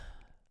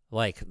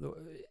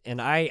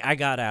and I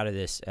got out of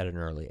this at an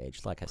early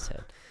age, like I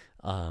said.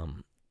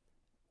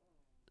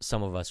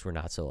 Some of us were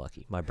not so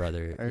lucky. My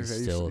brother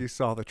is still. You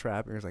saw the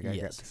trap, and he was like, I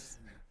got this.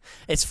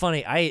 It's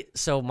funny.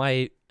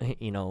 The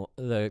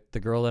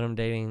girl that I'm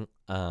dating,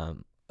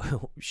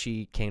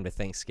 she came to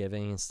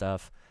Thanksgiving and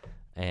stuff,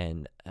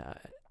 and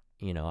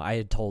I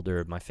had told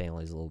her my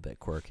family's a little bit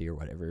quirky or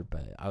whatever,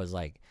 but I was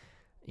like,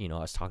 I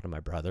was talking to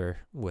my brother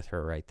with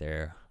her right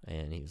there,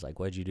 and he was like,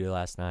 "What'd you do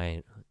last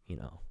night?" I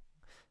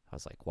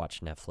was like,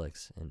 "Watch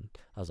Netflix," and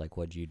I was like,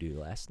 "What'd you do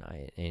last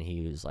night?" And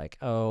he was like,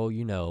 "Oh,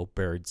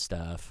 bird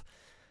stuff."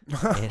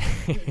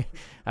 And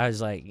I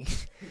was like,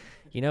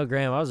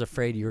 Graham, I was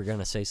afraid you were going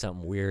to say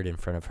something weird in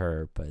front of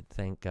her, but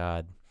thank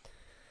God.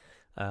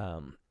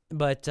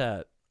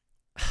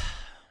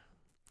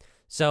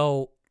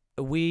 So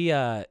we,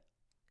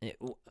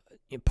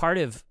 part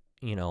of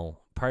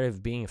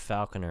being a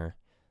falconer,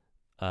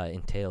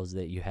 entails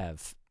that you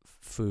have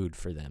food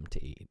for them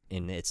to eat,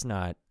 and it's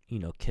not,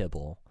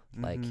 kibble.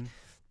 Mm-hmm. Like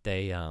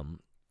they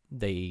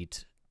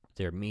eat,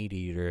 they're meat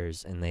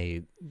eaters, and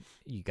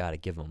you got to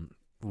give them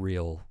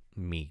real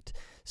meat.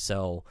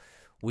 So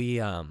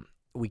we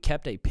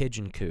kept a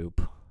pigeon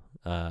coop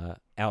out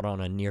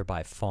on a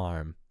nearby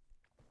farm,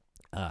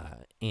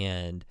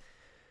 and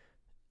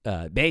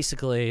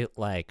basically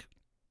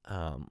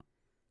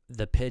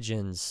the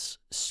pigeons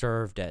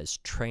served as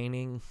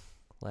training.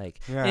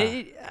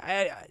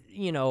 I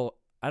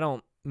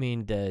don't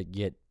mean to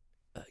get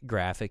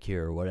graphic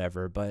here or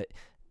whatever, but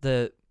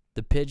the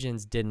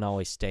pigeons didn't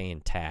always stay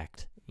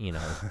intact,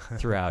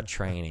 throughout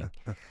training.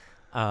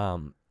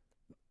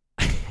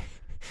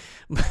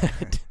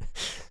 But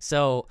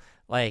so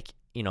my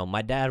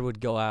dad would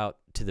go out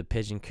to the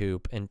pigeon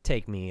coop and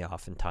take me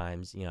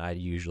oftentimes. I'd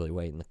usually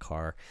wait in the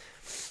car,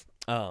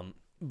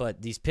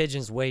 But these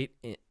pigeons wait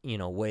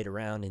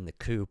around in the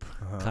coop,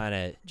 kind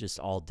of just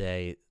all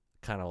day,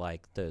 kind of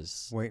like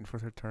those waiting for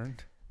their turn.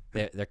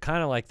 They're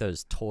kind of like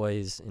those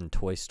toys in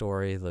Toy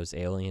Story, those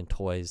alien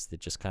toys that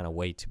just kind of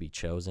wait to be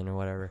chosen or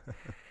whatever.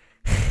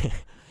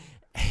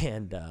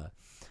 And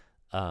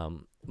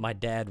my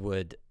dad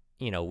would,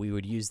 we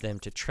would use them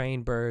to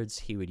train birds.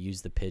 He would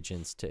use the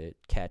pigeons to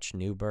catch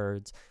new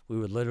birds. We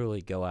would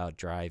literally go out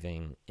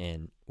driving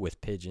with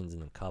pigeons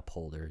in the cup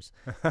holders,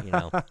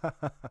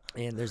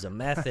 And there's a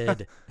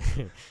method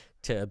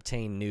to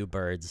obtain new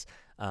birds.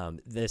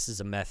 This is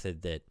a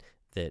method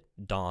that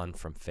Don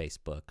from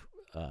Facebook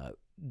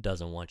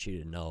doesn't want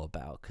you to know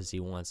about, because he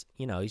wants,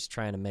 he's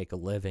trying to make a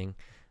living.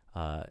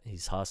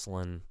 He's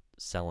hustling,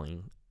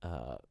 selling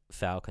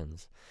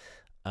falcons.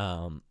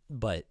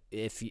 But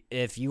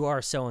if you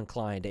are so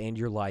inclined and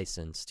you're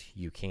licensed,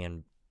 you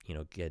can,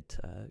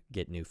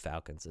 get new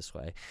falcons this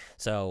way.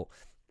 So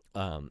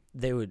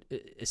they would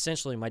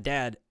essentially, my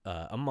dad,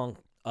 among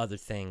other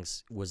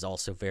things, was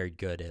also very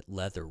good at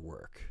leather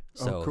work.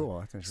 So, cool.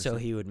 That's interesting. So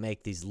he would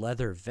make these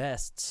leather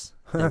vests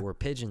that were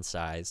pigeon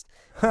sized,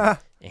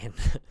 and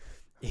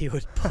he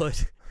would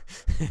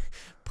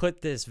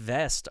put this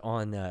vest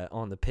on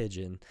the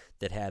pigeon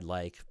that had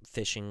like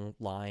fishing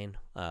line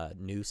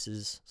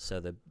nooses, so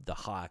the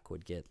hawk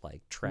would get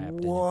like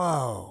trapped.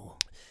 Whoa!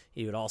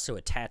 He would also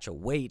attach a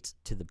weight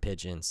to the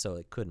pigeon so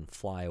it couldn't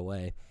fly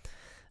away.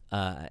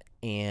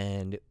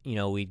 And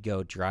we'd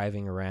go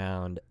driving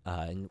around,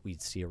 and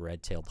we'd see a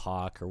red-tailed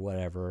hawk or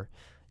whatever,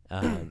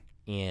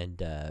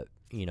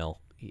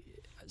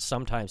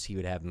 sometimes he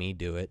would have me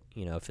do it.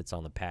 If it's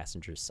on the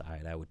passenger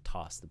side, I would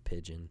toss the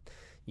pigeon.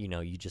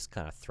 You just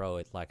kind of throw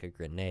it like a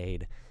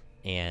grenade,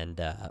 and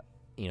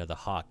the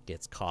hawk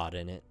gets caught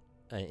in it,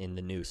 in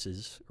the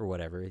nooses or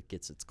whatever. It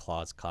gets its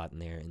claws caught in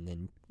there, and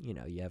then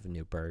you have a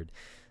new bird.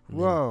 And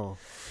whoa!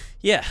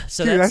 Yeah,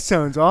 so dude, that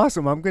sounds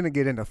awesome. I'm gonna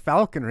get into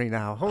falconry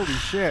now. Holy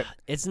shit!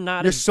 It's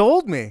not. You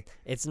sold me.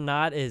 It's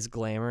not as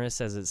glamorous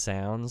as it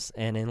sounds,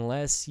 and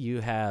unless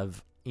you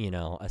have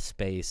a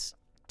space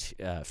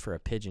for a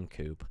pigeon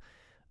coop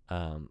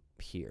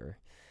here,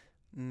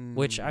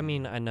 which I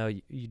mean, I know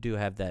you do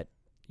have that.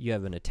 You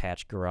have an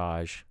attached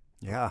garage.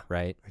 Yeah,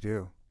 right. I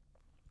do.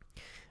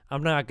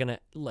 I'm not gonna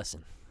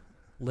listen.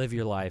 Live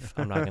your life.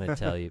 I'm not gonna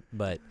tell you,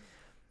 but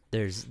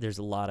there's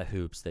a lot of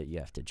hoops that you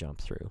have to jump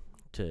through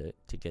to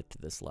get to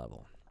this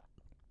level.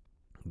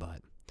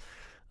 But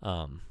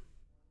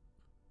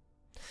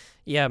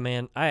yeah,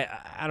 man, I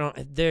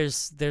don't.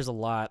 There's a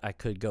lot I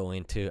could go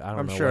into. I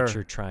don't know what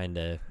you're trying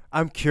to.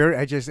 I'm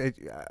curious.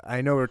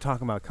 I know we're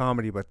talking about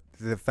comedy, but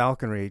the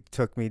falconry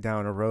took me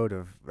down a road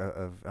of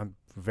I'm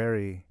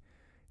very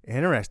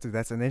interested.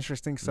 That's an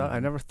interesting stuff. I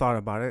never thought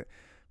about it.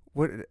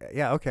 What?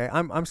 Yeah. Okay.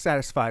 I'm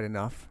satisfied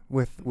enough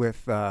with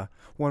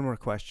one more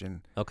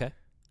question. Okay.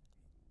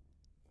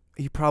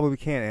 You probably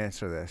can't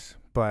answer this,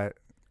 but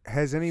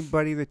has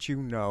anybody that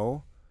you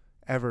know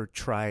ever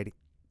tried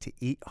to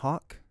eat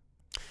hawk?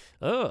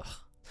 Ugh.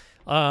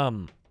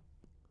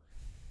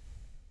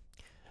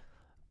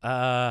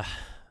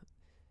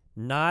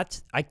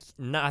 Not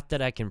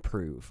that I can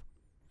prove.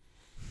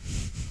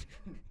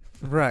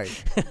 Right.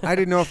 I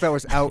didn't know if that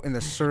was out in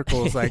the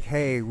circles, like,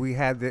 hey, we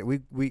had that,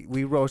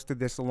 we roasted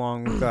this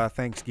along with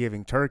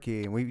Thanksgiving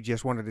turkey, and we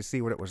just wanted to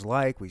see what it was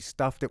like. We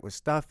stuffed it with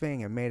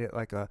stuffing and made it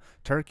like a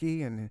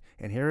turkey, and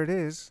here it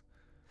is.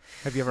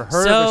 Have you ever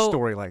heard of a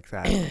story like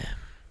that?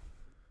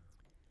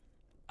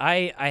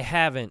 I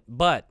haven't,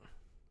 but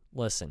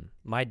listen,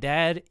 my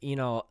dad,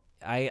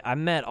 I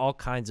met all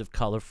kinds of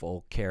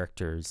colorful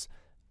characters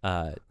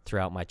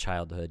throughout my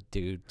childhood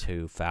due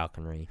to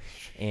falconry.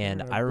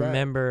 And I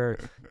remember,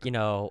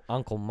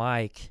 Uncle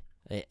Mike,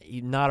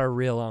 not a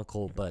real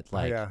uncle, but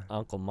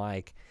Uncle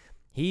Mike,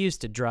 he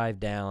used to drive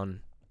down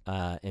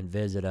and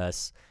visit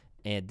us.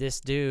 And this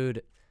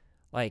dude,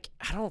 I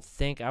don't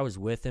think I was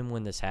with him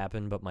when this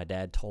happened, but my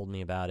dad told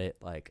me about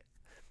it.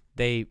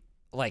 They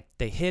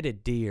hit a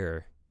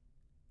deer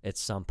at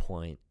some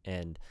point,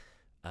 and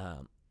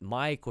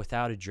Mike,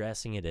 without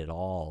addressing it at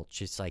all,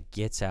 just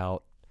gets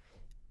out,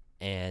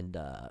 and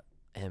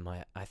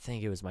I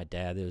think it was my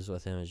dad that was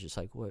with him. Was just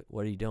like, what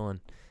are you doing?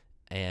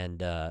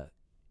 And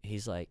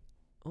he's like,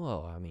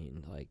 oh, I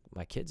mean,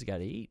 my kids got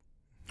to eat.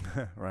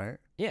 Right.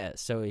 Yeah.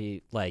 So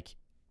he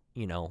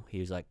he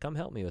was like, come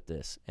help me with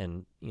this,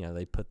 and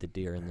they put the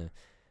deer in the.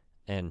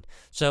 And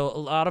so a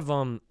lot of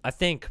them, I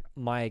think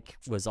Mike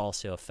was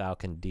also a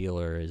falcon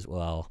dealer as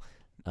well.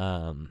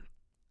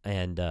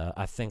 And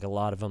I think a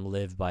lot of them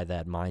live by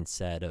that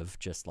mindset of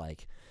just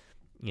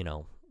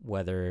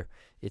whether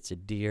it's a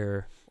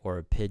deer or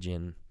a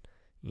pigeon,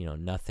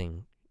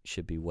 nothing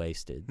should be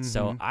wasted. Mm-hmm.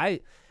 So I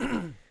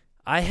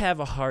have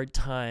a hard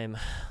time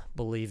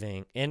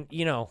believing, and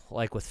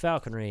with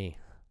falconry,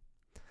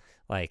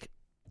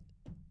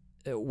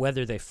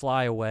 whether they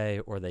fly away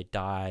or they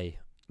die,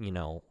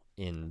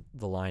 in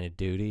the line of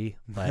duty,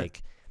 I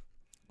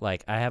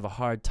have a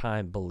hard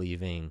time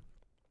believing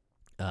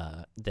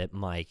that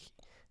Mike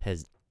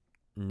has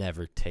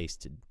never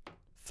tasted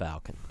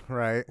falcon,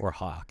 right, or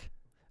hawk.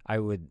 I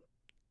would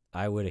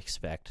I would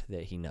expect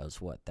that he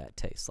knows what that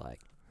tastes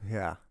like.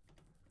 Yeah.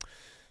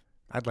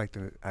 I'd like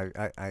to.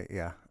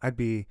 Yeah.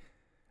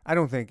 I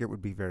don't think it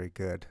would be very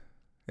good.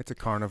 It's a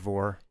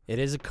carnivore. It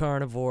is a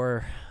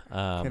carnivore.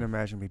 Can't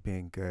imagine me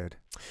being good.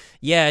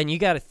 Yeah, and you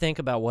got to think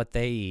about what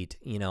they eat,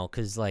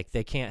 because like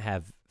they can't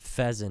have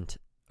pheasant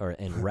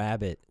and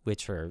rabbit,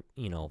 which are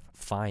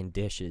fine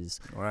dishes.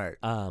 Right.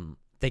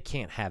 They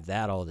can't have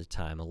that all the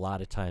time. A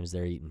lot of times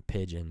they're eating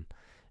pigeon,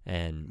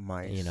 and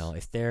mice.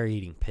 If they're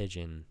eating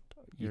pigeon,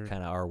 you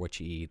kind of are what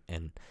you eat.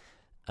 And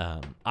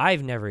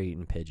I've never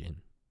eaten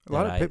pigeon. A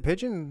lot of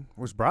pigeon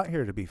was brought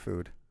here to be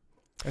food.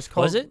 It's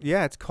called, was it?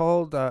 Yeah, it's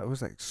called, it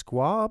was like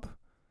squab.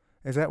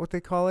 Is that what they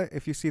call it?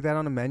 If you see that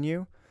on a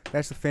menu,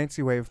 that's the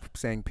fancy way of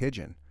saying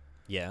pigeon.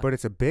 Yeah. But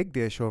it's a big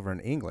dish over in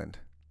England.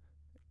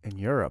 In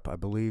Europe, I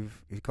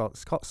believe it's called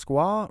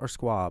squaw or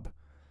squab.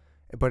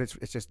 But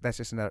that's just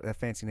a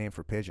fancy name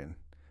for pigeon.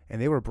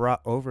 And they were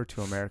brought over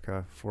to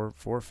America for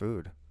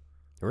food.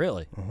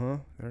 Really? Uh-huh.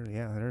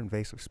 They're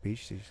invasive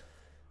species.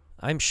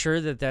 I'm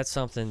sure that's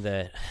something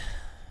that,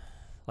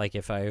 like,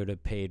 if I would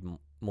have paid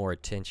more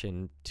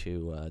attention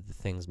to the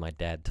things my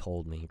dad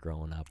told me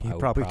growing up, He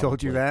probably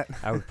told you that.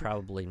 I would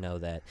probably know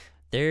that.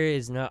 There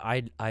is no.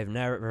 I've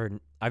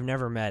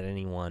never met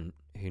anyone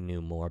who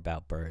knew more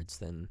about birds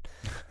than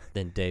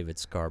David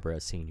Scarborough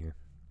Sr.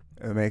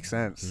 It makes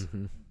sense.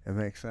 Mm-hmm. It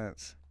makes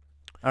sense.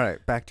 All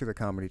right, back to the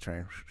comedy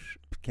train.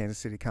 Kansas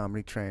City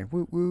comedy train.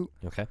 Woo woo.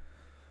 Okay.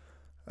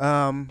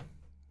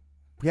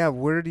 Yeah,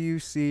 where do you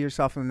see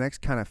yourself in the next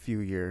kind of few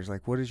years?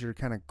 Like, what is your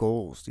kind of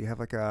goals? Do you have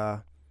like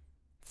a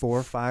 4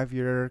 or 5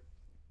 year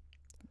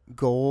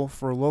goal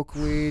for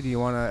locally? Do you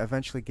want to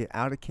eventually get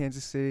out of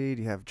Kansas City?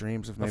 Do you have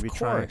dreams of maybe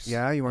trying?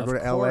 Yeah, you want to go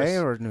to LA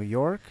or New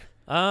York?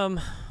 Like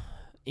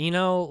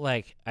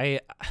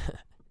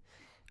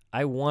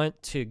I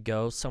want to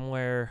go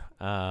somewhere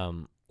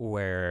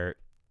where,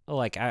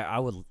 like, I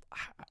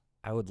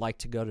would like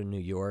to go to New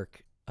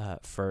York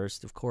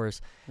first, of course.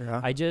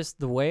 Yeah.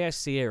 The way I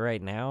see it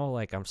right now,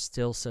 like, I'm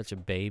still such a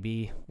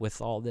baby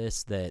with all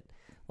this that,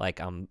 like,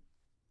 I'm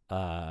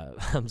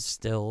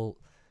still,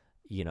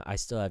 I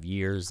still have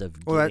years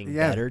of getting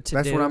better to do.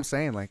 That's what I'm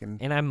saying. Like,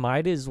 and I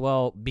might as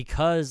well,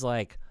 because,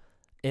 like,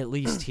 at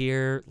least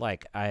here,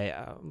 like,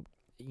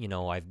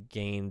 I've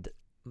gained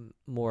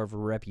more of a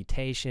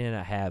reputation.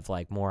 I have,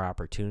 like, more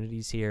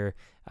opportunities here.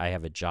 I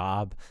have a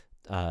job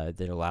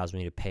that allows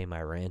me to pay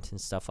my rent and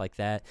stuff like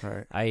that.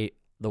 Right.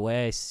 The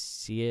way I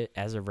see it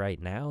as of right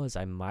now is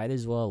I might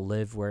as well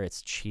live where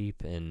it's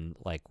cheap and,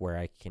 like, where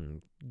I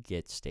can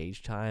get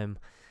stage time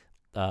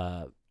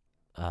while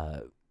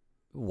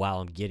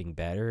I'm getting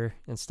better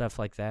and stuff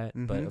like that.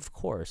 Mm-hmm. But of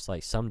course,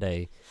 like,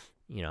 someday,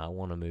 I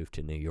want to move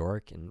to New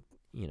York and,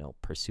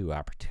 pursue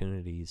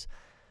opportunities.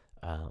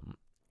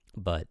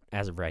 But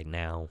as of right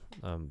now,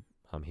 I'm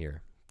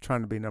here.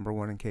 Trying to be number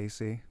one in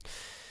KC.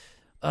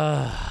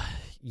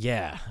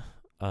 Yeah.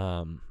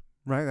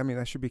 Right. I mean,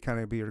 that should be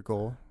your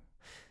goal.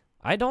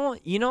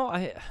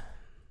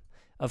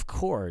 Of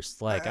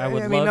course, like, I mean,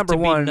 would love number to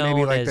be one, known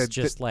maybe like as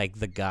just like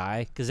the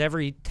guy, because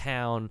every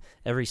town,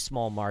 every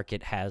small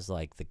market has,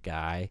 like, the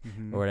guy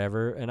or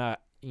whatever, and I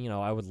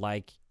would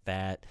like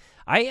that.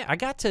 I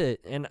got to,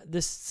 and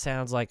this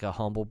sounds like a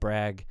humble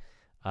brag,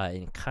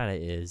 and it kind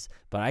of is,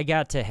 but I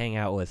got to hang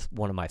out with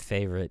one of my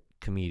favorite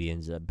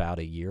comedians about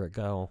a year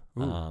ago.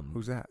 Ooh,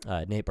 who's that?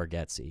 Nate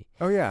Bargatze.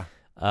 Oh yeah.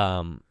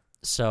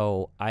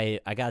 So I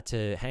got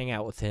to hang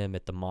out with him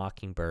at the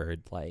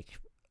Mockingbird like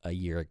a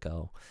year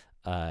ago,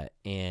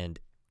 and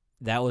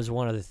that was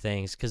one of the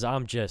things, because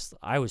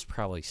I was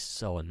probably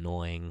so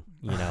annoying,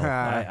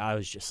 I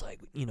was just like,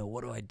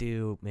 what do I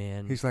do,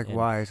 man? He's like, and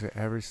why is it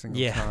every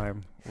single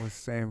time with the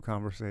same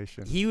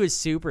conversation? He was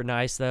super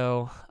nice,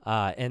 though,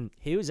 and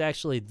he was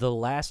actually, the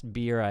last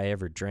beer I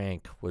ever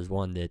drank was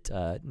one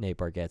that Nate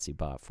Bargatze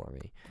bought for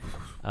me.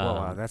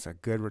 Wow, that's a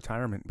good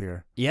retirement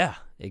beer. Yeah,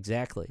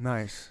 exactly.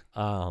 Nice.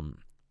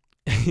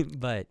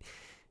 But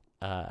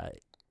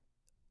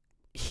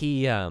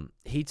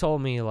he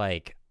told me,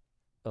 like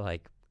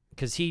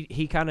because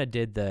he kind of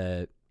did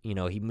the,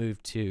 he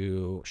moved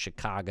to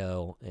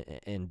Chicago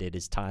and did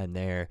his time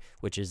there,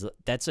 which is,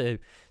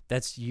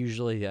 that's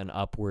usually an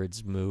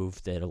upwards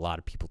move that a lot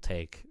of people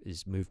take,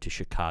 is move to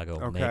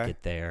Chicago, make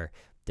it there,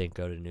 then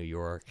go to New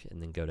York,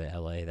 and then go to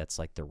LA. That's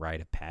like the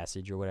rite of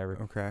passage or whatever.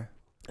 Okay.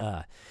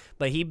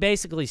 But he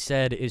basically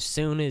said, as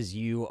soon as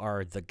you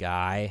are the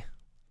guy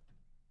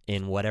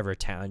in whatever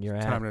town you're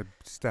at, time to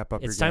step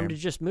up. It's time to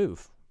just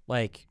move.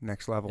 Like,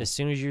 next level. As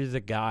soon as you're the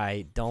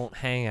guy, don't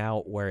hang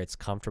out where it's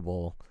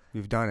comfortable.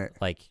 You've done it.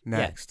 Like,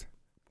 next.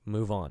 Yeah,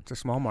 move on. It's a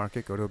small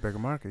market. Go to a bigger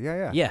market.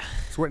 Yeah. Yeah.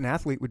 It's what an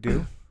athlete would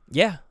do.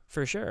 Yeah,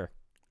 for sure.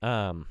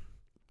 But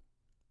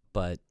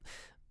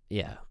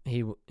yeah,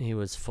 he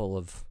was full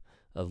of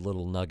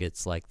little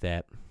nuggets like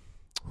that.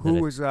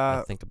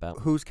 I think about.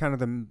 Who's kind of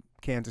the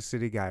Kansas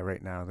City guy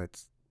right now?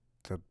 That's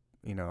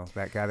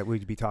that guy that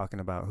we'd be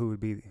talking about. Who would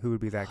be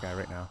that guy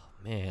right now?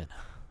 Man.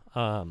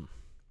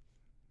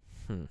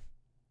 Who's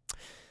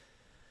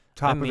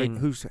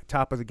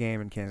top of the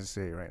game in Kansas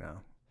City right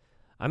now?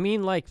 I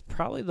mean, like,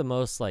 probably the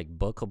most, like,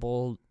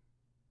 bookable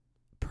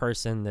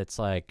person that's,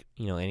 like,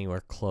 you know,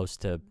 anywhere close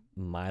to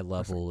my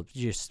level,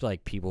 just,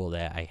 like, people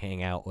that I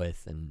hang out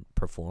with and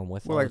perform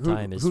with all the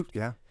time is...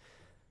 yeah.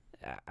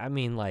 I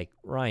mean, like,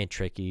 Ryan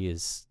Trickey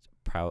is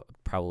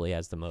probably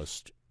has the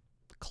most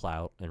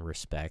clout and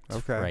respect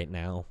right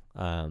now.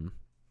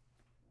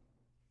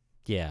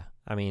 Yeah,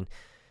 I mean,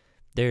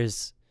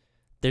 there's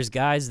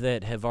guys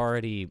that have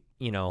already,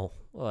 you know,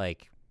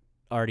 like,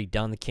 already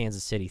done the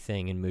Kansas City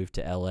thing and moved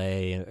to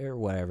LA or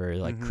whatever.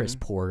 Like Chris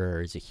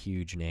Porter is a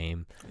huge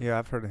name. Yeah,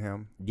 I've heard of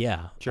him.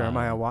 Yeah.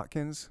 Jeremiah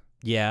Watkins.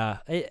 Yeah.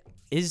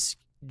 Is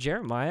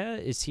Jeremiah,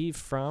 is he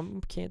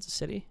from Kansas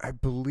City? I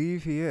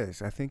believe he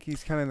is. I think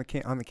he's kind of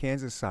on the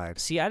Kansas side.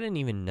 See, I didn't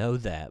even know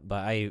that,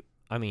 but I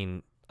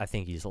mean, I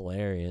think he's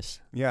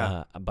hilarious.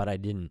 Yeah. But I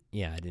didn't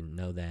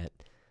know that.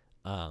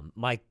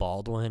 Mike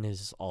Baldwin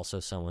is also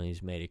someone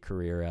who's made a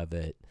career of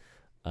it.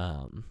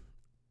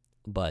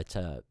 But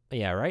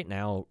yeah, right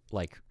now,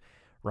 like,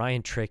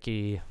 Ryan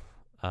Trickey.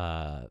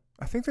 I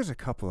think there's a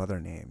couple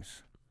other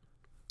names.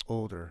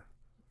 Older.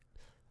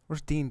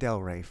 Where's Dean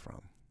Del Rey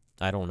from?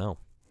 I don't know.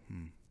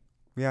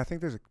 Yeah, I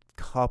think there's a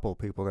couple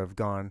people that have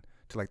gone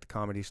to, like, the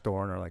Comedy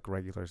Store and are, like,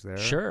 regulars there.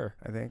 Sure.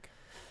 I think.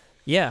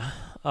 Yeah.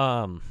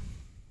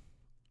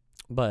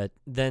 But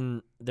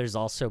then there's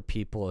also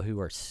people who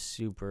are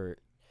super,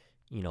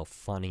 you know,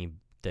 funny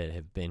that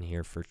have been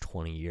here for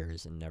 20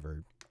 years and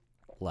never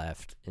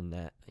left in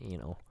that, you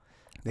know.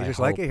 They just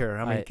like it here.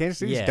 I mean, Kansas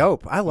City's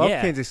dope. I love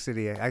Kansas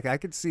City. I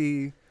could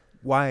see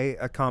why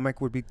a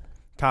comic would be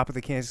top of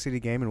the Kansas City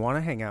game and want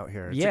to hang out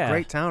here. It's a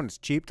great town. It's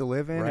cheap to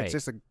live in. Right. It's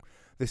just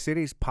the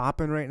city's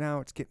popping right now.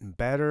 It's getting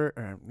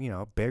better, you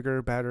know,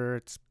 bigger, better.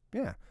 It's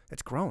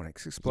growing.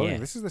 It's exploding. Yeah.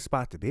 This is the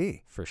spot to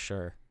be. For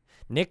sure.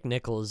 Nick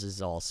Nichols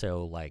is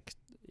also, like,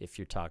 if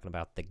you're talking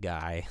about the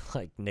guy,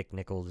 like, Nick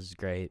Nichols is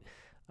great.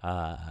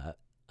 And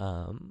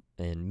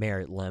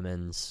Merritt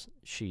Lemons,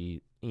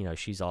 she's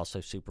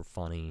also super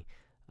funny.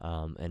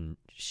 And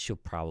she'll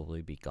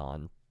probably be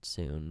gone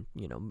soon,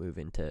 you know, move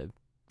into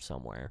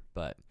somewhere.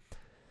 But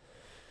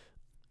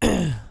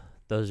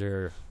those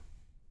are,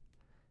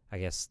 I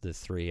guess, the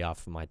three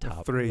off of my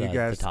top. You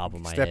guys the top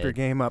of my step head. your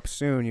game up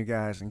soon, you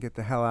guys, and get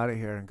the hell out of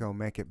here and go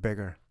make it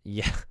bigger.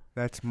 Yeah.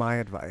 That's my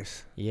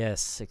advice.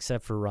 Yes,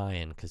 except for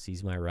Ryan, because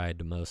he's my ride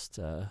to most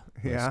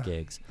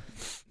gigs.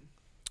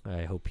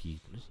 I hope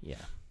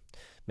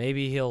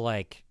maybe he'll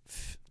like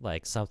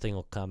something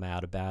will come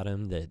out about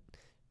him that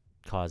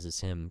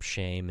causes him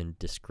shame and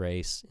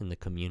disgrace in the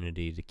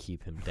community to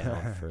keep him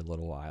down for a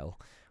little while,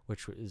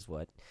 which is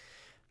what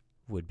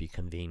would be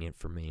convenient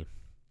for me.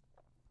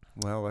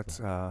 Well, let's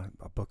I'll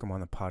book him on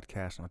the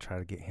podcast and I'll try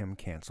to get him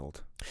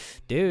canceled.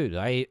 Dude,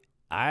 I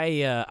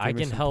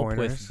can help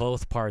pointers. with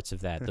both parts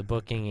of that, the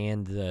booking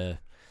and the,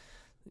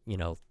 you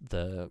know,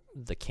 the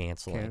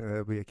canceling.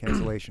 There'll be a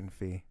cancellation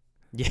fee.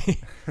 Yeah.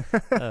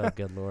 Oh,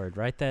 good Lord.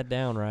 Write that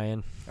down,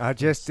 Ryan. I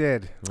just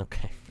did.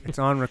 Okay. It's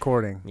on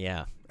recording.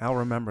 Yeah. I'll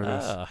remember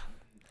this.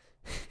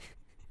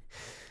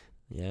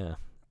 Yeah.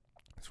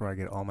 That's where I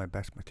get all my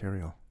best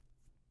material.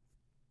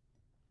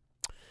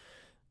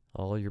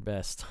 All your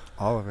best.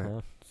 All of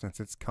it, since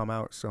it's come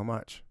out so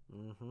much.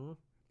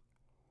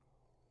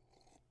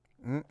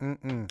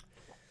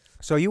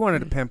 So you wanted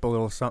to pimp a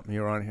little something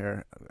you were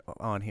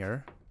on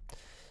here.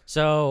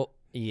 So,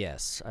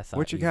 yes, I thought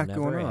what you got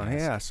going on? Asked.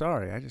 Yeah,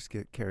 sorry. I just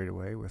get carried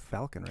away with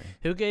falconry.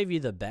 Who gave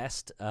you the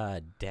best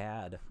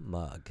dad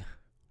mug?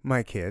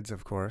 My kids,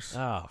 of course.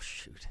 Oh,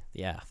 shoot.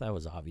 Yeah, that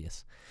was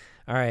obvious.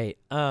 All right.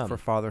 For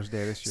Father's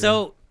Day this year.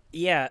 So,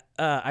 yeah,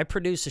 I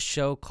produce a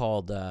show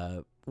called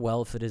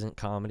Well, If It Isn't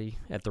Comedy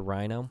at the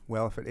Rhino.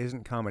 Well, if it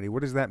isn't comedy,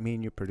 what does that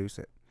mean you produce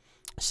it?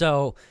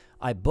 So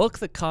I book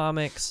the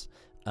comics,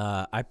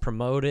 I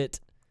promote it,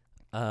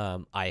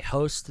 I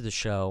host the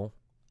show,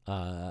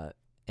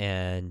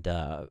 and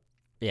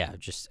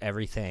just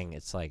everything.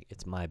 It's like,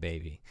 it's my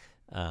baby.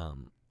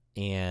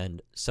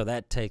 And so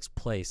that takes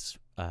place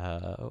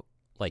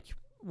like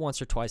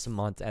once or twice a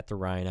month at the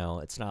Rhino.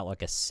 It's not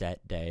like a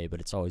set day, but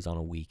it's always on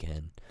a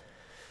weekend.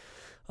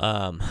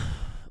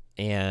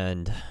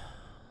 And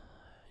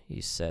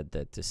you said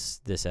that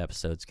this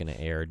episode's going to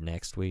air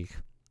next week.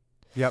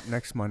 Yep,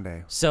 next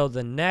Monday. So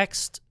the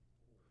next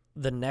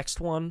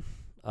one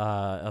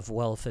of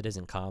Well, If It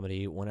Isn't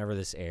Comedy, whenever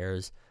this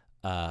airs,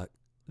 the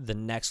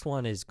next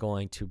one is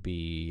going to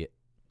be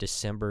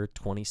December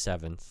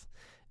 27th,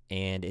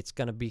 and it's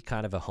going to be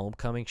kind of a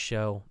homecoming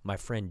show. My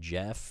friend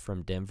Jeff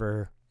from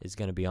Denver is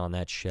going to be on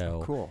that show.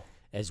 Oh, cool.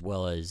 As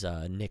well as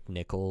Nick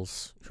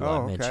Nichols, who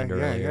I mentioned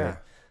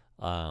earlier.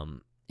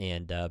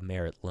 And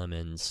Merritt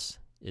Lemons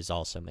is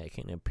also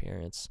making an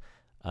appearance.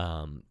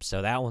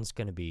 So that one's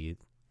going to be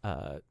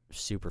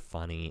super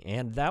funny,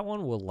 and that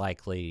one will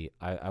likely,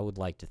 I would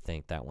like to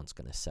think that one's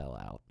going to sell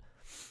out.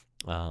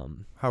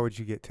 How would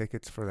you get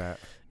tickets for that?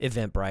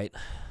 Eventbrite.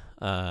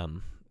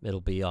 It'll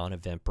be on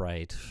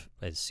Eventbrite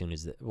as soon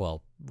as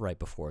right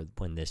before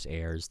when this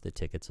airs. The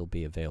tickets will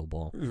be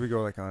available. We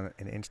go like on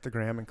an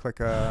Instagram and click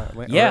a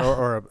link, Yeah.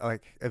 or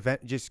like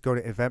event. Just go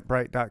to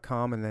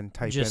eventbrite.com and then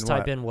type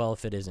in well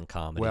if it isn't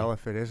comedy. Well,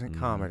 if it isn't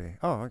comedy.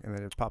 Oh, and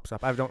then it pops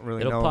up. I don't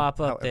really It'll know pop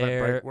how up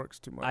there. Eventbrite works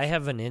too much. I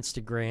have an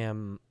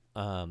Instagram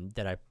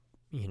that I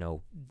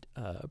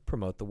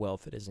promote the well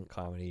if it isn't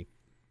comedy.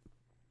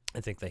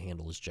 I think the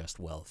handle is just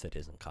well if it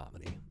isn't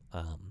comedy.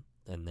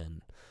 And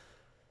then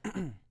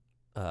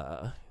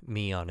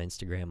me on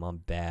Instagram on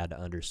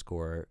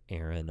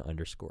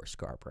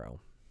bad_Aaron_Scarborough.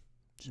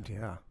 So,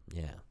 yeah.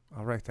 Yeah.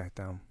 I'll write that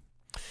down.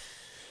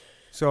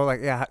 So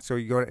so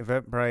you go to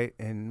Eventbrite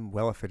and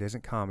well if it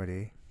isn't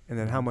comedy, and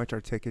then how much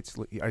are tickets?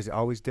 Is it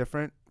always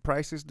different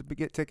prices to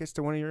get tickets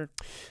to one of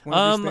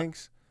these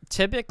things?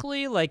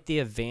 Typically, like the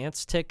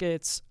advance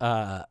tickets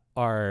are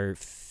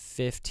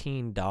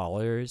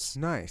 $15.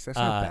 Nice, that's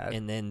not bad.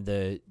 And then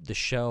the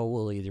show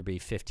will either be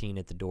 $15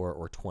 at the door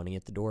or $20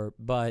 at the door.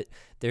 But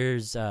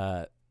there's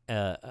an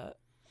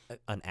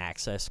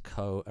access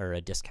code or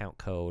a discount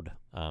code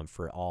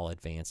for all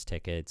advance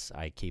tickets.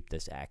 I keep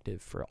this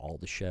active for all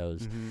the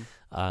shows. Mm-hmm.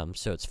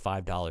 So it's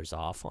 $5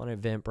 off on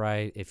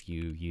Eventbrite if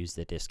you use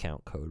the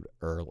discount code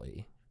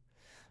early.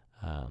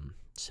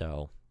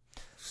 So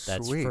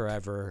that's Sweet.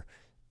 forever.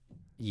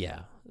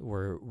 Yeah,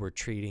 we're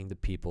treating the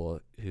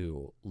people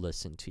who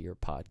listen to your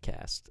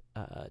podcast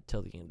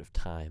till the end of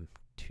time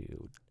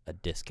to a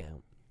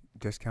discount.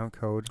 Discount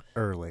code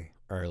early.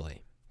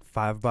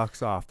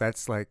 $5 off.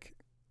 That's like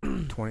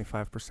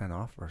 25%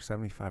 off or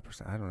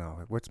 75%. I don't know.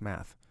 Like, what's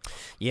math?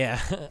 Yeah,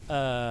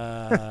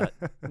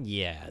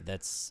 yeah.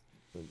 That's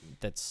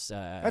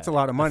a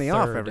lot of money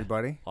off,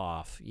 everybody.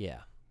 Off,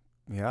 yeah.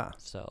 Yeah.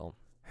 So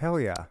hell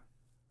yeah.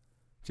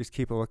 Just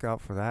keep a lookout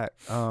for that.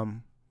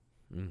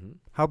 Mm-hmm.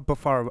 How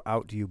far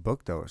out do you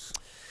book those?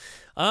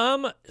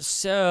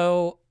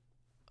 So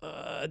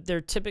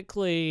they're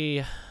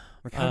typically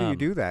like, how do you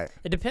do that?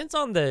 It depends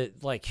on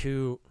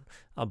who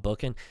I'm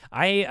booking.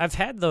 I've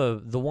had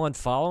the one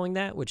following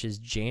that, which is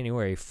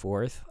January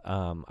 4th.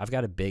 I've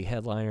got a big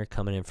headliner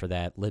coming in for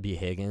that, Libby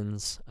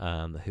Higgins,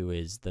 who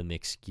is the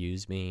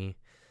M'Excuse Me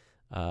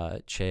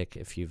chick.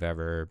 If you've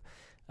ever,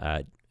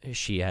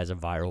 she has a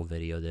viral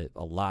video that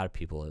a lot of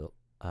people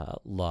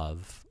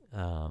love.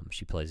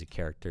 She plays a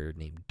character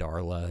named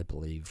Darla, I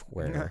believe,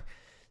 where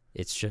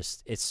it's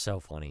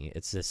so funny.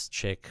 It's this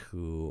chick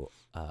who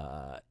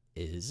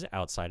is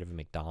outside of a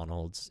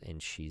McDonald's,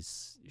 and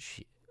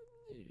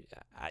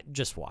I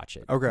just watch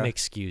it. Okay.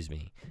 Excuse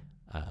me,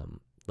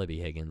 Libby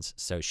Higgins.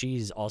 So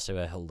she's also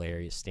a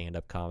hilarious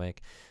stand-up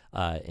comic,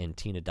 and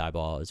Tina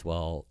Dyball as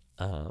well.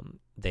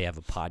 They have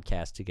a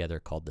podcast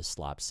together called the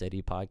Slop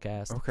City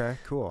Podcast. Okay,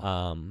 cool.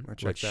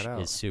 Which that out.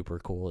 is super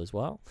cool as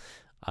well.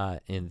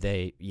 And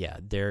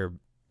they're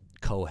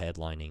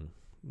co-headlining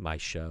my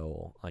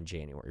show on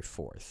January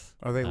 4th.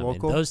 Are they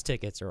local? And those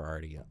tickets are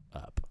already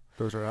up.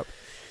 Those are up?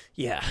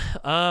 Yeah.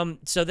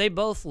 So they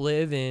both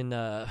live in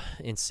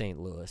St.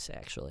 Louis,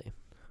 actually.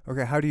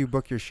 Okay, how do you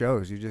book your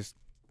shows? You just,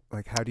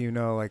 how do you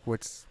know,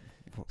 what's...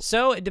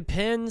 So it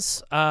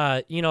depends.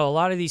 A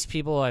lot of these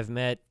people I've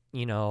met,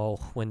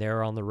 when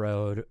they're on the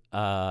road.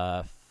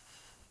 I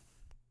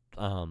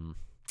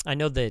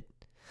know that,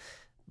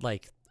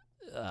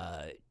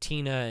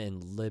 Tina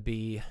and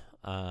Libby,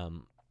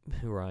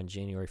 who are on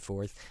January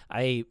 4th,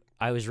 I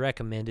was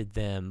recommended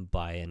them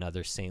by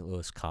another St.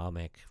 Louis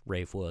comic,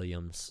 Rafe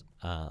Williams,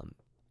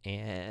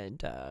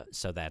 and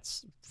so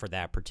that's for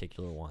that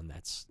particular one.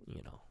 That's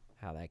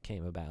how that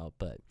came about.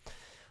 But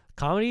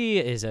comedy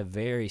is a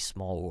very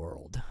small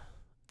world.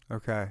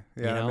 Okay,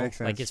 yeah, that makes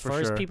sense. As far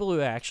as people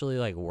who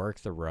actually work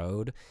the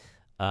road,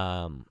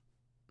 I'm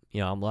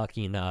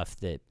lucky enough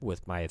that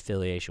with my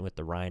affiliation with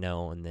the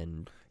Rhino and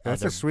then.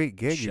 That's a sweet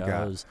gig shows. You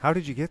got. How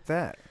did you get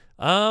that?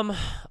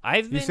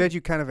 You said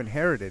you kind of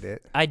inherited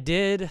it. I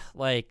did.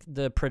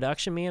 The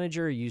production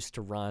manager used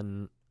to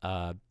run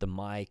the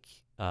mic,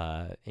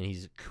 and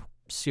he's a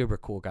super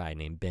cool guy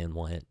named Ben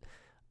Went.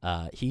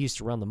 He used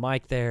to run the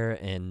mic there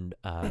and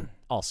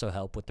also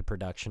help with the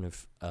production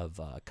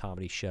of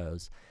comedy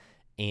shows.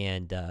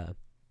 And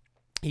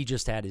he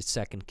just had his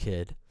second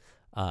kid,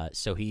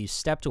 so he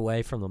stepped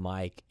away from the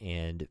mic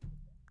and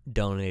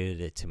donated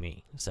it to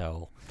me.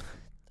 So.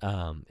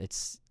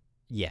 It's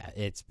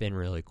been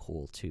really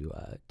cool to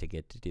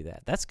get to do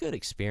that. That's good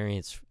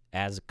experience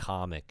as a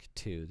comic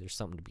too. There's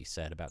something to be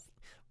said about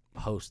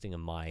hosting a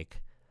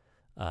mic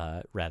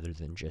rather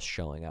than just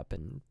showing up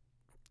and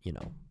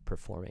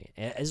performing,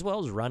 as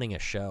well as running a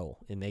show.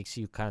 It makes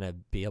you kind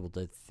of be able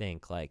to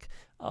think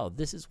oh,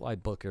 this is why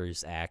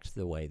bookers act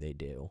the way they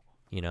do.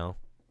 Yeah,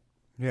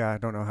 I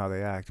don't know how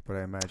they act, but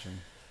I imagine.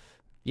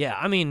 Yeah,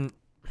 I mean.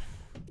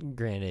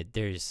 Granted,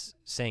 there's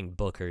saying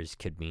bookers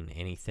could mean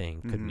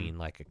anything. Could mean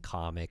a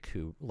comic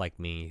who, like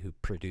me, who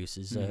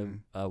produces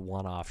a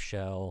one-off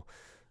show,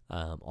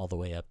 all the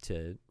way up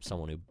to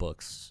someone who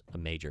books a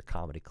major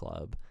comedy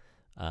club.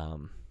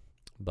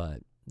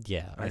 But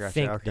yeah, I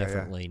think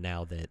differently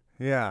now that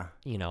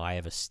I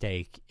have a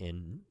stake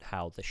in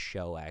how the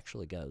show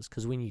actually goes.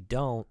 Because when you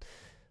don't,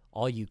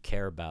 all you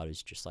care about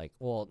is just like,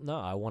 well, no,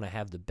 I want to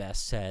have the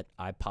best set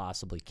I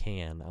possibly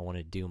can. I want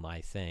to do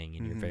my thing.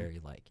 And you're very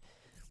like,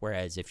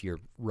 whereas if you're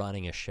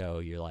running a show,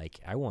 you're like,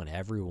 I want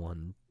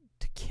everyone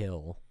to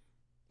kill.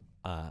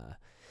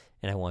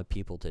 And I want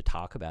people to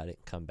talk about it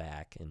and come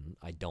back. And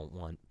I don't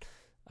want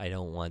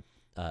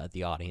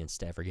the audience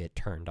to ever get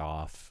turned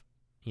off,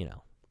 you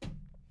know.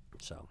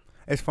 So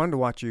it's fun to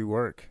watch you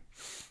work,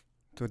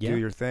 to do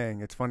your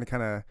thing. It's fun to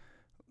kind of,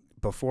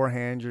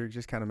 beforehand, you're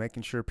just kind of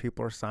making sure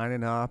people are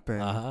signing up,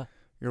 and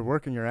you're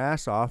working your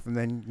ass off, and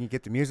then you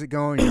get the music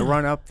going, you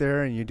run up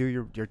there, and you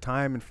do your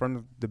time in front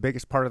of the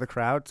biggest part of the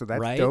crowd, so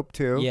that's dope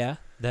too. Yeah,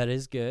 that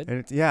is good.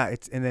 And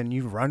and then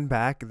you run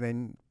back, and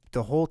then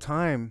the whole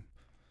time,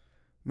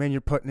 man,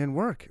 you're putting in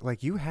work.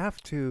 Like, you're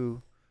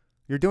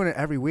doing it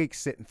every week,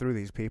 sitting through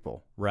these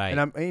people. Right.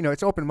 And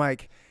it's open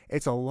mic.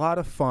 It's a lot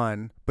of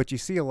fun, but you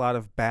see a lot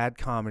of bad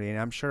comedy. And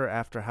I'm sure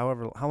after how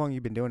long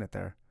you've been doing it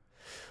there?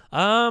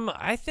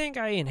 I think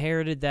I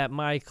inherited that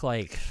mic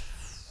like,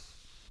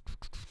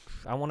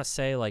 I want to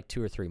say like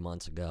 2 or 3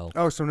 months ago.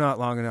 Oh, so not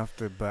long enough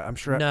but I'm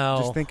sure. No.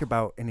 Just think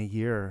about in a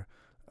year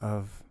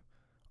of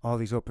all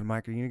these open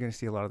mic, you're going to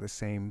see a lot of the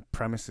same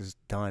premises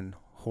done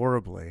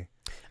horribly.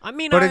 I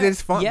mean, but it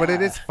is fun. Yeah. But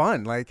it is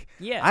fun. Like,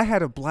 yeah. I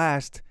had a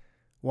blast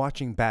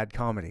watching bad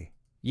comedy.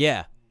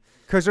 Yeah.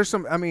 Because there's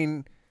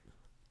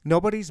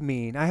nobody's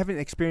mean. I haven't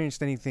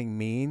experienced anything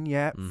mean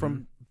yet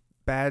from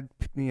bad,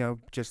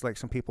 just like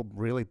some people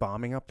really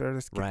bombing up there.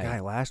 This guy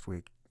last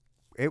week,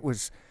 it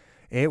was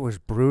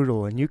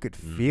brutal, and you could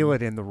feel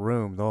it in the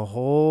room, the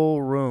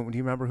whole room. Do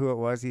you remember who it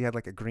was? He had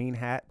like a green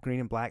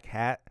and black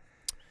hat.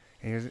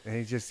 And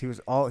he was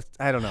all,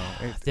 I don't know.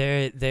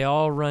 They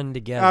all run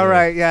together. All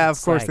right, yeah,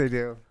 of course they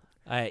do.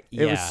 It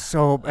was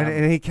so,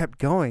 and he kept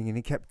going, and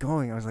he kept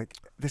going. I was like,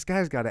 this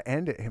guy's got to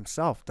end it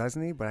himself,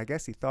 doesn't he? But I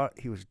guess he thought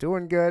he was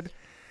doing good.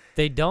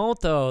 They don't,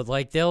 though.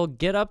 Like, they'll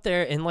get up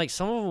there, and like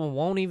some of them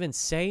won't even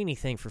say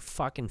anything for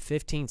fucking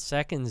 15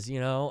 seconds,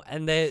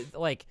 and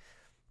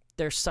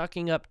they're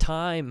sucking up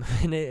time,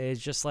 and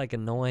it's just like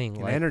annoying.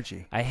 And like,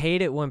 energy. I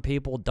hate it when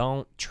people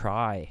don't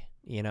try.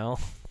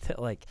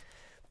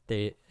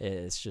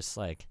 It's just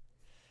like,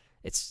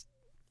 it's.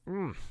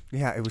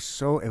 Yeah, it was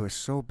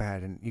so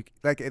bad, and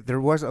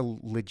there was a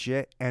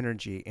legit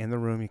energy in the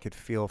room you could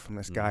feel from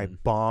this guy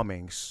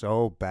bombing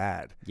so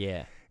bad.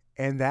 Yeah,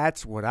 and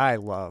that's what I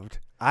loved.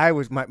 I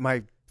was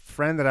my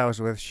friend that I was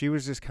with. She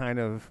was just kind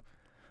of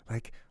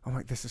like, "Oh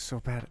my, this is so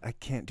bad. I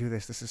can't do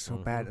this. This is so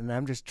bad." And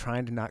I'm just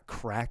trying to not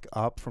crack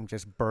up from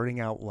just burning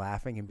out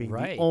laughing and being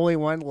the only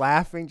one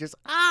laughing. Just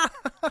like,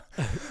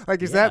 would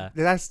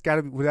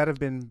that have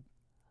been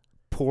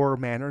poor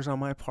manners on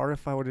my part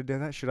if I would have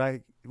done that?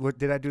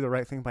 Did I do the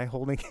right thing by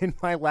holding in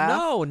my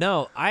laugh?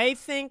 No. I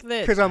think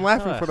that because I'm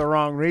laughing for the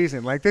wrong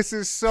reason. Like, this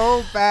is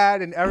so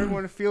bad, and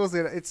everyone feels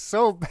it. It's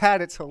so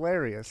bad. It's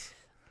hilarious.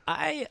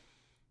 I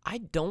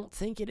don't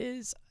think it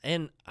is,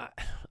 and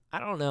I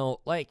don't know.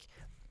 Like,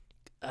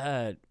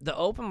 the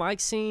open mic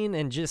scene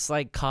and just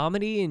like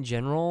comedy in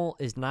general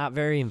is not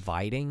very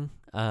inviting.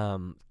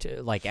 To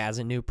like as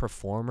a new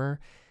performer,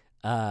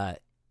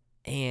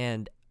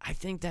 and I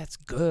think that's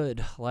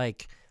good.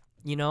 Like,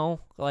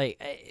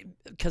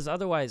 because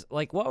otherwise,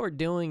 like, what we're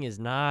doing is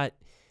not,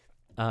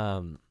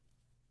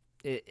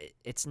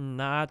 it's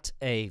not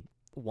a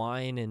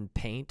wine and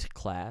paint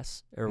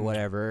class or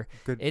whatever.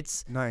 Good.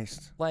 It's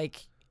nice.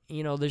 Like,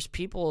 there's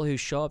people who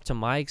show up to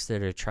mics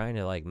that are trying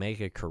to like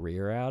make a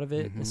career out of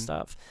it and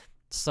stuff.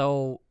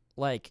 So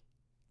like,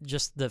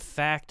 just the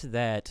fact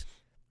that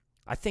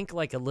I think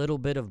like a little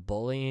bit of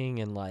bullying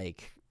and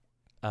like,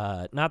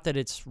 not that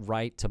it's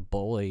right to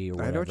bully or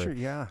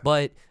whatever,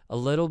 but a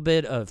little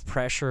bit of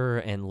pressure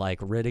and like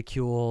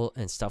ridicule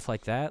and stuff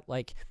like that,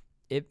 like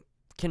it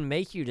can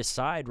make you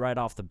decide right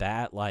off the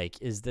bat,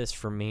 like, is this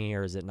for me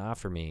or is it not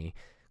for me?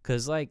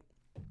 Because like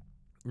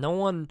no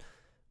one's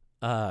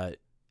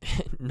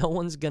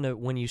gonna,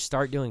 when you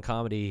start doing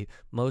comedy,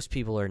 most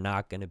people are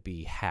not gonna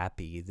be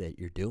happy that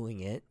you're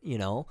doing it.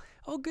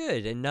 Oh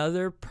good,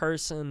 another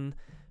person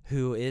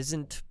who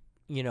isn't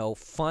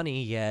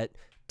funny yet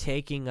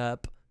taking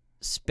up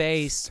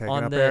space, taking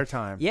on up the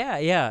airtime.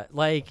 Yeah.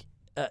 Like,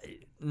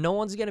 no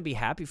one's gonna be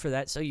happy for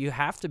that. So you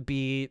have to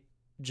be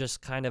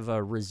just kind of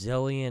a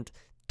resilient,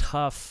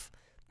 tough,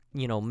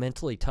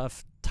 mentally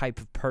tough type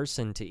of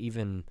person to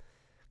even,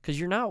 because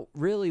you're not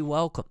really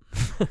welcome.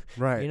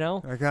 Right.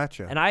 I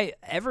gotcha. And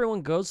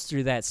everyone goes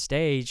through that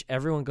stage.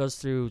 Everyone goes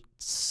through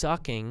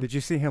sucking. Did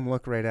you see him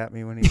look right at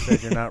me when he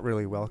said you're not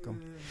really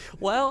welcome?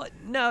 Well,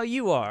 no,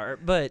 you are,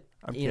 but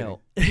I'm kidding.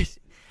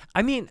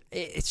 I mean,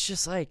 it's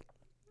just like,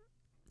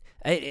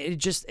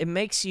 it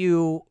makes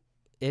you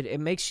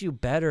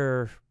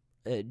better,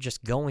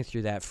 just going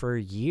through that for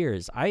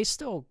years. I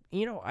still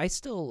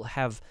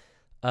have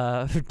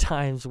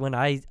times when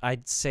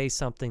I'd say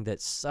something that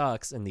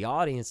sucks and the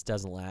audience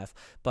doesn't laugh,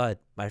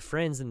 but my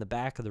friends in the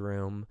back of the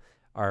room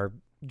are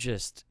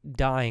just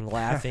dying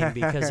laughing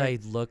because I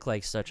look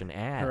like such an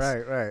ass.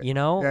 Right.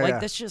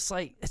 That's just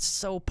like, it's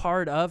so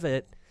part of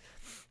it.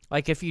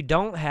 like if you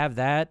don't have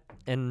that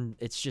and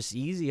it's just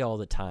easy all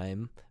the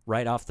time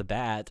right off the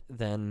bat,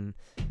 then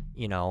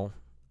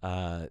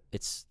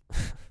it's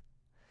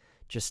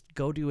just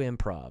go do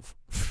improv.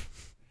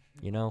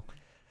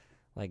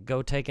 Like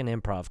go take an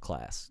improv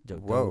class.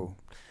 Whoa,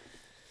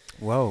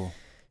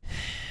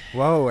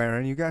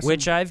 Aaron, you got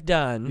which I've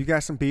done. You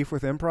got some beef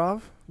with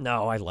improv?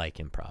 No, I like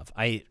improv.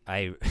 I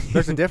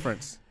There's a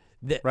difference.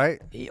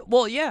 Right?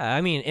 Well, yeah.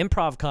 I mean,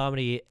 improv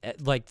comedy,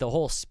 like the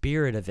whole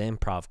spirit of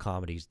improv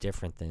comedy is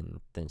different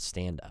than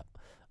stand-up.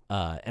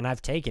 And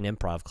I've taken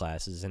improv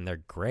classes, and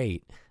they're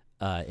great.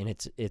 And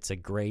it's a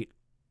great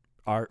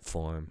art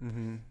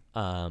form.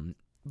 Mm-hmm.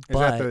 Is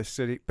that the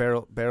city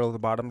barrel of the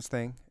bottoms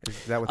thing?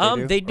 Is that what they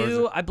do? They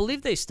do. I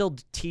believe they still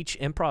teach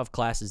improv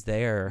classes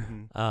there.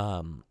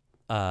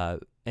 Mm-hmm.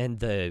 And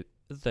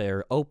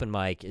their open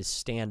mic is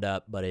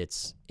stand-up, but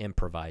it's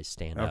improvised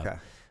stand-up. Okay.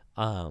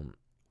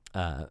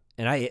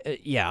 And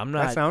I'm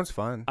not. That sounds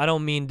fun. I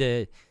don't mean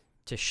to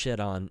shit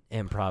on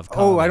improv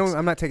comics.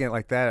 I'm not taking it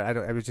like that.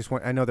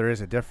 I know there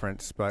is a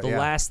difference, but the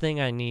last thing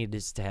I need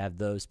is to have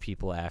those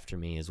people after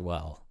me as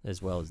well as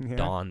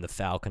Dawn the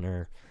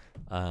Falconer.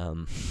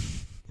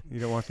 You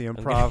don't want the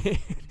improv.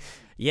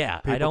 Yeah,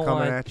 people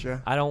coming at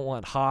you. I don't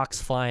want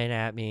hawks flying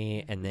at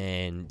me, and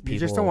then people you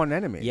just don't want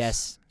enemies.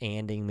 Yes,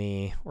 anding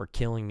me or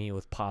killing me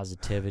with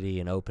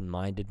positivity and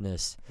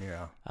open-mindedness.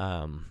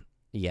 Yeah.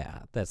 Yeah,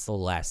 that's the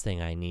last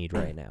thing I need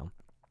right now.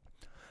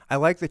 I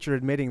like that you're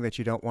admitting that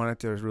you don't want it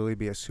to really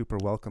be a super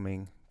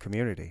welcoming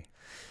community.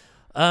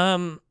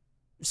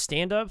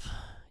 Stand up?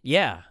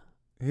 Yeah.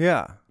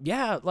 Yeah.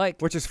 Yeah,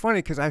 like... Which is funny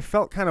because I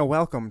felt kind of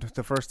welcomed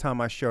the first time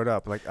I showed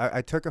up. Like,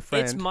 I took a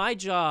friend... It's my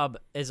job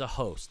as a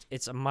host.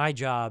 It's my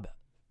job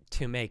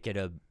to make it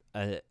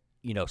a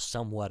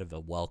somewhat of a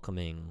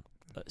welcoming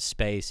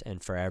space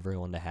and for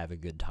everyone to have a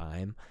good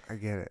time. I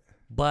get it.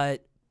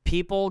 But...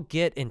 people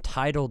get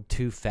entitled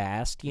too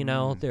fast,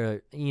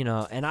 they're,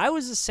 and I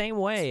was the same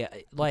way.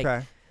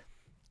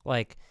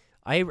 Like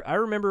I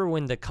remember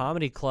when the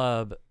comedy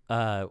club,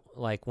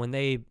 when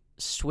they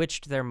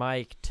switched their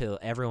mic to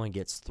everyone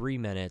gets 3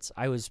 minutes,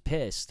 I was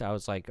pissed. I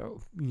was like,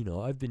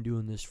 I've been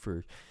doing this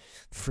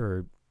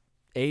for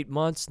 8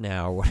 months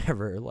now or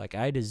whatever. Like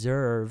I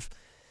deserve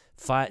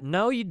 5.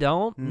 No, you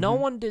don't. Mm-hmm. No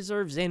one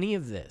deserves any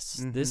of this.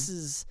 Mm-hmm. This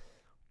is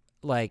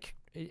like,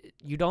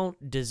 you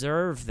don't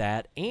deserve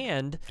that,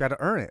 and got to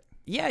earn it.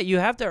 Yeah, you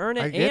have to earn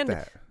it. I get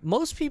that.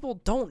 Most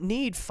people don't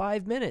need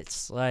 5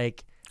 minutes.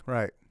 Like,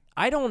 right?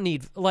 I don't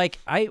need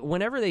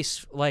whenever they I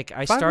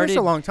 5 started. minutes is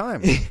a long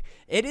time.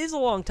 It is a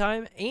long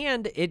time,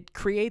 and it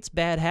creates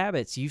bad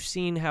habits. You've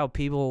seen how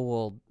people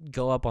will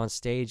go up on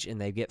stage and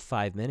they get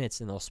 5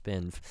 minutes and they'll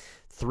spend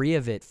 3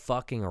 of it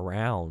fucking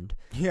around.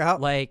 Yeah.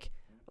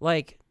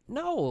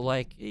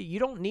 No, you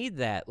don't need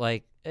that.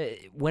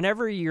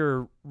 Whenever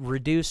you're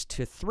reduced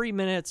to 3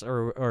 minutes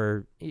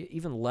or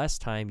even less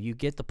time, you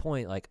get the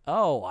point.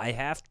 I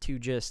have to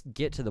just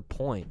get to the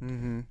point.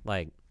 Mm-hmm.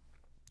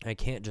 I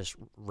can't just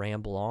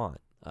ramble on.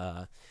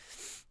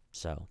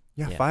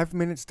 Yeah, 5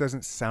 minutes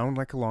doesn't sound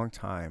like a long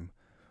time,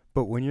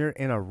 but when you're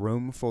in a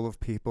room full of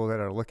people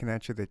that are looking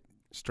at you, the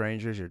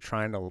strangers you're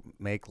trying to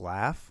make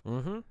laugh,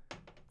 mm-hmm.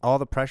 all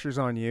the pressure's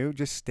on you.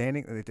 Just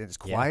standing, it's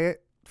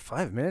quiet. Yeah.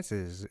 5 minutes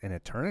is an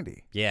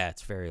eternity. Yeah,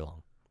 it's very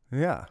long.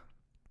 Yeah.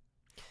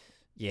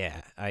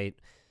 Yeah,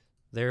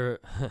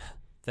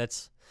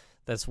 that's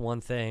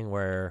one thing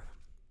where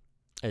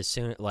as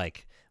soon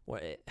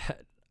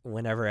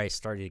whenever I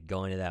started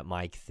going to that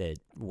mic that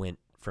went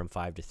from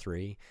 5 to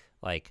 3,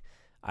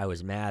 I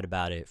was mad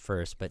about it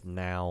first, but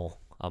now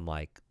I'm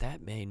like,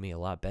 that made me a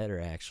lot better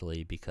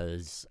actually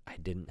because I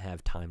didn't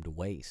have time to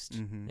waste.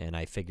 Mm-hmm. And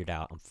I figured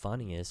out I'm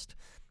funniest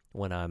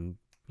when I'm,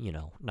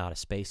 not a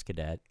space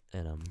cadet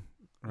and I'm,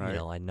 right.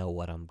 I know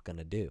what I'm going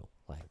to do.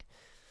 I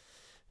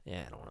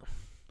don't know.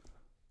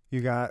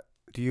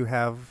 Do you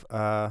have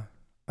a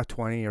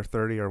 20 or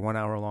 30 or 1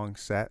 hour long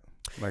set?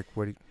 What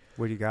do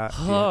you got?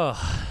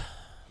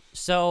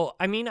 So,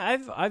 I mean,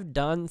 I've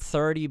done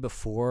 30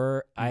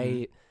 before.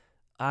 Mm-hmm.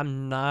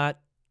 I'm not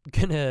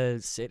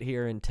gonna sit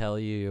here and tell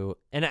you,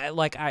 and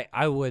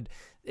I would.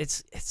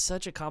 It's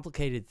such a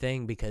complicated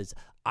thing because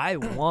I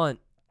want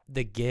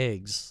the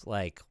gigs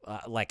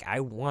I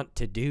want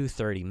to do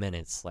 30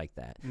 minutes like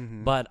that,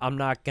 mm-hmm. but I'm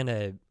not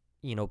gonna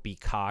be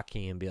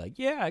cocky and be like,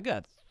 yeah, I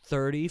got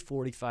 30,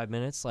 45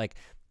 minutes.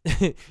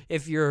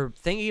 If you're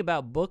thinking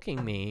about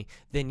booking me,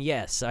 then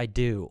yes, I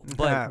do.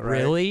 But right.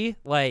 really,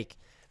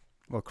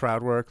 little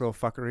crowd work, little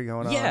fuckery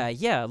going on. Yeah.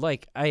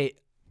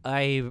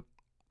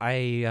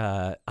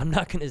 I'm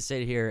not gonna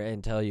sit here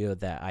and tell you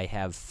that I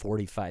have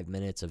 45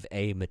 minutes of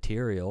A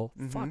material.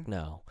 Mm-hmm. Fuck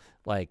no.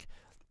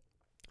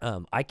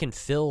 I can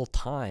fill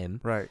time,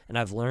 right? And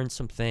I've learned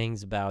some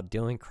things about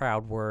doing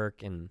crowd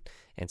work and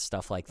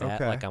stuff like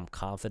that. Okay. I'm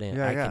confident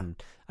Yeah,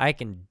 I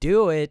can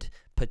do it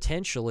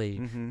potentially,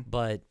 mm-hmm.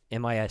 but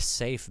am I a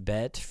safe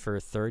bet for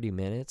 30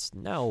 minutes?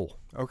 No.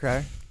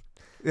 Okay.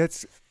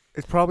 It's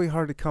It's probably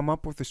hard to come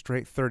up with a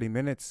straight 30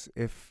 minutes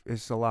if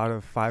it's a lot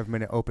of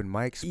 5-minute open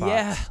mic spots.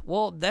 Yeah,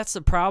 well, that's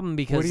the problem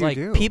because do you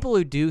do? people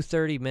who do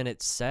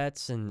 30-minute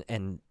sets and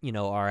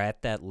are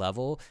at that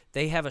level,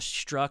 they have a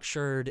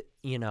structured,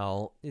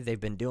 they've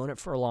been doing it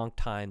for a long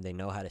time. They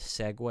know how to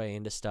segue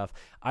into stuff.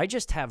 I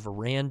just have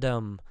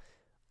random,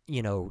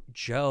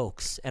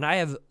 jokes, and I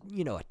have,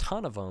 a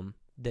ton of them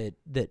that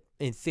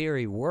in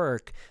theory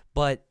work,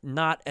 but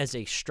not as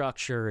a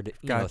structured,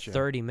 Gotcha.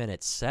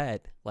 30-minute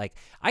set. Like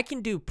I'm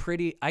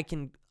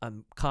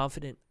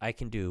confident I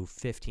can do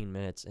 15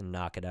 minutes and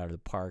knock it out of the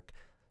park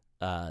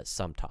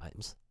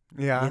sometimes.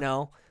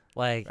 Yeah.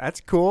 Like That's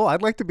cool.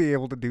 I'd like to be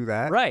able to do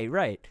that.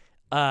 right.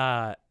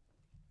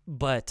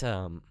 But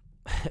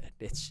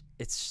it's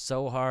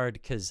so hard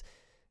because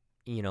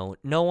no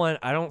one,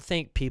 I don't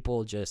think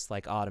people just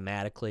like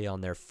automatically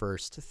on their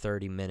first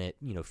 30-minute,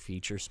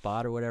 feature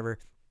spot or whatever,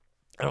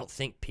 I don't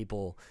think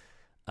people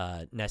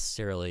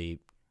necessarily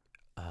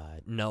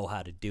know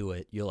how to do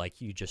it.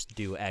 You just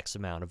do X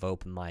amount of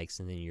open mics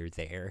and then you're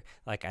there.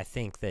 Like, I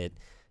think that,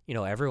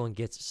 everyone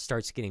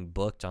starts getting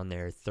booked on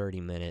their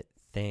 30-minute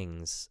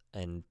things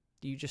and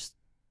you just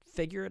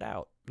figure it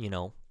out,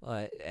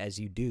 as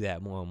you do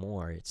that more and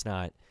more. It's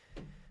not,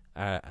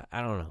 I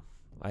don't know.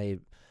 I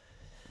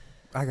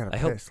gotta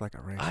piss like a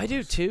racehorse. I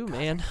do too,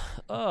 man.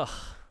 Ugh.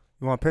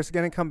 You want to piss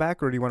again and come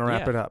back, or do you want to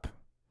wrap it up?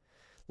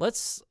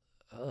 Let's.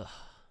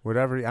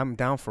 Whatever. I'm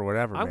down for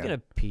whatever. I'm man.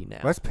 gonna pee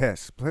now. Let's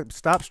piss.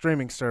 Stop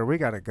streaming, sir. We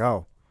gotta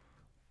go.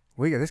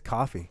 We got this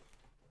coffee.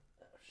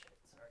 Oh shit!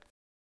 Sorry.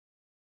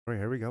 All right,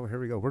 here we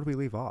go. Where do we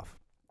leave off?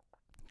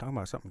 Talking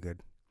about something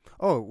good.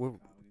 Oh, we're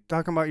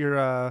talking about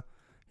your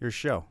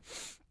show.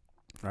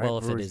 Right? Well,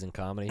 if it isn't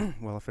comedy.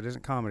 Well, if it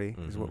isn't comedy,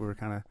 is what Mhm. we were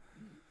kind of.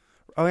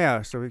 Oh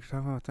yeah, so we could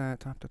talk about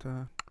that.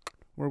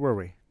 Where were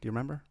we? Do you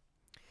remember?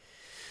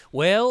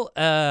 Well,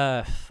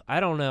 I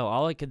don't know.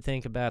 All I could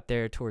think about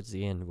there towards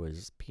the end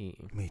was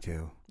peeing. Me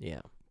too.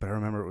 Yeah. But I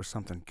remember it was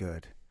something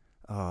good.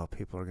 Oh,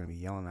 people are going to be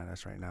yelling at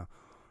us right now.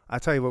 I'll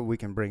tell you what we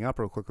can bring up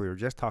real quickly. We were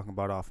just talking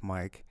about off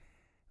mic.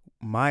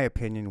 My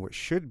opinion, what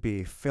should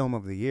be film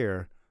of the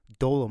year,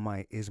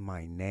 Dolomite Is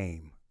My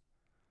Name.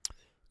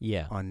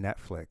 Yeah. On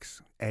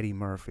Netflix. Eddie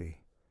Murphy.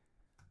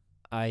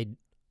 I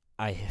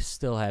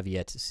still have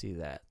yet to see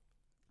that.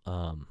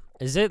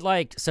 Is it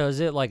like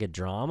a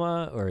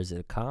drama or is it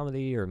a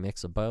comedy or a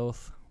mix of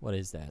both? What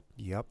is that?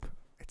 Yep.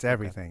 It's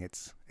everything.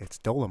 It's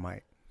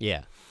Dolomite.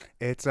 Yeah.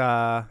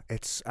 I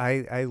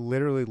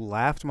literally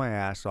laughed my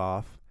ass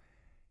off,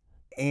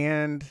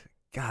 and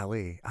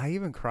golly, I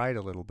even cried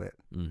a little bit.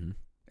 Mm-hmm.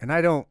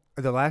 And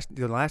the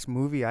last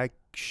movie I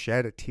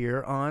shed a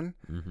tear on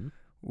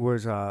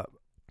was the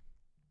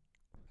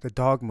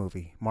dog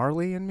movie,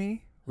 Marley and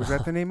Me. Was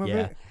that the name of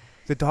it?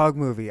 The dog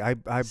movie. I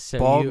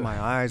bawled my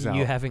eyes out.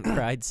 You haven't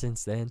cried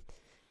since then?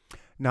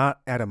 Not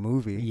at a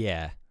movie.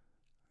 Yeah.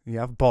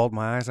 Yeah, I've bawled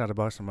my eyes out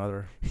about some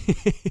other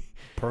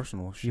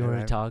personal shit. You want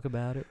to talk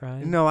about it,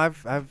 Ryan? No,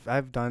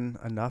 I've done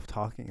enough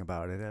talking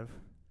about it.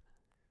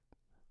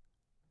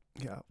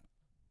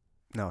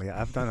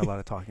 I've done a lot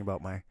of talking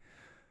about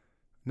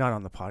not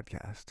on the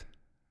podcast.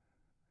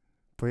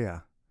 But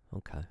yeah.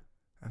 Okay.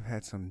 I've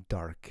had some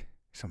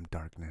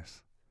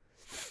darkness.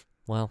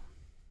 Well,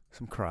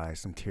 some cries,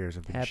 some tears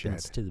have been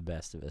happens shed. to the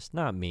best of us.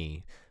 Not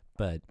me,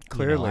 but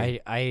clearly,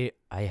 I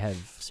have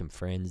some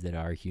friends that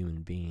are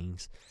human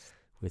beings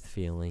with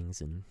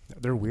feelings and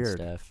they're weird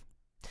stuff.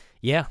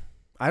 Yeah,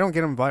 I don't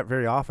get them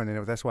very often,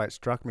 and that's why it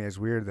struck me as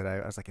weird that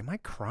I was like, "Am I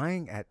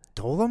crying at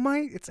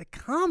Dolomite? It's a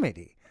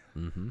comedy."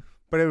 Mm-hmm.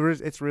 But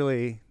it's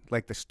really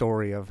like the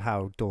story of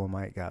how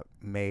Dolomite got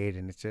made,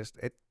 and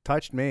it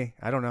touched me.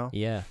 I don't know.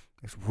 Yeah,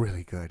 it's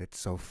really good. It's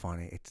so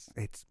funny.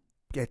 It's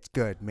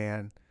good,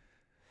 man.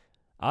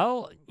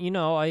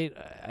 I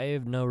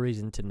have no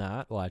reason to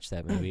not watch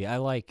that movie. I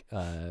like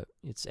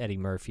it's Eddie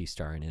Murphy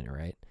starring in it,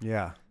 right?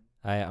 Yeah.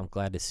 I'm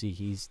glad to see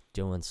he's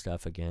doing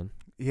stuff again.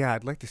 Yeah,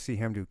 I'd like to see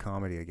him do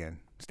comedy again.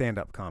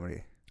 Stand-up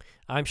comedy.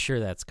 I'm sure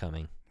that's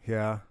coming.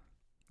 Yeah.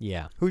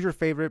 Yeah. Who's your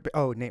favorite?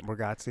 Oh, Nate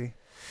Bargatze.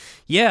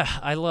 Yeah,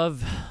 I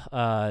love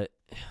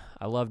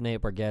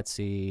Nate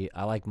Bargatze.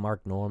 I like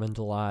Mark Normand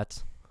a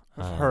lot.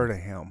 I've heard of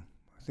him.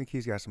 I think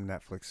he's got some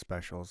Netflix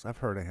specials. I've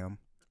heard of him.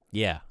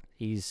 Yeah,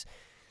 he's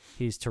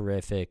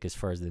terrific as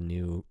far as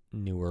the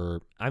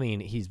newer. I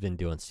mean, he's been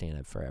doing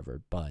stand-up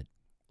forever, but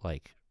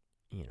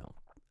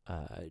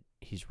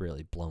he's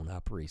really blown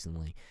up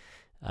recently.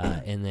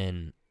 And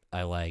then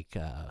I like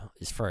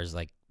as far as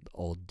like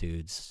old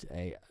dudes,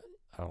 I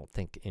don't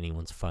think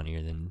anyone's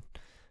funnier than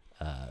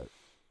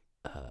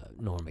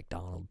Norm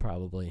Macdonald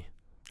probably.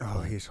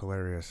 Oh, he's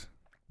hilarious.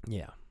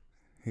 Yeah,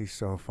 he's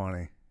so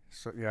funny.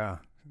 So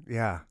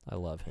yeah, I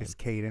love him. His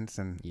cadence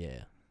and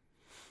yeah.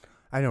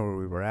 I know where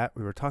we were at.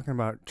 We were talking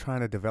about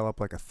trying to develop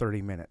like a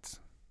 30 minutes.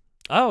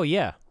 Oh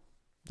yeah,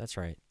 that's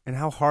right. And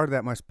how hard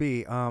that must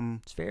be.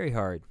 It's very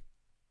hard.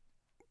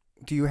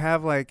 Do you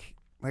have like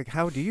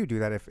how do you do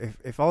that?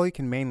 If all you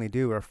can mainly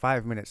do are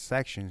 5-minute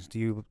sections, do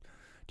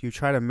you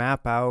try to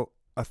map out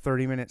a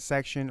 30-minute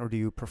section, or do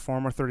you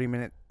perform a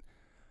 30-minute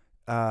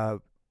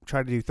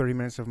try to do 30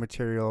 minutes of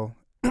material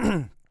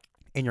in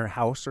your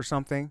house or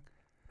something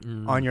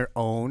on your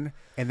own,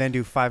 and then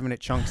do 5-minute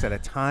chunks at a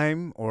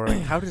time? Or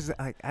like, how does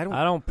that? I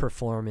don't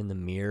perform in the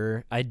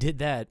mirror. I did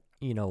that,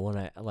 when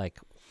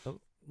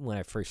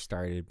I first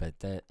started, but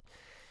the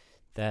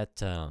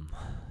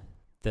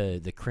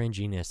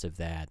cringiness of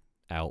that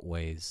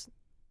outweighs,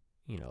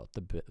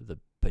 the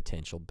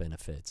potential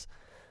benefits.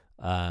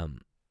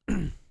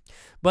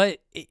 But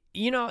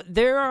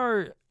there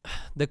are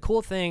the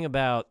cool thing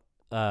about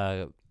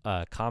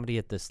comedy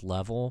at this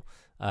level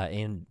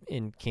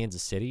in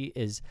Kansas City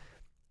is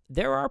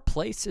there are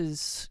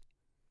places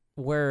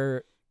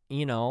where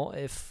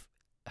if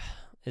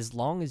as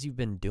long as you've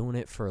been doing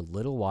it for a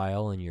little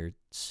while and you're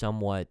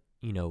somewhat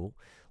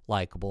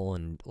likable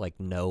and like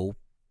know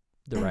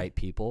the right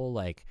people,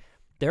 like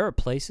there are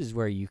places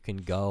where you can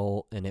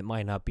go and it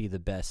might not be the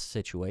best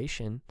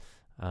situation,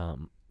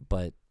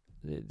 but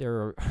there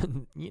are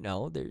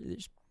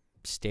there's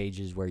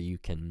stages where you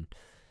can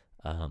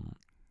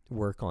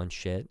work on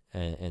shit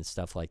and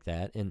stuff like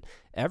that, and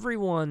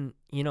everyone,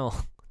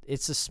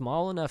 it's a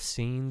small enough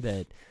scene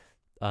that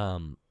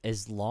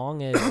as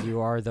long as you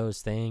are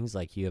those things,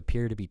 like you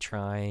appear to be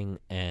trying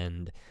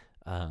and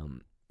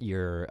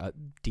you're a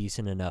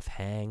decent enough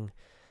hang,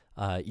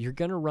 you're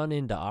gonna run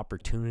into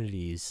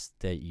opportunities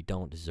that you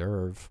don't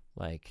deserve,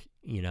 like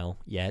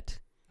yet.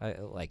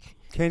 Like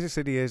Kansas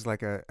City is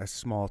like a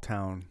small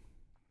town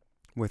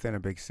within a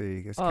big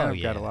city. It's kind of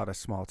got a lot of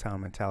small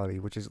town mentality,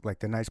 which is like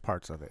the nice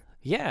parts of it.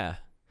 Yeah.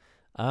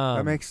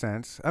 That makes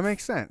sense.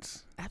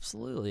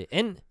 Absolutely.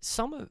 And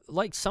some of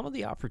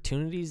the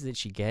opportunities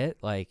that you get,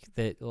 like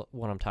that,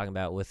 what I'm talking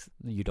about with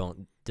you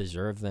don't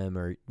deserve them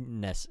or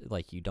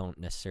like you don't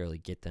necessarily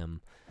get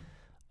them.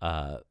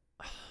 I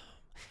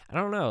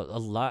don't know, a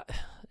lot.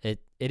 It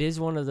is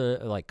one of the,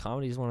 like,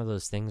 comedy is one of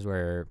those things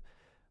where,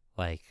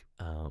 like,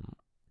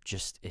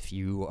 just if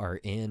you're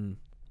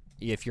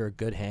a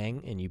good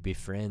hang and you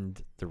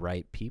befriend the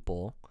right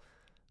people,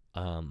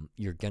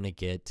 you're gonna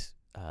get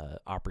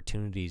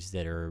opportunities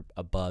that are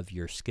above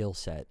your skill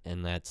set,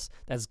 and that's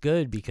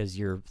good because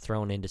you're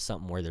thrown into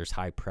something where there's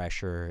high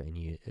pressure and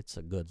it's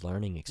a good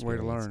learning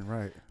experience. Way to learn,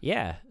 right?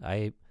 Yeah,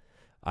 I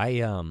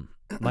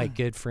my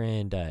good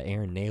friend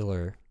Aaron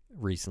Naylor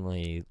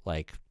recently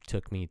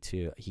took me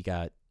to,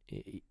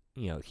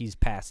 he's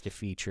passed a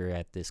feature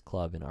at this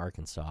club in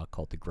Arkansas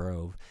called The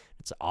Grove.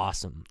 It's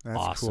awesome. That's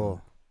awesome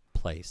cool.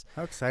 Place.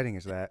 How exciting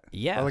is that?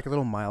 Yeah. Like a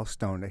little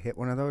milestone to hit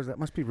one of those. That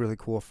must be really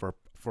cool for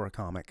a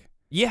comic.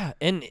 Yeah,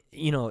 and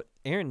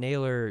Aaron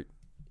Naylor,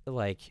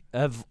 like,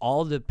 of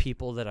all the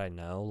people that I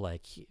know,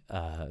 like,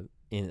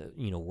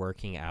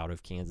 working out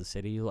of Kansas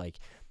City, like,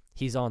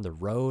 he's on the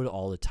road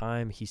all the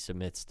time. He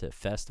submits to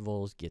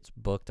festivals, gets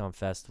booked on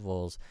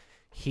festivals.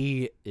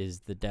 He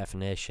is the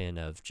definition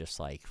of just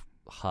like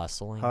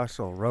hustling.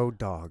 Hustle, road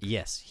dog.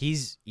 Yes,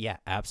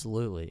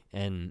 absolutely.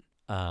 And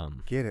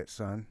get it,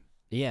 son.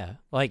 Yeah,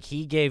 like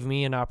he gave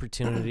me an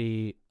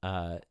opportunity.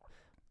 I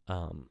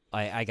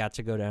got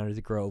to go down to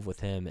the Grove with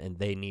him, and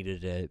they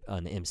needed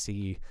an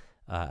MC,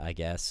 I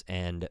guess.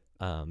 And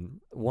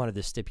one of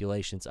the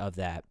stipulations of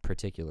that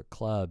particular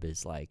club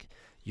is like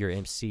your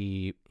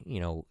MC,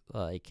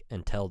 like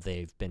until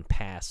they've been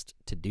passed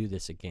to do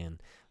this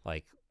again,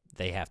 like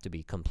they have to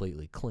be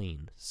completely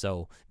clean.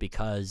 So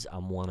because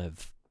I'm one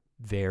of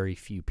very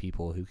few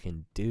people who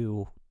can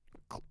do,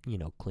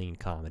 clean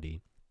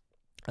comedy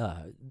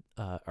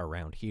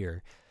around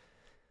here,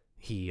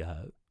 he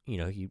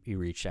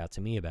reached out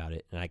to me about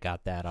it, and I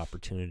got that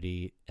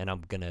opportunity, and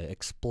I'm going to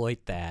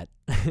exploit that.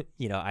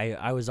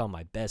 I was on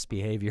my best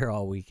behavior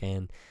all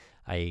weekend.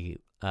 It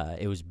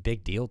was a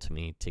big deal to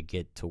me to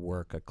get to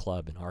work a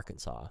club in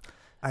Arkansas.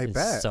 I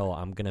bet. So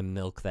I'm going to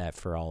milk that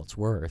for all it's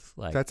worth.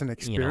 Like, that's an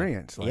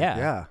experience.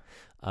 Yeah.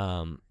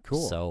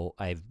 Cool. So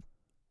I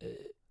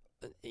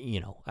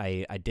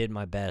did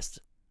my best.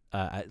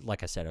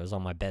 Like I said, I was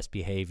on my best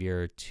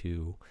behavior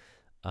to,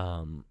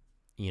 not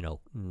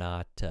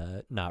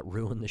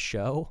ruin the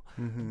show,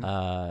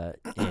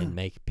 and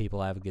make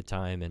people have a good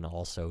time, and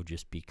also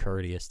just be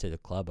courteous to the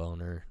club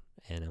owner.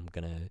 And I'm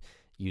gonna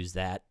use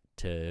that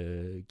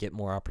to get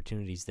more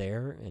opportunities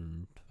there.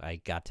 And I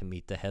got to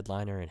meet the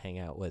headliner and hang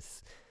out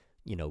with,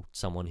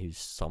 someone who's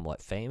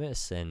somewhat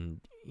famous,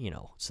 and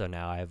so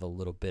now I have a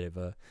little bit of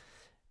a,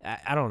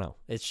 I don't know.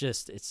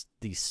 It's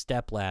these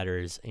step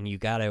ladders, and you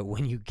gotta,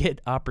 when you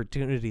get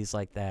opportunities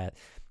like that,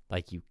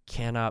 like you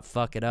cannot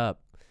fuck it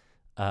up.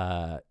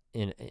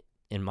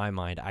 In my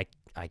mind, I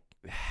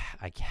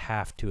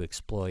have to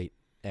exploit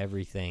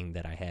everything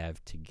that I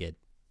have to get,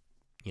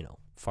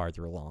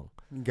 farther along.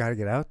 You got to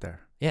get out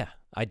there. Yeah,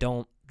 I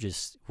don't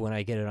just, when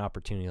I get an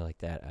opportunity like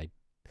that,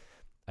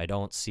 I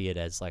don't see it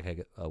as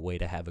like a way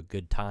to have a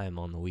good time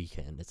on the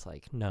weekend. It's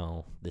like,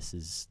 no, this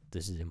is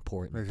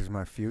important. This is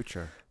my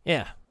future.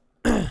 Yeah.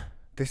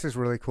 This is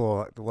really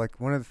cool. Like,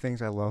 one of the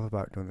things I love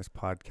about doing this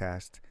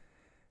podcast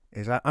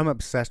is I'm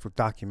obsessed with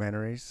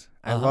documentaries.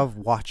 I love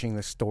watching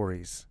the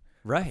stories.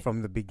 Right.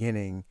 From the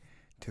beginning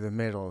to the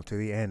middle to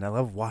the end. I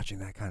love watching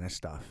that kind of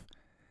stuff.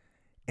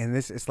 and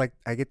this, it's like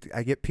I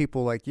get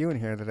people like you in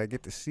here that I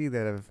get to see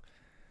that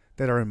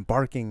are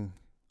embarking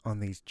on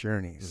these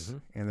journeys,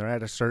 and they're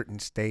at a certain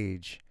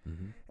stage,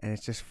 and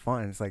it's just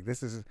fun. It's like,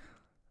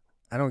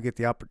 I don't get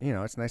the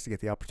it's nice to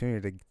get the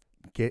opportunity to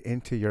get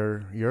into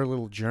your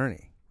little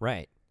journey.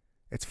 Right.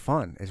 It's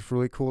fun. It's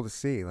really cool to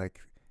see.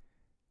 Like,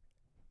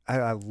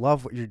 I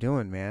love what you're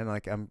doing, man.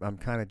 Like, I'm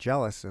kind of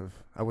jealous of.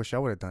 I wish I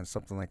would have done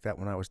something like that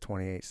when I was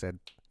 28.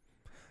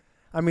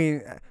 I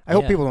mean, I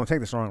hope people don't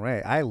take this the wrong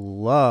way. I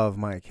love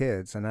my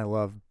kids, and I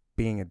love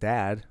being a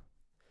dad.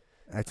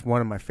 That's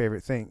one of my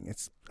favorite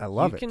things. I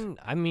love it.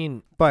 I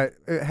mean, but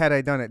had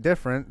I done it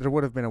different, there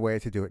would have been a way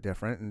to do it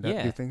different and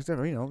do things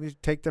different. You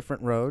take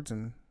different roads,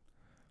 and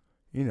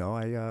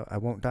I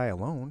won't die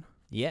alone.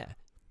 Yeah.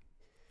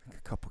 Like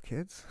a couple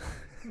kids.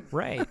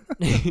 Right.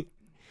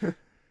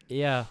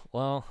 Yeah.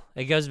 Well,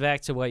 it goes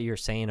back to what you're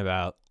saying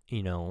about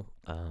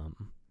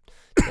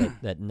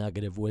that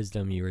nugget of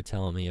wisdom you were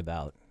telling me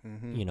about.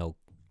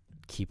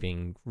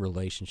 Keeping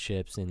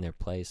relationships in their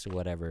place or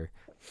whatever.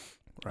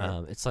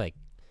 Right. It's like,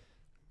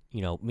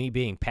 me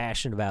being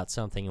passionate about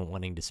something and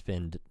wanting to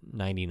spend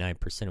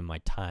 99% of my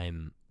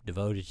time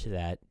devoted to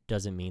that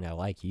doesn't mean I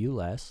like you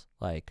less.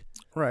 Like,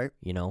 right.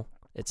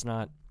 It's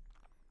not,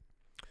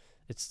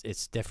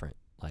 it's different.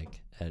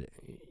 Like,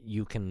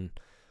 you can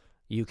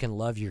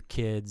love your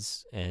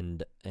kids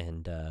and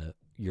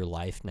your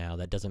life now.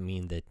 That doesn't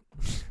mean that.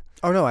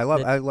 Oh no, I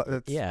love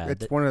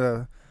it's one of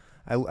the,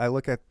 I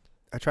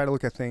try to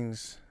look at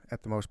things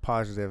at the most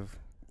positive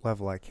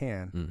level I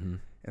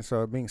can. And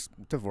so being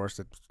divorced,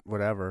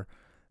 whatever,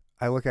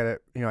 I look at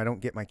it, I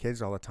don't get my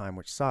kids all the time,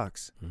 which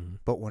sucks.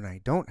 But when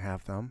I don't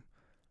have them,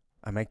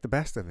 I make the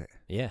best of it.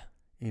 Yeah.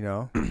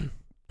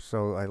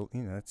 So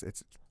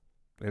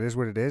it is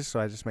what it is. So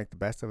I just make the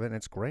best of it, and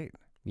it's great.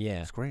 Yeah.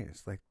 It's great.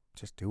 It's like,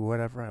 just do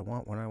whatever I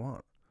want when I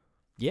want.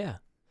 Yeah.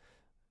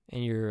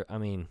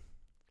 And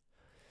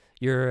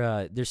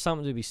there's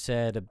something to be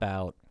said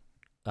about,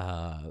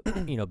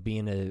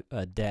 being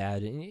a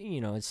dad,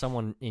 and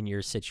someone in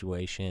your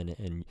situation,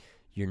 and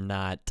you're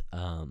not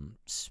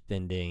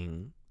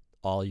spending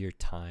all your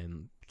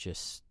time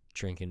just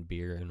drinking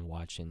beer and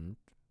watching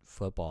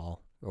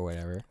football or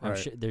whatever. Right. I'm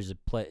sure there's a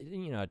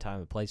time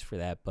and place for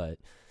that, but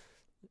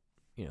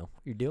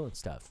you're doing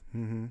stuff.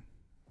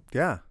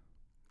 Yeah.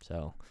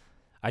 So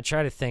I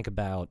try to think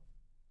about,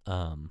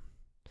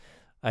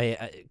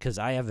 because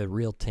I have a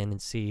real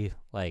tendency,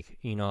 like,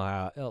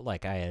 how,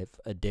 like, I have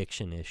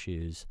addiction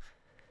issues,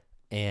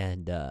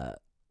 and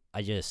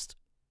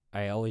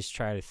I always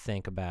try to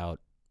think about,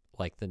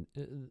 like,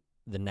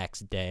 the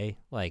next day,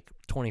 like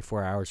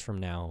 24 hours from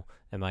now,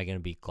 am I going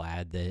to be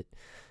glad that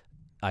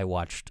I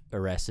watched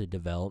Arrested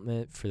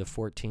Development for the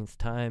 14th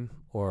time?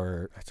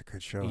 Or that's a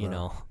good show.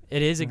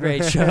 It is a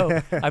great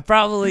show. I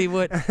probably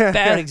would.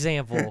 Bad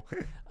example,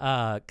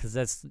 because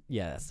that's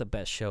the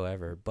best show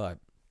ever. But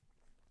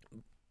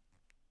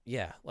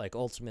yeah, like,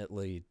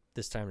 ultimately,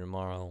 this time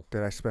tomorrow.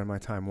 Did I spend my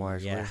time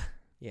wisely?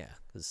 Yeah,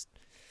 because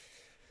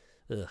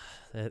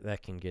that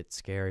can get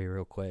scary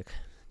real quick.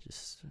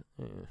 Just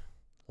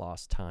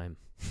lost time.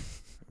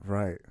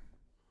 Right.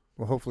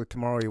 Well, hopefully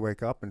tomorrow you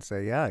wake up and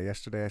say, yeah,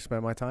 yesterday I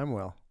spent my time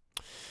well.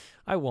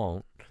 I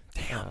won't.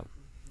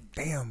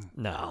 Damn.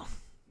 No.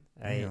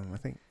 I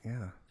think,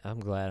 yeah. I'm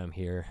glad I'm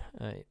here.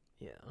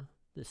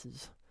 This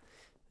is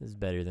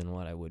better than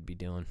what I would be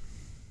doing.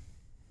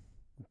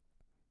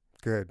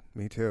 Good.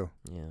 Me too.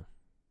 Yeah.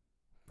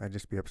 I'd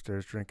just be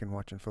upstairs drinking,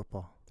 watching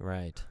football.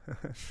 Right.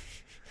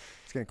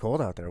 It's getting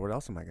cold out there. What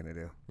else am I going to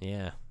do?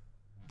 Yeah.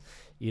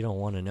 You don't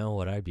want to know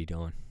what I'd be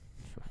doing.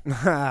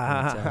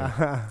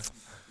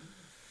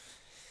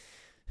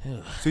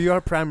 So you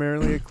are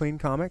primarily a clean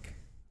comic?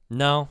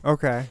 No.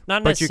 Okay.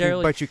 Not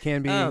necessarily. But you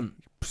can be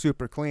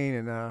super clean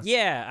and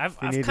yeah, I've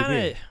kind of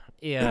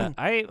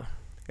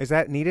Is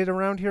that needed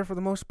around here for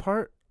the most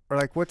part? Or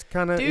like what's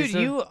kind of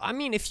Dude, I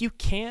mean, if you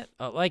can't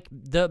like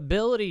the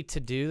ability to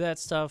do that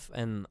stuff,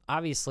 and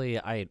obviously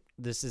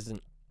this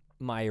isn't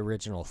my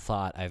original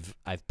thought.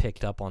 I've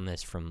picked up on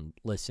this from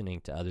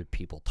listening to other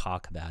people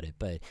talk about it,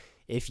 but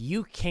if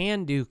you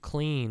can do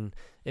clean,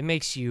 it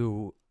makes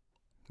you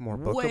more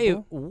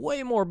bookable?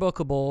 way more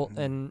bookable.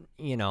 And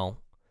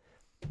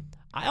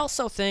I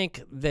also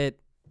think that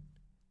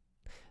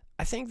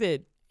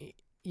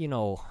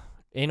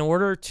in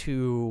order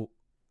to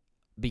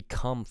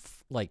become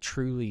like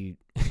truly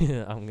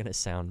I'm gonna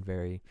sound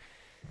very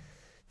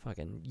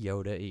fucking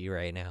Yoda-y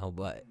right now,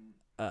 but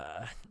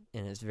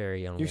and it's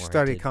very unwarranted. You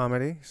study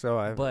comedy, so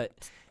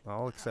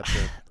I'll accept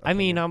it. I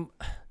mean,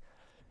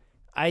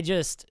 I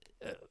just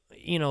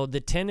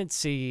the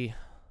tendency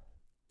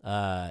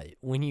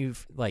when you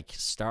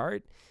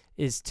start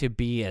is to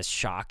be as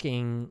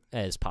shocking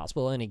as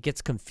possible, and it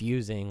gets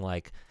confusing.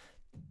 Like,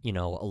 a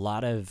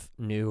lot of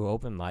new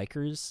open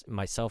micers,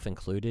 myself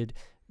included,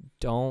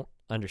 don't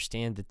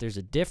understand that there's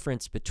a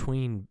difference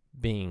between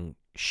being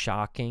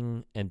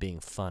shocking and being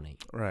funny,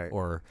 right?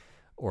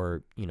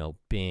 Or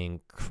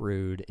being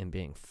crude and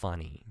being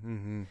funny.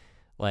 Mm-hmm.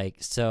 Like,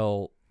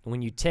 so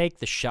when you take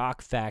the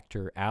shock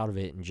factor out of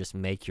it and just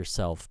make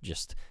yourself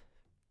just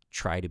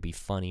try to be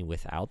funny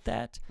without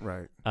that.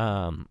 Right.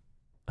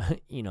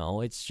 You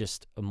know, it's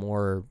just a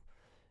more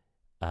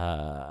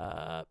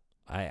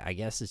I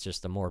guess it's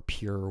just a more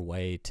pure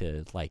way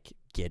to like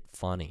get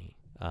funny,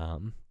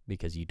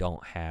 because you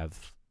don't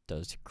have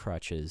those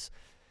crutches.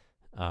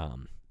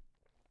 And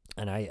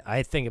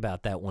I think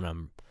about that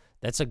when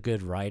that's a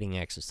good writing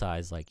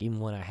exercise. Like even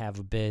when I have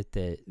a bit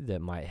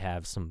that might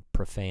have some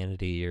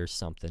profanity or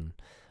something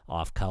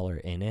off color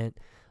in it,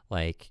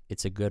 like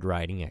it's a good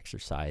writing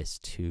exercise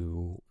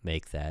to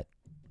make that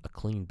a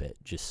clean bit.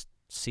 Just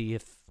see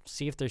if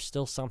there's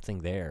still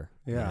something there.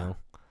 Yeah. You know?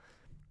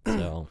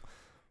 So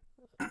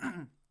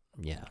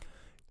yeah.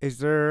 Is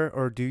there,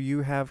 or do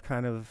you have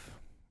kind of,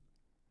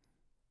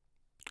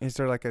 is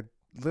there like a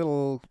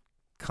little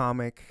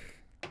comic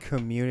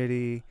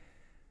community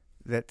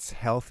that's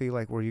healthy,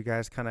 like where you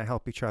guys kind of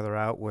help each other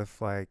out with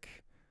like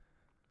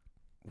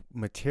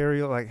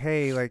material, like,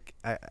 hey, like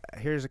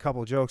here's a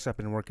couple jokes I've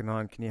been working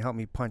on, can you help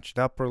me punch it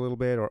up for a little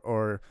bit,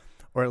 or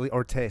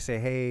to say,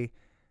 hey,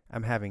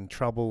 I'm having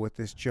trouble with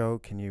this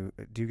joke, can you,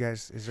 do you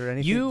guys, is there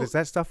anything, does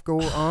that stuff go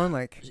on?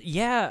 Like,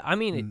 yeah, I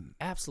mean, it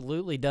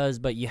absolutely does,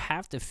 but you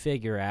have to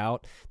figure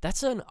out,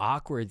 that's an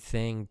awkward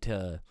thing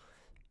to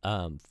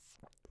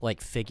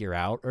like figure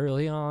out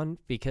early on,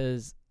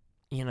 because,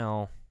 you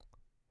know,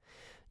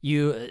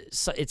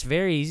 it's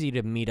very easy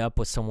to meet up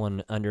with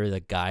someone under the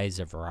guise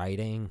of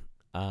writing,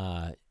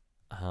 but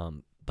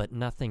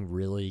nothing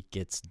really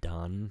gets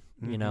done,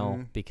 you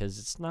know, because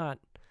it's not,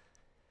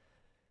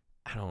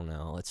 I don't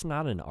know, it's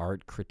not an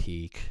art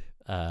critique,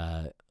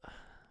 but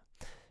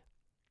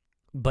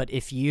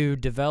if you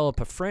develop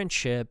a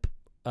friendship,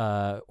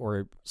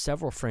 or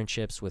several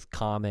friendships with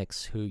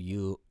comics who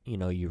you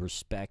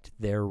respect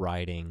their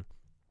writing,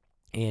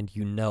 and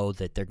you know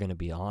that they're going to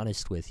be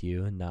honest with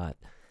you and not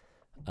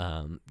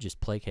just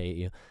placate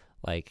you,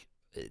 like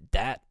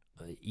that,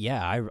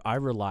 yeah, I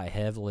rely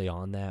heavily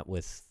on that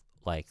with,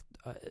 like,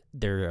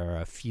 there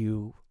are a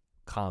few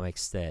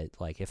comics that,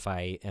 like, if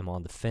I am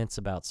on the fence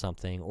about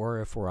something,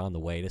 or if we're on the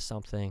way to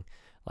something,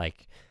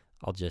 like,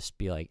 I'll just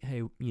be like,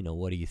 hey, you know,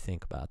 what do you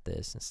think about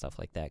this and stuff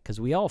like that,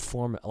 because we all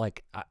form,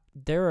 like,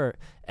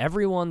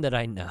 everyone that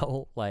I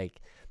know,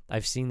 like,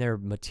 I've seen their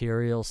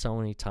material so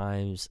many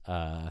times,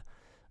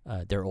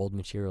 their old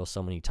material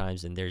so many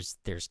times, and there's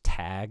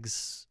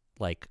tags,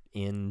 like,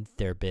 in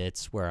their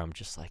bits where I'm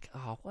just like,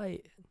 oh,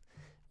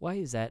 why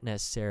is that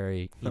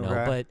necessary, you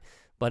know,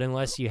 but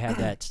unless you have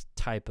that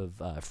type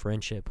of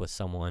friendship with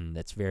someone,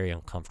 that's very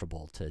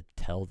uncomfortable to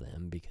tell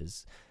them,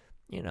 because,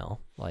 you know,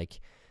 like,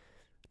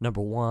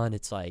 number one,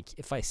 it's like,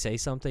 if I say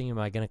something, am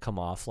I going to come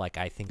off like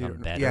I think I'm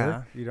better?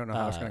 Yeah, you don't know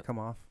how it's going to come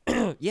off.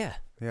 Yeah.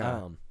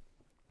 Yeah.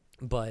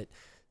 But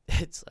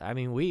it's, I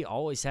mean, we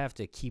always have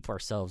to keep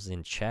ourselves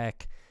in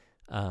check,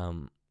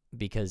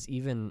 because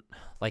even,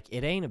 like,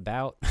 it ain't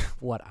about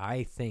what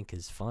I think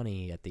is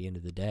funny at the end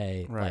of the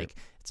day. Right. Like,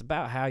 it's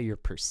about how you're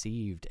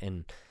perceived,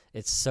 and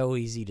it's so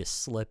easy to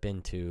slip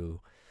into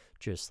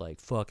just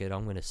like, fuck it,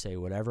 I'm going to say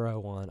whatever I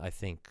want. I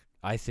think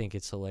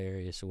it's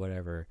hilarious or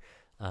whatever.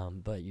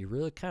 But you're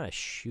really kind of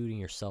shooting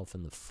yourself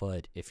in the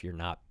foot if you're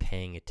not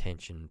paying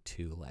attention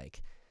to,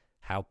 like,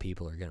 how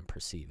people are going to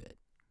perceive it,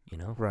 you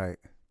know? Right.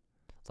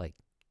 Like,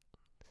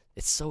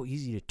 it's so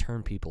easy to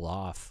turn people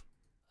off,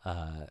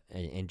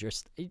 and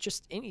just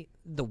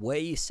the way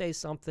you say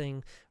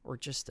something, or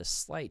just a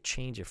slight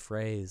change of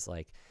phrase,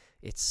 like,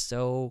 it's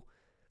so,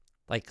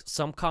 like,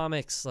 some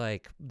comics,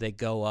 like, they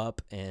go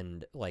up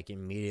and, like,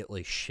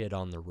 immediately shit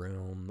on the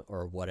room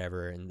or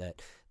whatever, and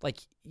that, like,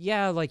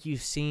 yeah, like,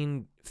 you've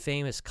seen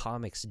famous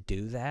comics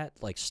do that,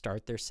 like,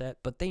 start their set,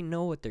 but they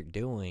know what they're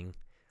doing,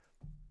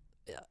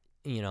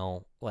 you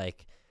know,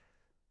 like,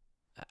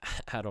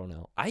 I don't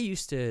know. I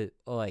used to,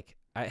 like,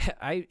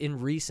 I in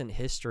recent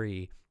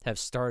history have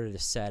started a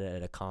set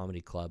at a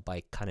comedy club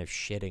by kind of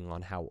shitting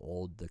on how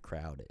old the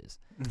crowd is.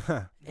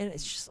 And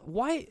it's just,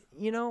 why,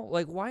 you know,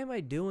 like, why am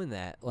I doing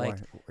that? Like,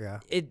 yeah,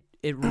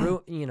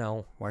 you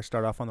know. Why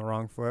start off on the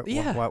wrong foot?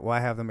 Yeah. Why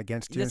have them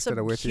against you instead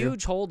of with you? That's a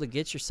huge hole to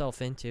get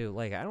yourself into.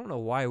 Like, I don't know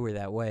why we're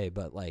that way,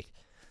 but, like,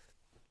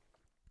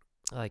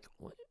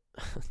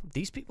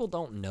 these people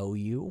don't know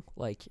you.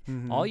 Like,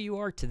 all you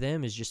are to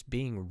them is just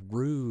being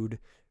rude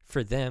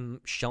for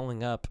them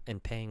showing up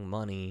and paying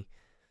money,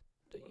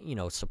 you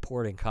know,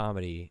 supporting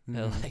comedy.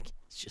 And, like,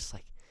 it's just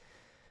like,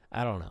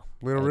 I don't know.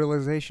 Little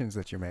realizations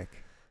that you make.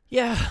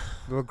 Yeah.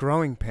 Little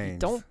growing pains.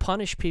 Don't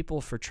punish people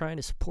for trying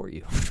to support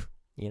you.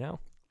 You know?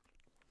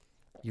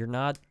 You're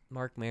not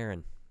Marc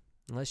Maron.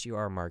 Unless you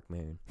are Marc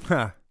Maron.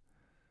 I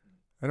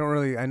don't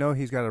really, I know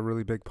he's got a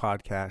really big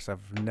podcast.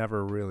 I've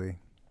never really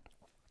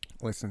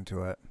listened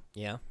to it.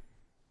 Yeah.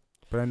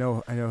 But I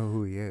know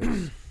who he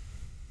is.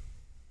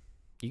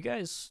 You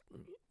guys,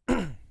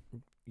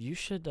 you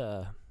should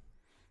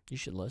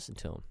listen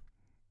to him.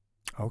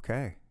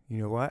 Okay.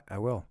 You know what? I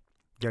will.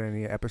 Got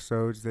any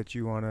episodes that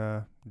you want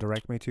to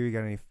direct me to? You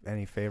got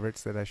any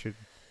favorites that I should?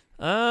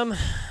 Oh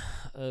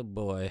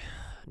boy.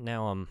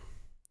 Now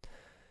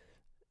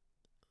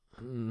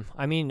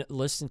I mean,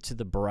 listen to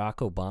the Barack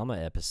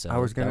Obama episode. I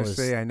was going to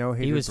say, I know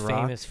he was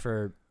Barack, famous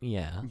for,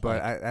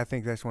 but I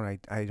think that's one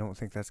I don't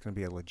think that's going to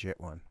be a legit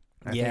one.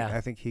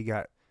 I think he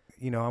got,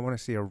 I want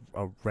to see a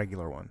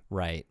regular one.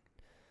 Right.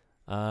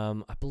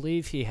 I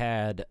believe he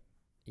had,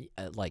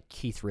 like,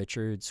 Keith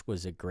Richards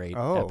was a great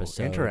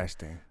episode. Oh,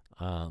 interesting.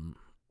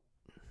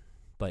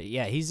 But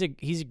yeah, he's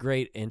a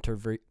great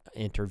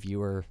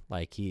interviewer.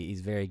 Like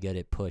he's very good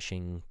at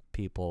pushing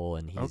people,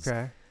 and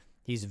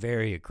he's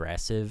very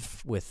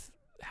aggressive with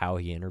how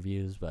he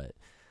interviews. But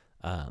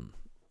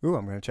ooh,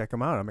 I'm gonna check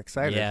him out. I'm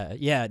excited.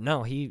 Yeah.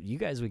 No, you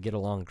guys would get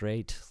along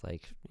great.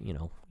 Like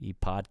he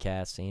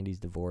podcasts. Andy's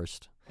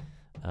divorced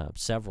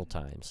several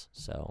times,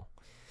 so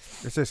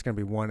it's just gonna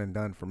be one and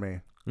done for me.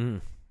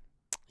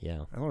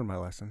 Yeah, I learned my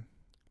lesson.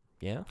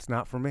 Yeah, it's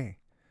not for me.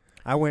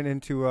 I went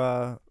into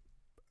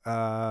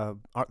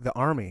the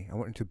Army. I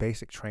went into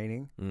basic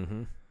training.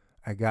 Mm-hmm.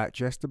 I got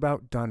just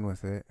about done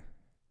with it,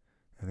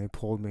 and they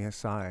pulled me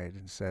aside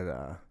and said,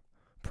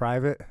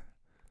 "Private,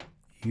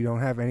 you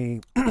don't have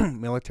any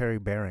military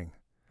bearing.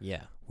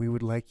 Yeah, we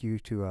would like you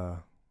to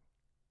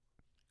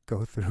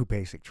go through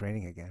basic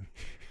training again."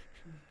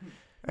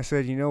 I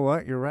said, "You know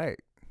what? You're right.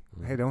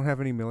 I don't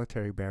have any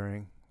military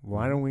bearing.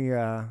 Why don't we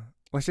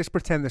let's just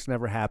pretend this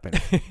never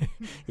happened?"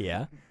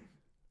 Yeah.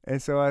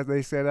 And so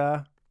they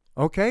said,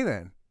 "Okay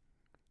then."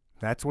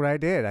 That's what I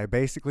did. I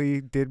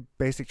basically did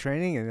basic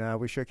training, and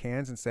we shook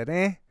hands and said,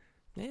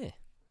 yeah,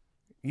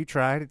 you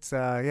tried. It's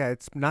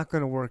it's not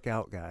going to work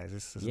out, guys.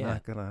 This is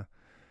not going to."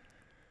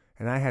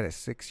 And I had a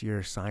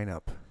 6-year sign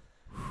up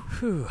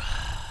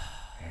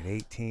at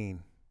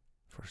 18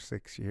 for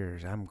 6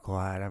 years. I'm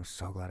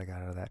so glad I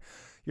got out of that.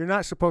 You're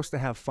not supposed to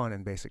have fun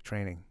in basic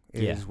training,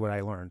 is what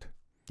I learned.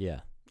 Yeah.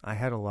 I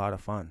had a lot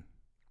of fun,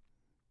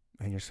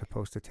 and you're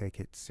supposed to take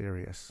it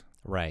serious.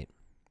 Right.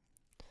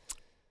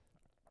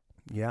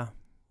 Yeah.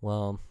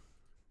 Well,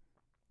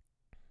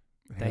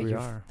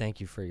 Here thank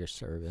you for your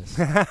service. Is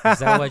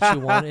that what you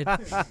wanted?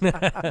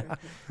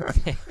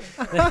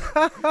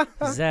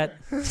 Is that?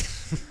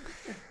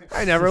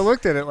 I never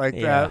looked at it like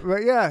that,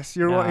 but yes,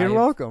 you're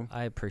welcome.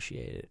 I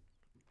appreciate it.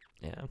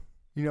 Yeah.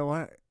 You know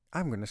what?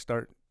 I'm going to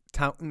start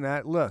touting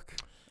that. Look,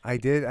 I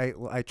did.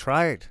 I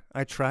tried.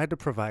 I tried to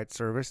provide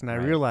service, and I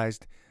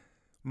realized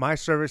my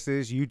service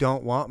is you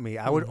don't want me.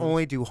 I would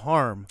only do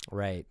harm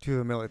to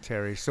the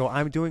military. So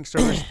I'm doing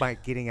service by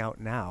getting out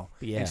now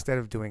instead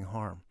of doing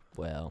harm.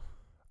 Well,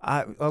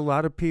 a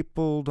lot of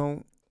people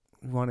don't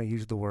want to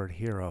use the word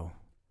hero.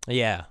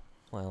 Yeah.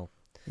 Well,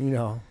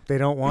 they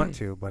don't want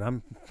to, but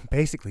I'm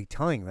basically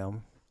telling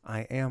them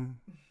I am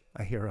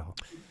a hero.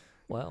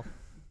 Well,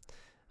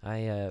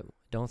 I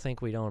don't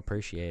think we don't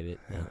appreciate it.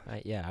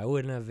 I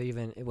wouldn't have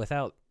even,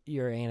 without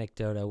your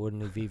anecdote, I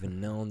wouldn't have even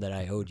known that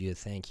I owed you a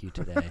thank you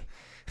today.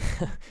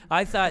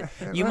 I thought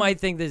you might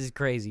think this is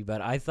crazy,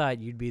 but I thought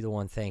you'd be the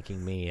one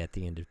thanking me at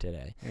the end of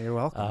today. You're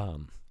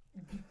welcome.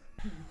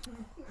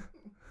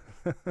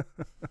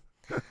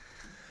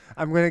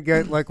 I'm going to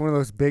get like one of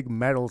those big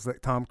medals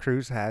that Tom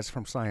Cruise has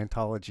from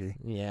Scientology.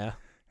 Yeah.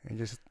 And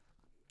just,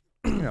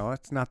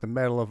 it's not the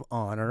Medal of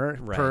Honor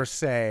per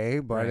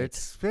se, but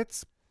it's,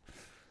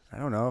 I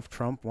don't know, if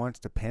Trump wants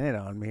to pin it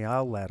on me,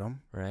 I'll let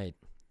him. Right.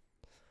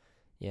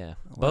 Yeah.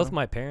 Both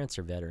my parents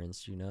are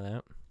veterans. Do you know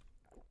that?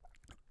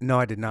 No,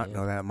 I did not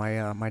know that.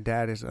 My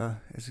dad is a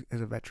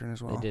veteran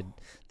as well.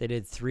 They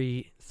did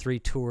three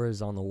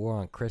tours on the war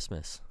on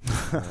Christmas.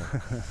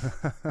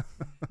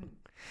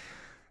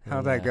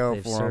 How'd that go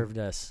they've for them? Served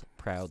us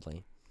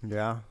proudly.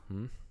 Yeah.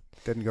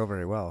 Didn't go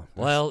very well.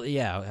 Well,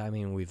 yeah. I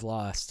mean, we've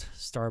lost.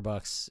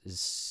 Starbucks is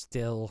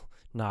still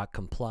not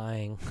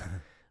complying.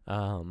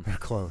 They're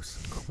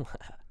close.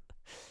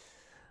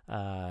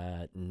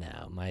 No,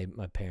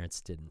 my parents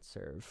didn't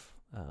serve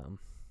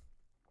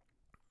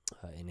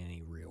in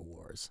any real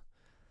wars,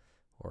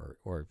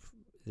 or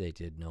they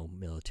did no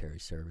military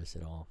service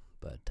at all.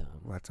 But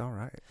well, that's all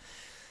right.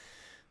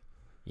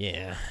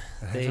 Yeah,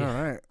 that's all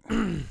right.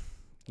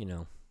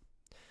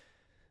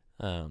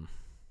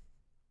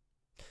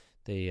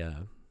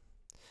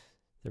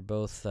 They're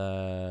both.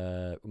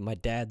 My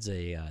dad's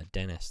a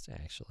dentist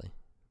actually,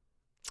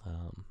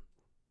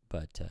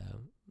 but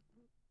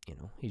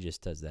he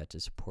just does that to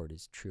support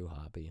his true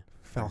hobby,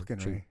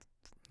 falconry.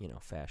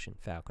 Fashion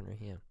falconry.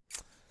 Yeah.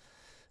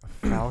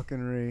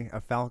 Falconry,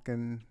 a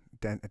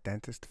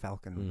dentist,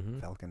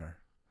 falconer.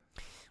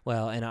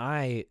 Well, and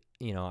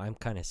I'm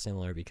kind of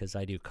similar because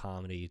I do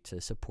comedy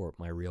to support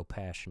my real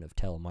passion of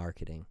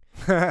telemarketing.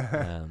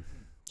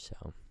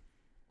 So.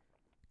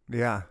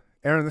 Yeah.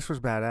 Aaron, this was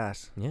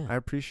badass. Yeah. I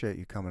appreciate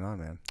you coming on,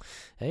 man.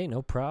 Hey,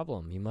 no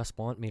problem. You must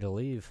want me to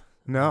leave.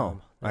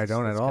 No, I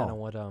don't at all. That's kind of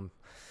what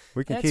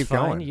we can that's keep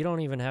fine. going. You don't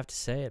even have to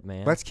say it,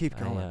 man. Let's keep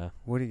going.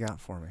 What do you got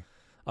for me?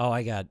 Oh,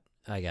 I got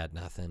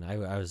nothing.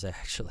 I was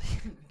actually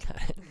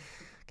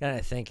kind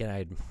of thinking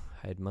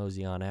I'd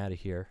mosey on out of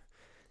here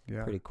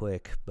pretty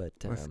quick, but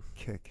let's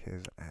kick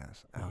his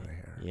ass out of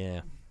here.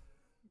 Yeah.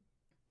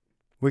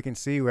 We can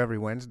see you every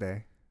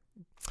Wednesday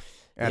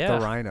at the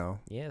Rhino.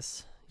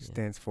 Yes.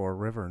 Stands for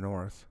River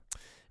North.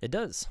 It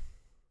does.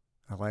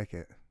 I like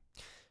it.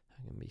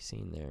 can be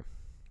seen there,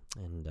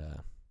 and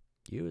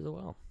you as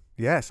well.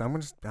 Yes,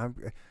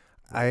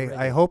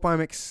 I hope I'm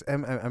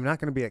not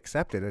going to be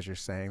accepted, as you're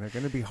saying. They're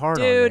going to be hard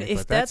on me. Dude,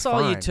 if that's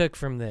all you took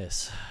from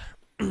this,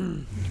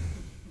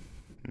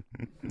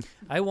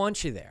 I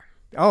want you there.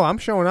 Oh, I'm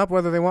showing up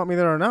whether they want me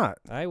there or not.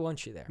 I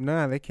want you there.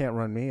 Nah, they can't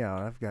run me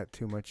out. I've got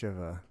too much of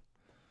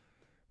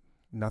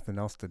nothing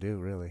else to do,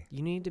 really.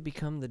 You need to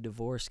become the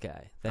divorce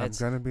guy. I'm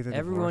going to be the divorce guy.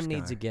 Everyone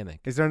needs a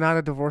gimmick. Is there not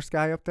a divorce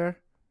guy up there?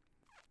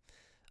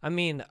 I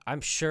mean, I'm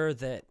sure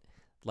that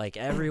like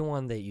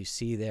everyone that you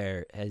see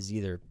there has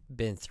either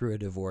been through a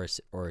divorce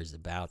or is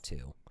about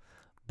to.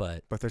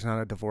 But there's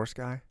not a divorce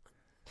guy?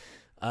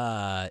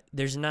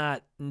 There's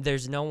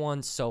no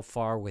one so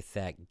far with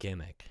that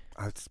gimmick.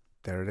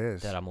 There it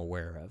is. That I'm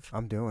aware of.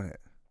 I'm doing it.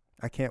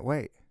 I can't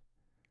wait.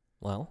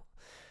 Well,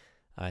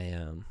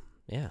 I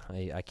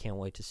can't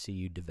wait to see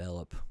you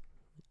develop.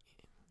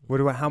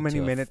 How many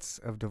minutes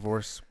of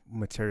divorce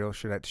material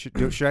should I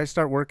should I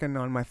start working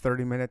on my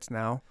 30 minutes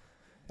now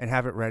and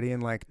have it ready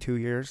in like 2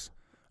 years?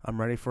 I'm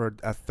ready for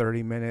a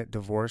 30-minute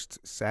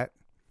divorced set.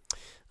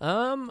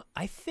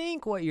 I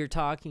think what you're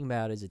talking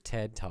about is a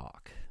TED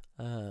Talk.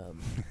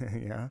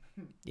 Yeah.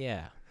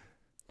 Yeah.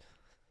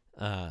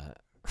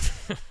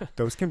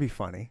 Those can be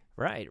funny.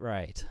 Right.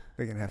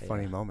 They can have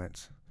funny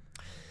moments.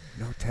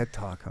 No TED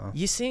Talk, huh?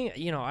 You see,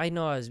 I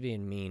know I was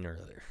being mean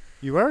earlier.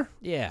 You were?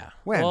 Yeah.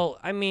 When? Well,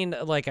 I mean,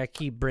 like I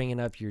keep bringing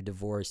up your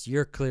divorce.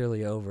 You're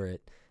clearly over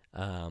it.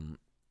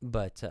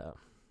 But no.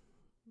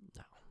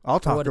 I'll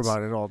talk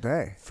about it all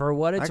day. For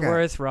what it's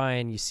worth,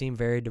 Ryan, you seem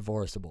very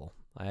divorceable.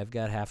 I've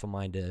got half a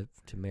mind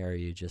to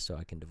marry you just so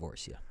I can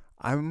divorce you.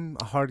 I'm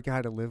a hard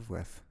guy to live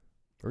with.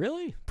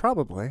 Really?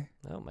 Probably.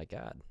 Oh, my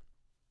God.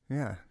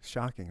 Yeah.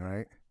 Shocking,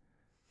 right?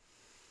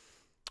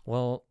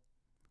 Well,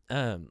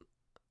 and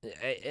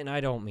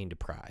I don't mean to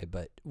pry,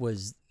 but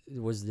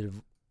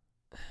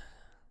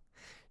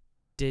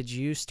did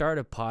you start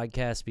a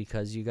podcast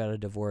because you got a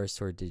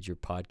divorce, or did your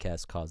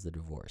podcast cause the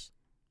divorce?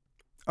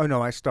 Oh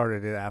no, I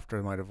started it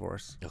after my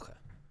divorce. Okay.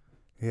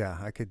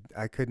 Yeah,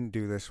 I couldn't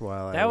do this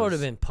while that would have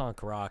been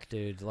punk rock,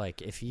 dude.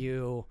 Like if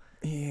you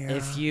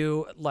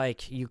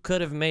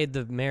could have made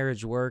the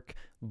marriage work,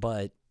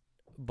 but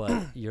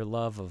your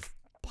love of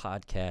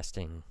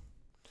podcasting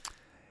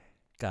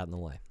got in the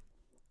way.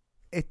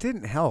 It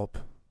didn't help.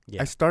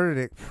 Yeah. I started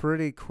it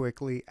pretty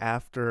quickly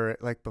after,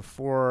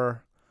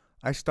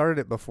 I started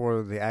it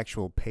before the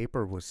actual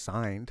paper was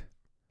signed.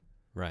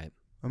 Right.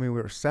 I mean,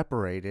 we were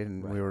separated,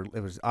 and it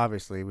was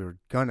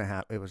going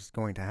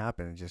to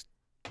happen.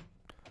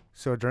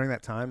 So during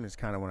that time is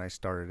kind of when I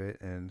started it,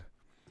 and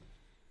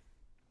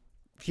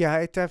yeah,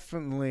 it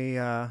definitely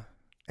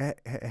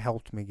it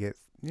helped me get.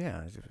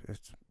 Yeah,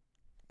 it's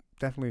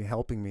definitely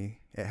helping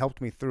me. It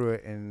helped me through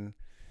it, and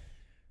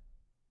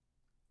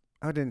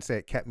I didn't say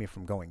it kept me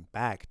from going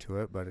back to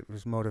it, but it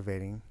was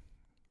motivating.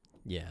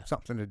 Yeah,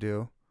 something to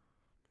do,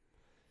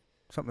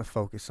 something to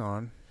focus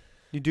on.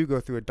 You do go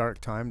through a dark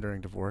time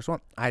during divorce.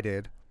 Well, I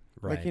did.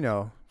 Right. Like,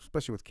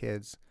 especially with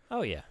kids.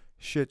 Oh, yeah.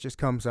 Shit just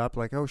comes up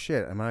like, oh,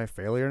 shit, am I a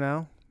failure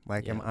now?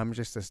 Like, I'm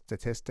just a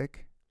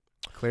statistic?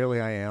 Clearly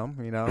I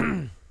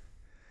am,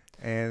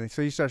 And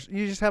so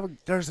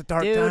there's a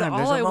dark time.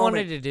 All I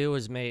wanted to do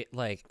was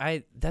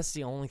that's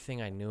the only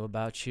thing I knew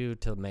about you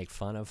to make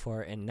fun of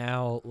for. And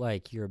now,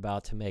 you're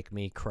about to make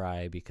me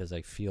cry because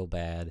I feel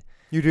bad.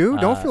 You do?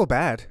 Don't feel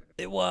bad.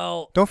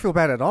 Don't feel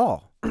bad at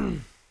all.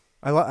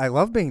 I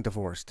love being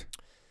divorced.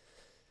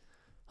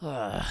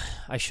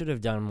 I should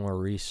have done more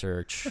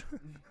research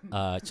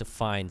to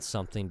find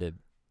something to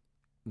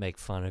make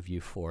fun of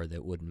you for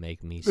that would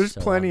make me There's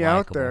so plenty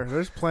out unlikable. there.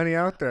 There's plenty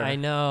out there. I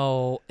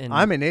know. And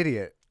I'm an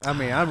idiot. I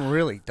mean, I'm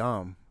really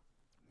dumb.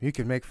 You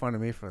can make fun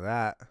of me for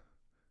that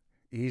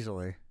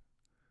easily.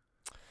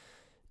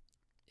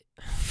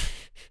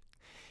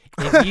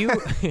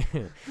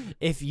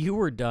 If you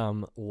were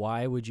dumb,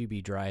 why would you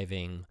be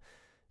driving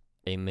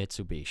a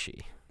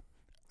Mitsubishi?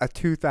 A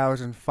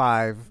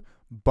 2005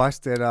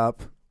 busted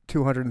up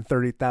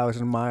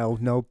 230,000 mile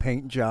no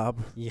paint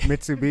job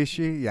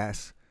Mitsubishi.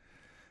 Yes,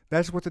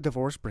 that's what the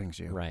divorce brings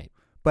you. Right.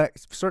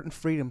 But certain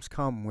freedoms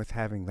come with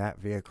having that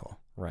vehicle.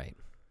 Right.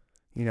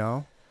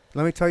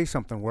 Let me tell you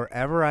something.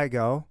 Wherever I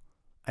go,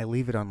 I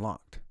leave it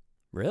unlocked.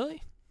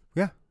 Really?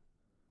 Yeah.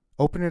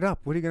 Open it up.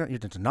 What are you gonna?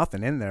 There's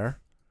nothing in there.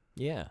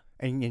 Yeah.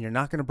 And you're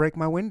not gonna break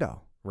my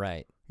window.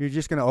 Right. You're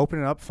just gonna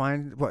open it up,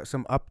 find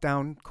some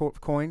up-down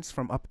coins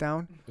from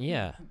Updown.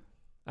 Yeah.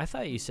 I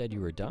thought you said you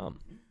were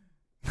dumb.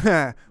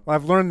 Well,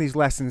 I've learned these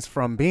lessons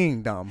from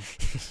being dumb.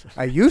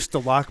 I used to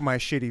lock my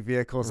shitty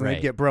vehicles and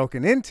they'd get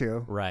broken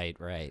into. Right.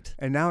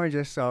 And now I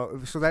just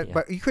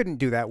but you couldn't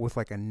do that with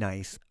a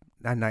nice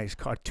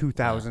car,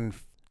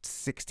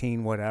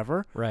 2016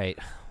 whatever. Right.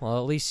 Well,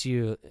 at least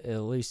you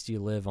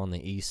live on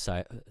the east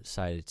side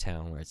of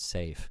town where it's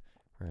safe.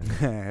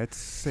 Right? It's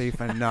safe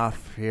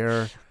enough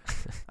here.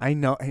 I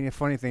know. And the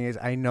funny thing is,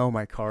 I know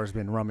my car's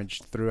been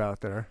rummaged through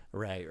out there.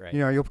 Right.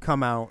 You'll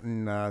come out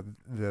and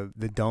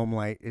the dome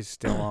light is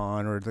still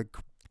on, or the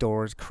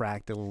doors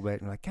cracked a little bit,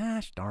 and you're like,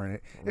 gosh darn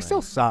it. It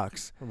still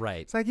sucks.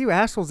 Right. It's like, you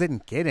assholes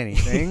didn't get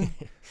anything.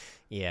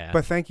 Yeah.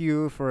 But thank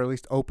you for at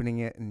least opening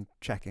it and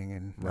checking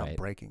and not Right.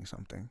 breaking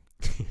something.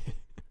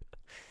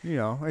 You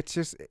know, it's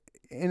just,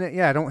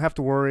 I don't have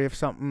to worry if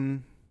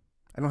something,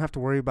 I don't have to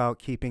worry about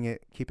keeping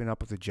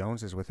up with the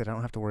Joneses with it. I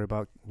don't have to worry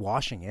about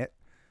washing it.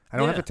 I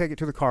don't have to take it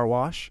to the car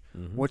wash.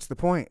 Mm-hmm. What's the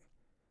point?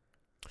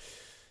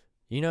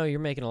 You know, you're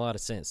making a lot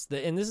of sense.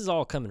 And this is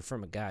all coming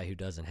from a guy who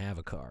doesn't have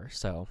a car.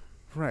 So,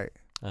 Right.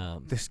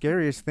 The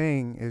scariest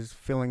thing is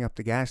filling up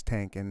the gas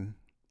tank and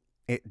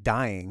it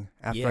dying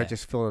after I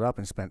just filled it up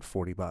and spent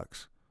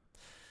 $40.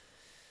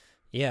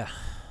 Yeah.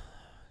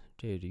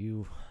 Dude,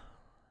 you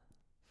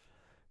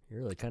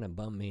really kind of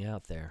bummed me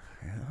out there.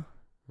 Yeah.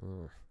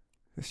 Mm.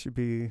 This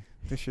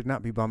should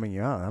not be bumming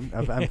you out.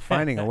 I'm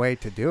finding a way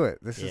to do it.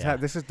 This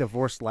is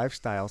divorced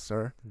lifestyle,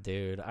 sir.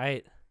 Dude,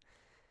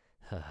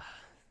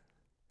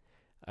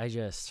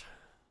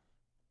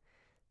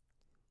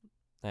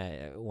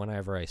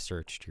 whenever I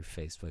searched your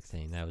Facebook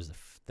thing,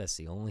 that's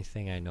the only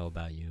thing I know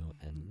about you,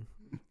 and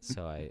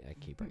so I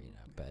keep bringing it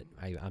up. But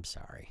I'm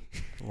sorry.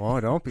 Well,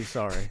 don't be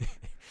sorry.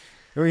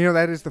 You know,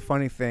 that is the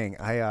funny thing.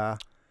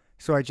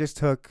 So I just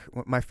took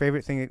one of my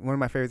favorite things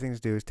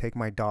to do is take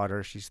my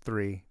daughter, she's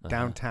 3,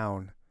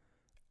 downtown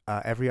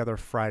every other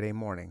Friday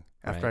morning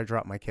after I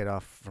drop my kid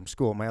off from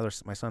school. My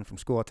son from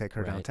school, I'll take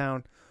her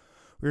downtown.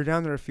 We were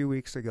down there a few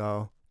weeks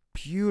ago.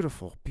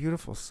 Beautiful,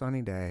 beautiful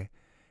sunny day.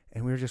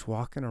 And we were just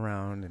walking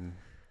around, and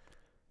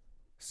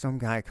some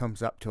guy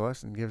comes up to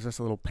us and gives us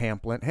a little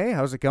pamphlet. Hey,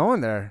 how's it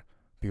going there?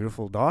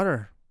 Beautiful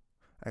daughter.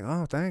 I go,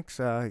 oh, thanks.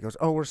 He goes,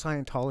 oh, we're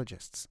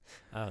Scientologists.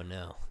 Oh,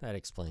 no. That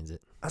explains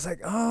it. I was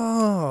like,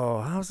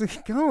 oh, how's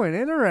it going?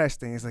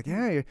 Interesting. He's like,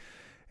 yeah. And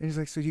he's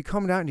like, so you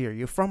come down here?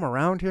 You from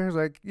around here? I was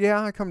like,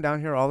 yeah, I come down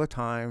here all the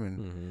time.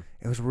 And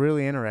it was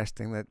really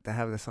interesting to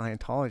have the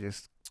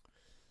Scientologists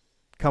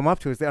come up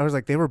to us. I was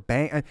like, they were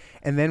bang.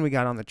 And then we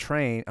got on the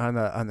train, on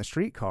the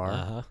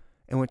streetcar,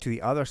 and went to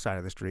the other side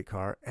of the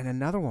streetcar, and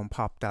another one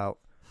popped out.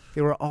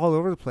 They were all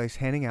over the place,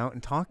 handing out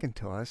and talking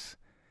to us.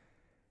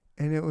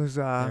 And it was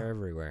they're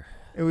everywhere.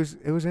 It was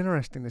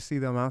interesting to see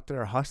them out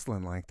there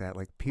hustling like that.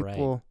 Like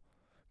people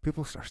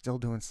are still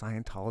doing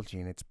Scientology,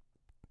 and it's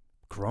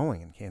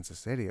growing in Kansas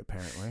City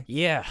apparently.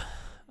 Yeah.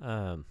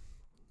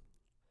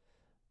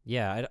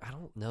 Yeah, I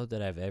don't know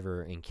that I've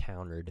ever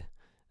encountered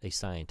a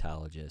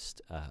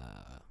Scientologist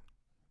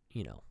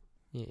you know,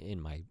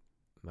 in my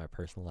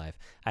personal life.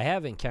 I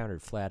have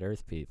encountered flat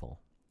earth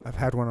people. I've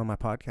had one on my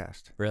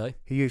podcast. Really?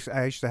 He used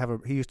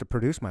to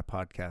produce my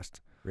podcast.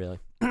 Really?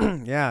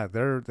 Yeah,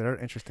 they're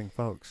interesting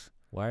folks.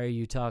 Why are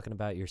you talking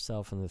about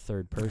yourself in the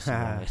third person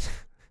on it?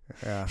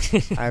 Yeah,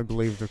 I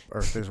believe the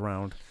earth is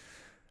round.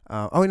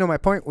 My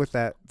point with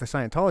the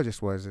Scientologist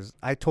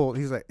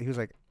he was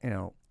like, you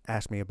know,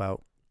 asked me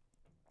about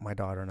my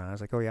daughter, and I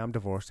was like, oh yeah, I'm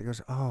divorced. He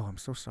goes, oh, I'm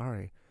so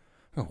sorry.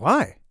 I go,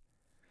 why?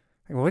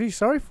 I go, what are you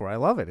sorry for? I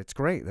love it. It's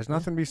great. There's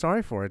nothing to be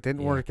sorry for. It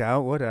didn't work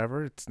out,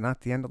 whatever. It's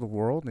not the end of the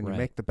world, and you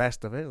make the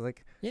best of it.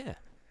 Like, yeah,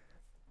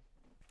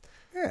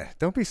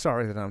 don't be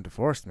sorry that I'm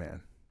divorced,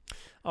 man.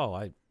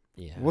 Oh,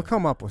 We'll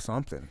come up with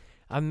something.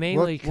 I'm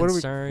mainly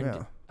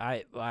concerned.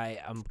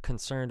 I'm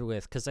concerned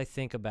with, because I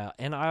think about,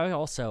 and I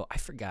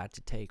forgot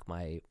to take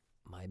my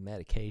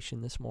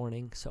medication this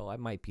morning, so I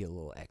might be a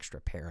little extra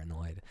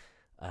paranoid.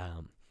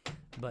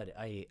 But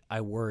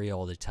I worry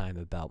all the time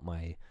about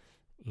my,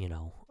 you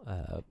know,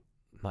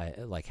 my,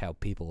 like, how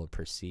people will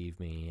perceive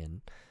me,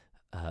 and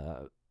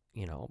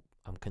you know,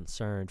 I'm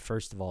concerned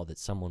first of all that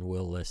someone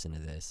will listen to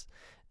this,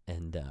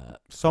 and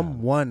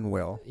someone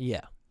will.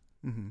 Yeah.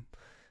 Mm-hmm.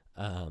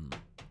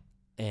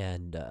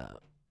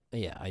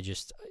 Yeah, I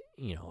just,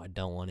 you know, I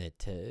don't want it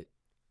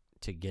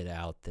to get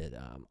out that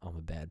I'm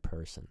a bad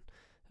person,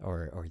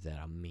 or that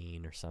I'm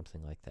mean or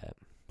something like that.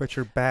 But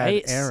you're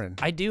bad, Aaron.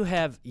 I do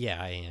have,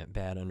 I am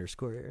bad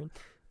 _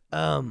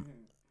 Aaron.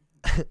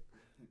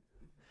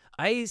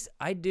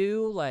 I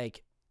do,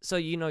 like, so,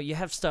 you know, you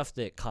have stuff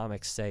that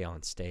comics say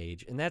on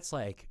stage, and that's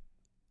like,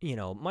 you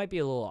know, might be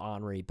a little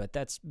ornery, but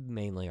that's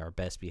mainly our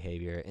best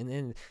behavior. And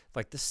then,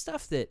 like, the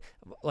stuff that,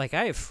 like,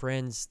 I have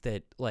friends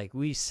that, like,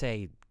 we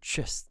say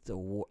just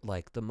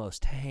the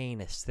most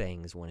heinous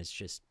things when it's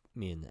just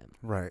me and them.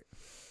 Right.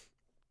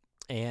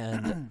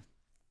 And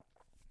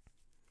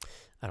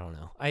I don't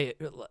know.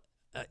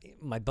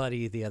 My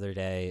buddy the other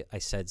day, I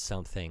said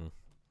something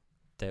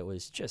that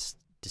was just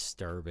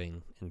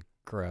disturbing and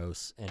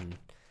gross, and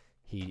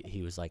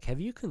he was like, have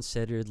you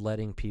considered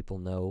letting people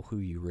know who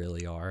you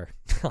really are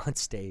on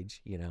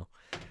stage, you know?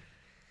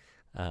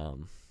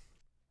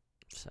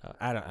 So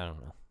I don't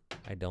know.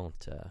 I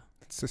don't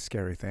it's a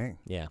scary thing.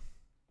 Yeah.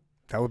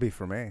 That would be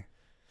for me.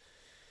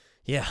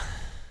 Yeah.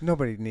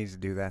 Nobody needs to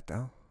do that,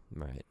 though.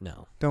 Right.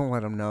 No. Don't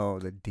let them know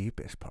the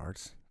deepest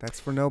parts.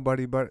 That's for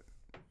nobody but,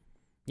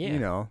 you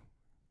know,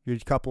 your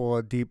couple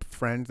of deep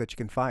friends that you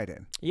can confide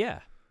in.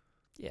 Yeah.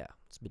 Yeah.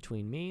 It's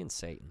between me and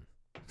Satan.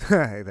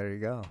 Hey, there you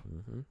go.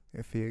 Mm-hmm.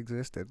 If he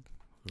existed.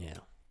 Yeah.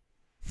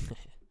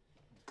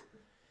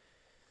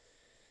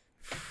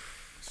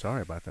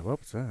 Sorry about that.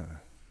 Whoops.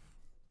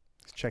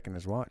 It's checking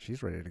his watch.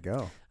 He's ready to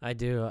go. I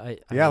do.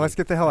 Let's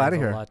get the hell out of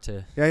here.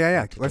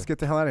 Yeah. Let's get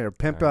the hell out of here.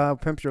 Pimp,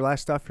 pimp your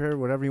last stuff here.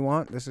 Whatever you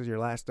want. This is your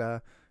last.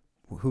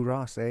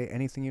 Hoorah! Say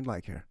anything you'd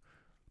like here.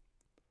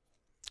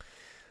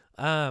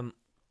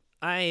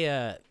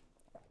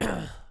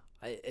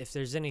 If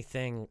there's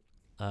anything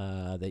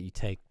that you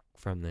take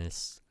from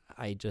this,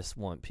 I just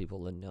want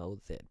people to know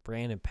that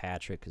Brandon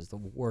Patrick is the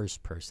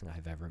worst person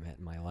I've ever met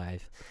in my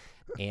life,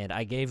 and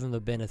I gave him the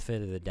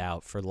benefit of the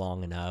doubt for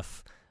long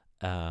enough.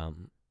 I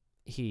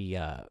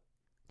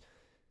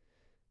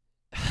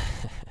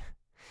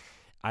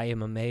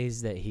am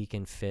amazed that he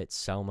can fit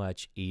so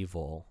much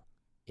evil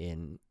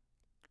in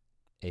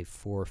a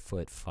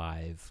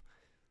 4'5"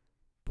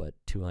 but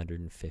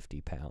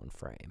 250-pound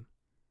frame.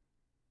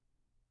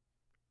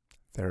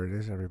 There it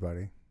is,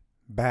 everybody.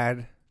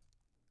 Bad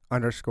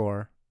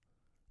 _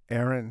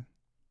 Aaron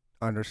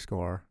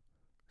 _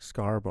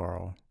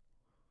 Scarborough.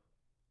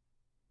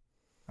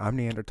 I'm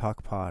Neanderthal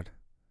Pod.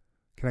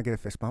 Can I get a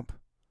fist bump?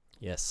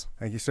 Yes.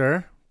 Thank you,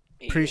 sir.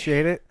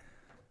 Appreciate it.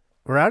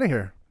 We're out of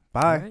here.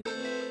 Bye.